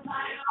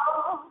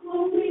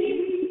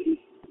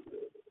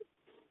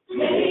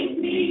 take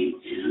me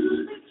to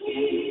the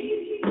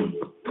King.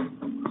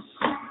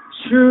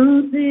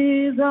 Truth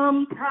is,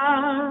 I'm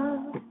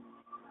tired.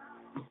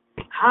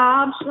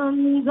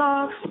 Options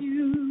are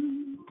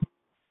few.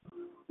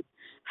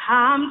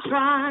 I'm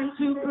trying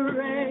to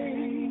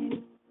pray,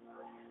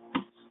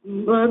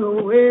 but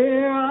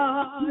where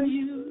are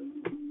you?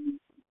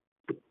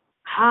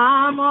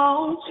 I'm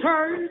all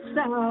churched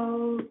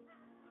out,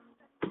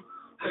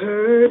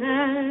 hurt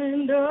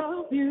and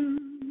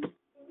abused.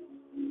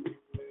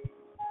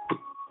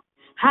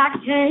 I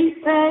can't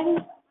say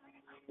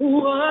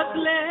what's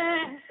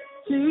left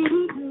to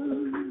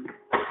do.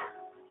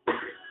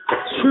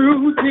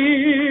 Truth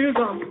is,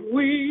 I'm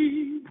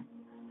weak,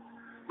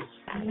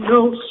 no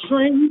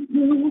strength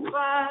to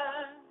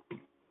fight,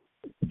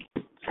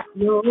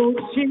 no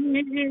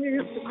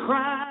tears to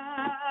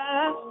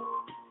cry,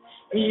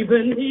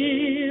 even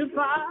if I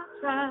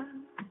try.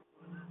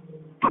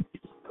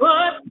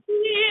 But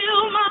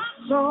still my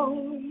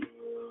soul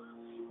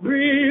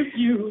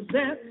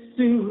refuses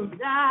to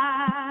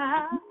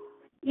die.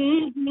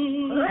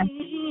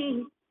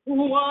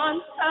 One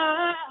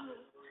touch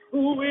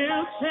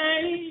will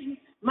change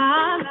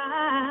my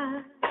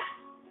life.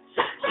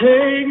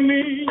 Take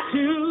me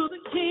to the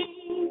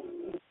King.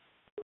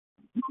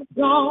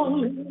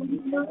 Don't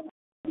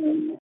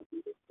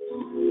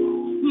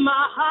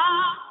my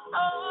heart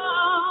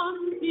on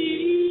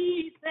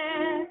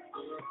pieces.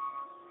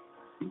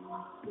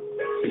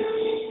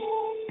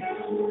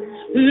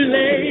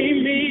 Lay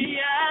me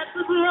at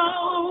the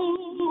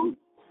throne.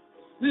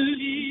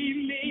 Leave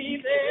me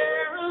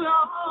there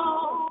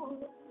alone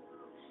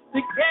to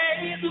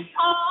gaze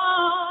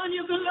upon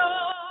your glory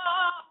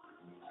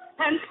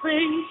and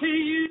sing to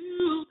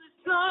you the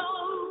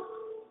song.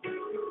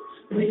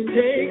 Please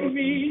take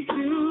me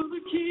to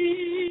the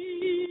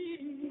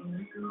King.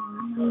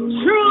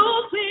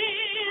 Truth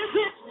is,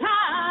 it's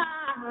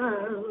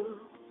time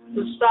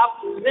to stop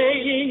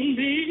playing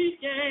the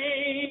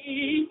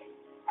game.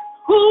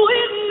 We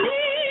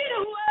need a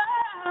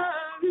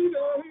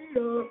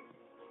word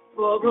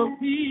for the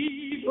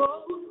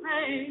people's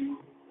pain.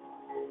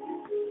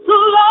 So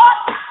Lord,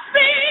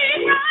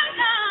 speak right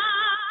now.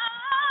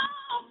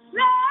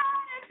 Let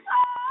it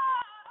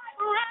fall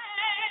like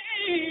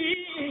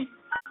rain.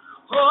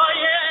 Oh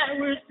yeah,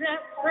 we're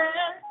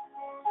desperate.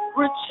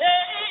 We're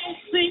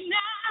chasing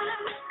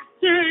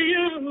after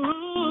you.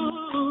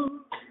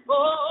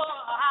 Oh,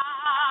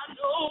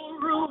 no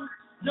room,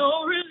 no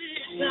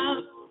religion.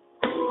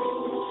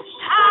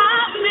 I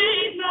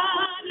made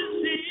my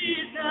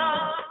decision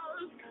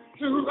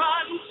to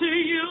run to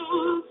you,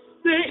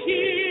 the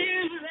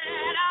healing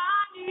that I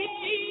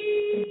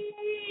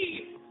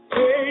need.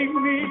 Take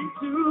me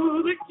to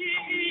the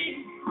King.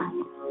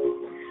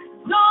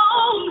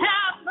 Don't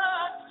have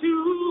much to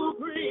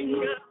bring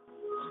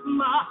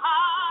my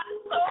heart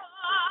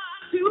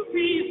to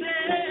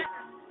pieces.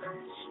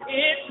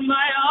 It's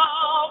my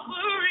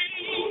offering.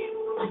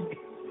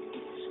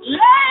 Lay me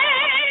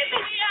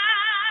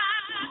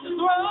at the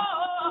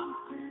throne.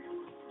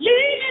 Leave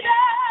me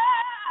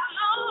there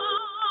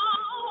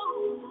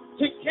alone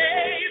to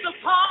gaze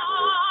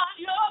upon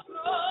your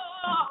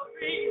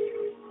glory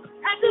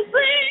and to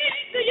sing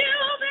to you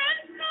this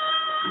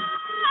song.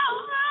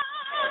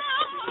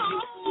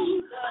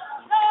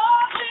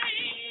 Lord,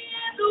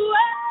 in the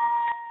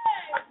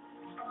way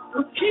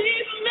we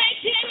keep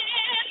making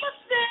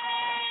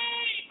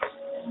mistakes.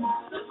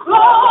 The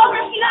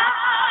glory's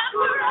not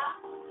for us,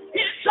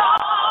 it's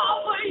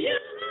all for you.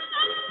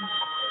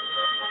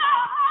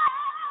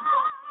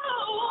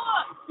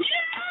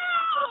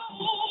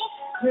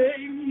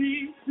 Take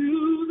me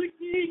to the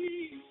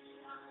King.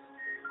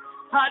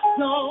 I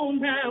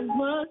don't have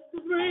much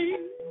to bring.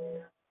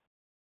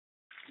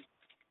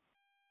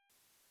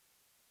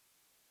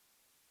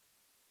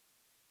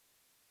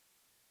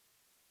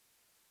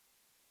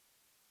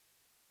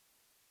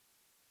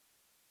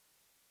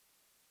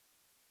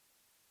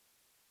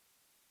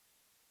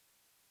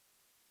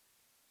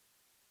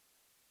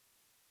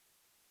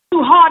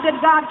 Too hard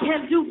that God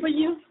can't do for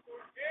you.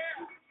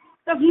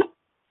 There's no.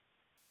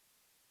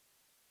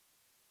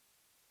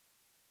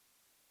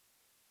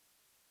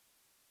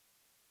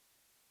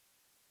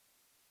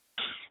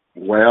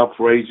 Well,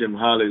 praise him.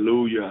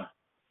 Hallelujah.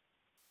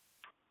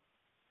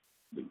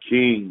 The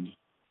King